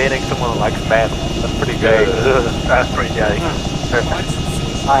 Imagine dating someone who likes men. That's pretty gay. That's pretty gay.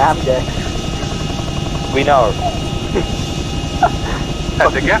 I am gay. We know.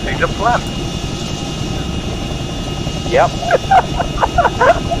 And the gap needs a plan. Yep.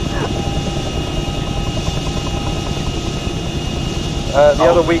 The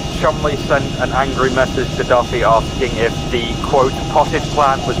other week, Chumley sent an angry message to Duffy asking if the, quote, potted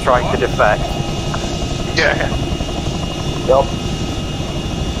plant was trying to defect. Yeah. Yep.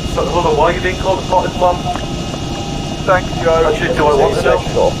 So, hold on, why are you being called a potted plant? Thanks, Joe. Actually, do I want to know?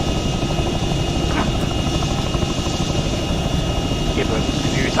 Gibbons,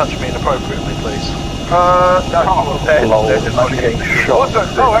 can you touch me inappropriately, please? No. Lol, imagine getting shot.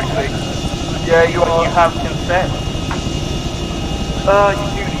 Oh, actually. Yeah, you are. You have consent. You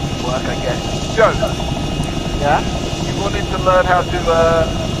do need to work, I guess. Joe. Yeah? You wanted to learn how to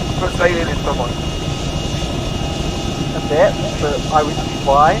put saline in someone. A bit, but I would.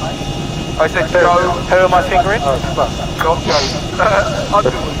 Why? I said Joe. Who am I fingering? Not Joe.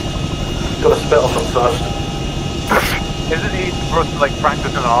 Underwood. Gotta spit on them first. Isn't he supposed to, like,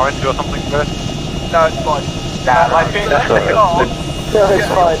 practice an orange or something first? No, it's fine. Nah, my finger. No, it's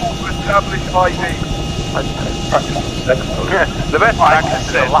fine. To establish ID. The best practice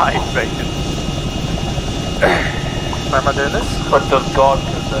is alive, bacon. Where am I doing this? What does God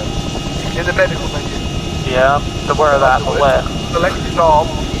consent? In the medical menu. Yeah, so where are that? Where? Select his arm,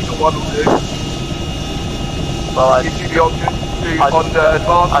 either one will do. Well, Gives you the option to, under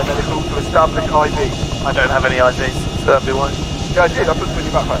advanced medical, to establish ID. I don't have any IDs, so that'd be why. Yeah, I did, I put them in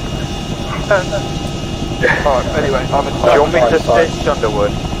your backpack. Alright, anyway, I'm in. Do you want me to stitch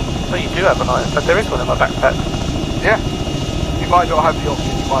Underwood? Oh, you do have an item, but there is one in my backpack. Yeah. You might not have the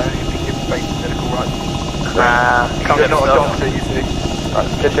option, you might only be given basic medical rights. Nah, you can't You're get not a stuff. doctor, you see. Right,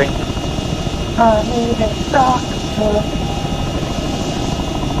 stitching. I need a doctor.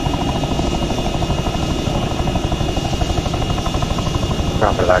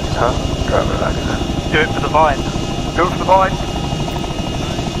 Grab relaxer. Grab relaxer. Do it for the vine. Do it for the vine.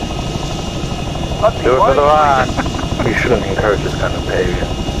 Do it for the vine. You shouldn't encourage this kind of behavior.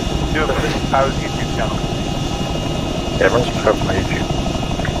 Do it for the Power's YouTube channel. Yeah, everyone subscribe to my YouTube.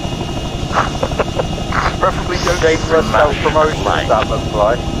 Preferably don't Shameless self-promotion, that looks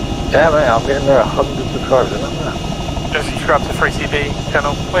like. Yeah, mate, I'm getting there 100 subscribers, isn't it? Just subscribe to Free TV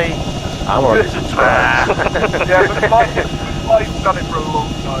channel. Wait. I'm already subscribed. Yeah, but Mike's done it for a long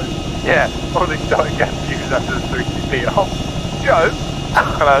time. Yeah, probably starting getting views after the 3CP off. Joe,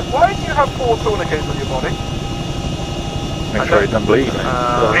 Hello. why do you have 4 tourniquets on your body? Make sure he doesn't bleed.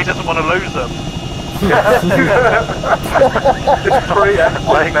 He doesn't want to lose them. It's free,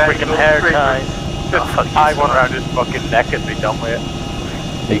 Like freaking hair tie. I went around his fucking neck and be done with it.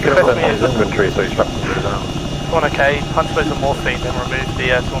 He could have put them in his inventory so he strapped them to his arm. Tourniquet, punch loads of morphine, then remove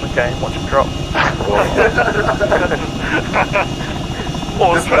the tourniquet and watch him drop.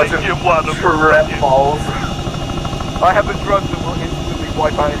 Or taking one of Trap balls. I have a drug that will instantly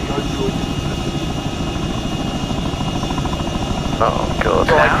wipe out any opioids. Oh god.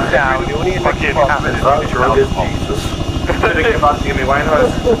 Down. You need fucking That drug is Jesus. Did you about to give me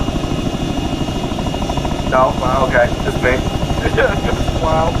Winehouse? No? Well, okay. Just me.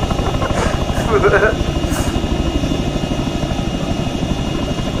 Wow.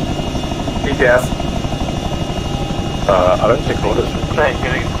 ETS. I don't take orders from you. Thank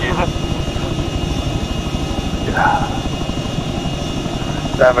you, excuse me.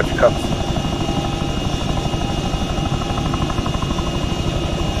 Damage cuts.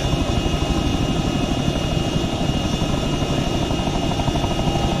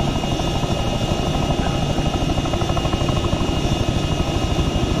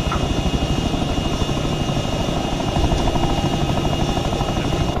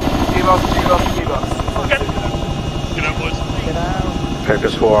 Get out, boys.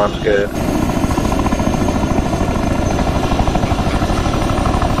 Focus 4, I'm scared.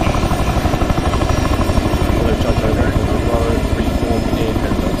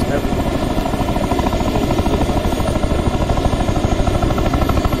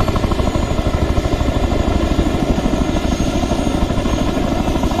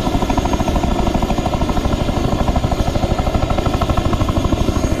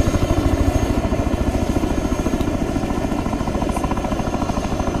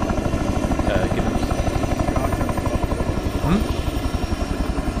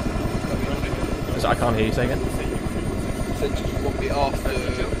 Can't hear you, say again? So do you want me after...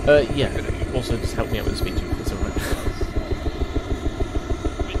 Yeah. Also, just help me out with the speech if it's alright.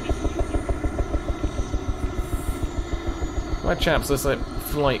 Right, chaps, let's let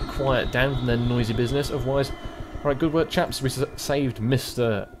flight quiet down from their noisy business, otherwise... Alright, good work, chaps. We saved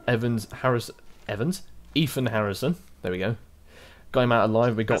Mr. Ethan Harrison. There we go. Got him out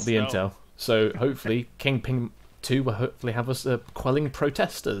alive, we got the intel. So, hopefully, Kingpin 2 will hopefully have us quelling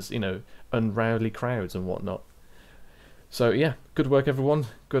protesters, you know, unruly crowds and whatnot. So, yeah, good work, everyone.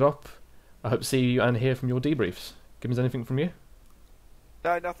 Good up. I hope to see you and hear from your debriefs. Gibbons, anything from you?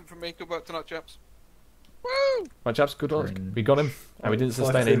 No, nothing from me. Good work tonight, chaps. Woo! Right, chaps, good work. We got him, and we didn't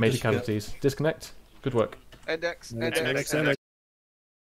sustain any major casualties. Disconnect. Good work. Index.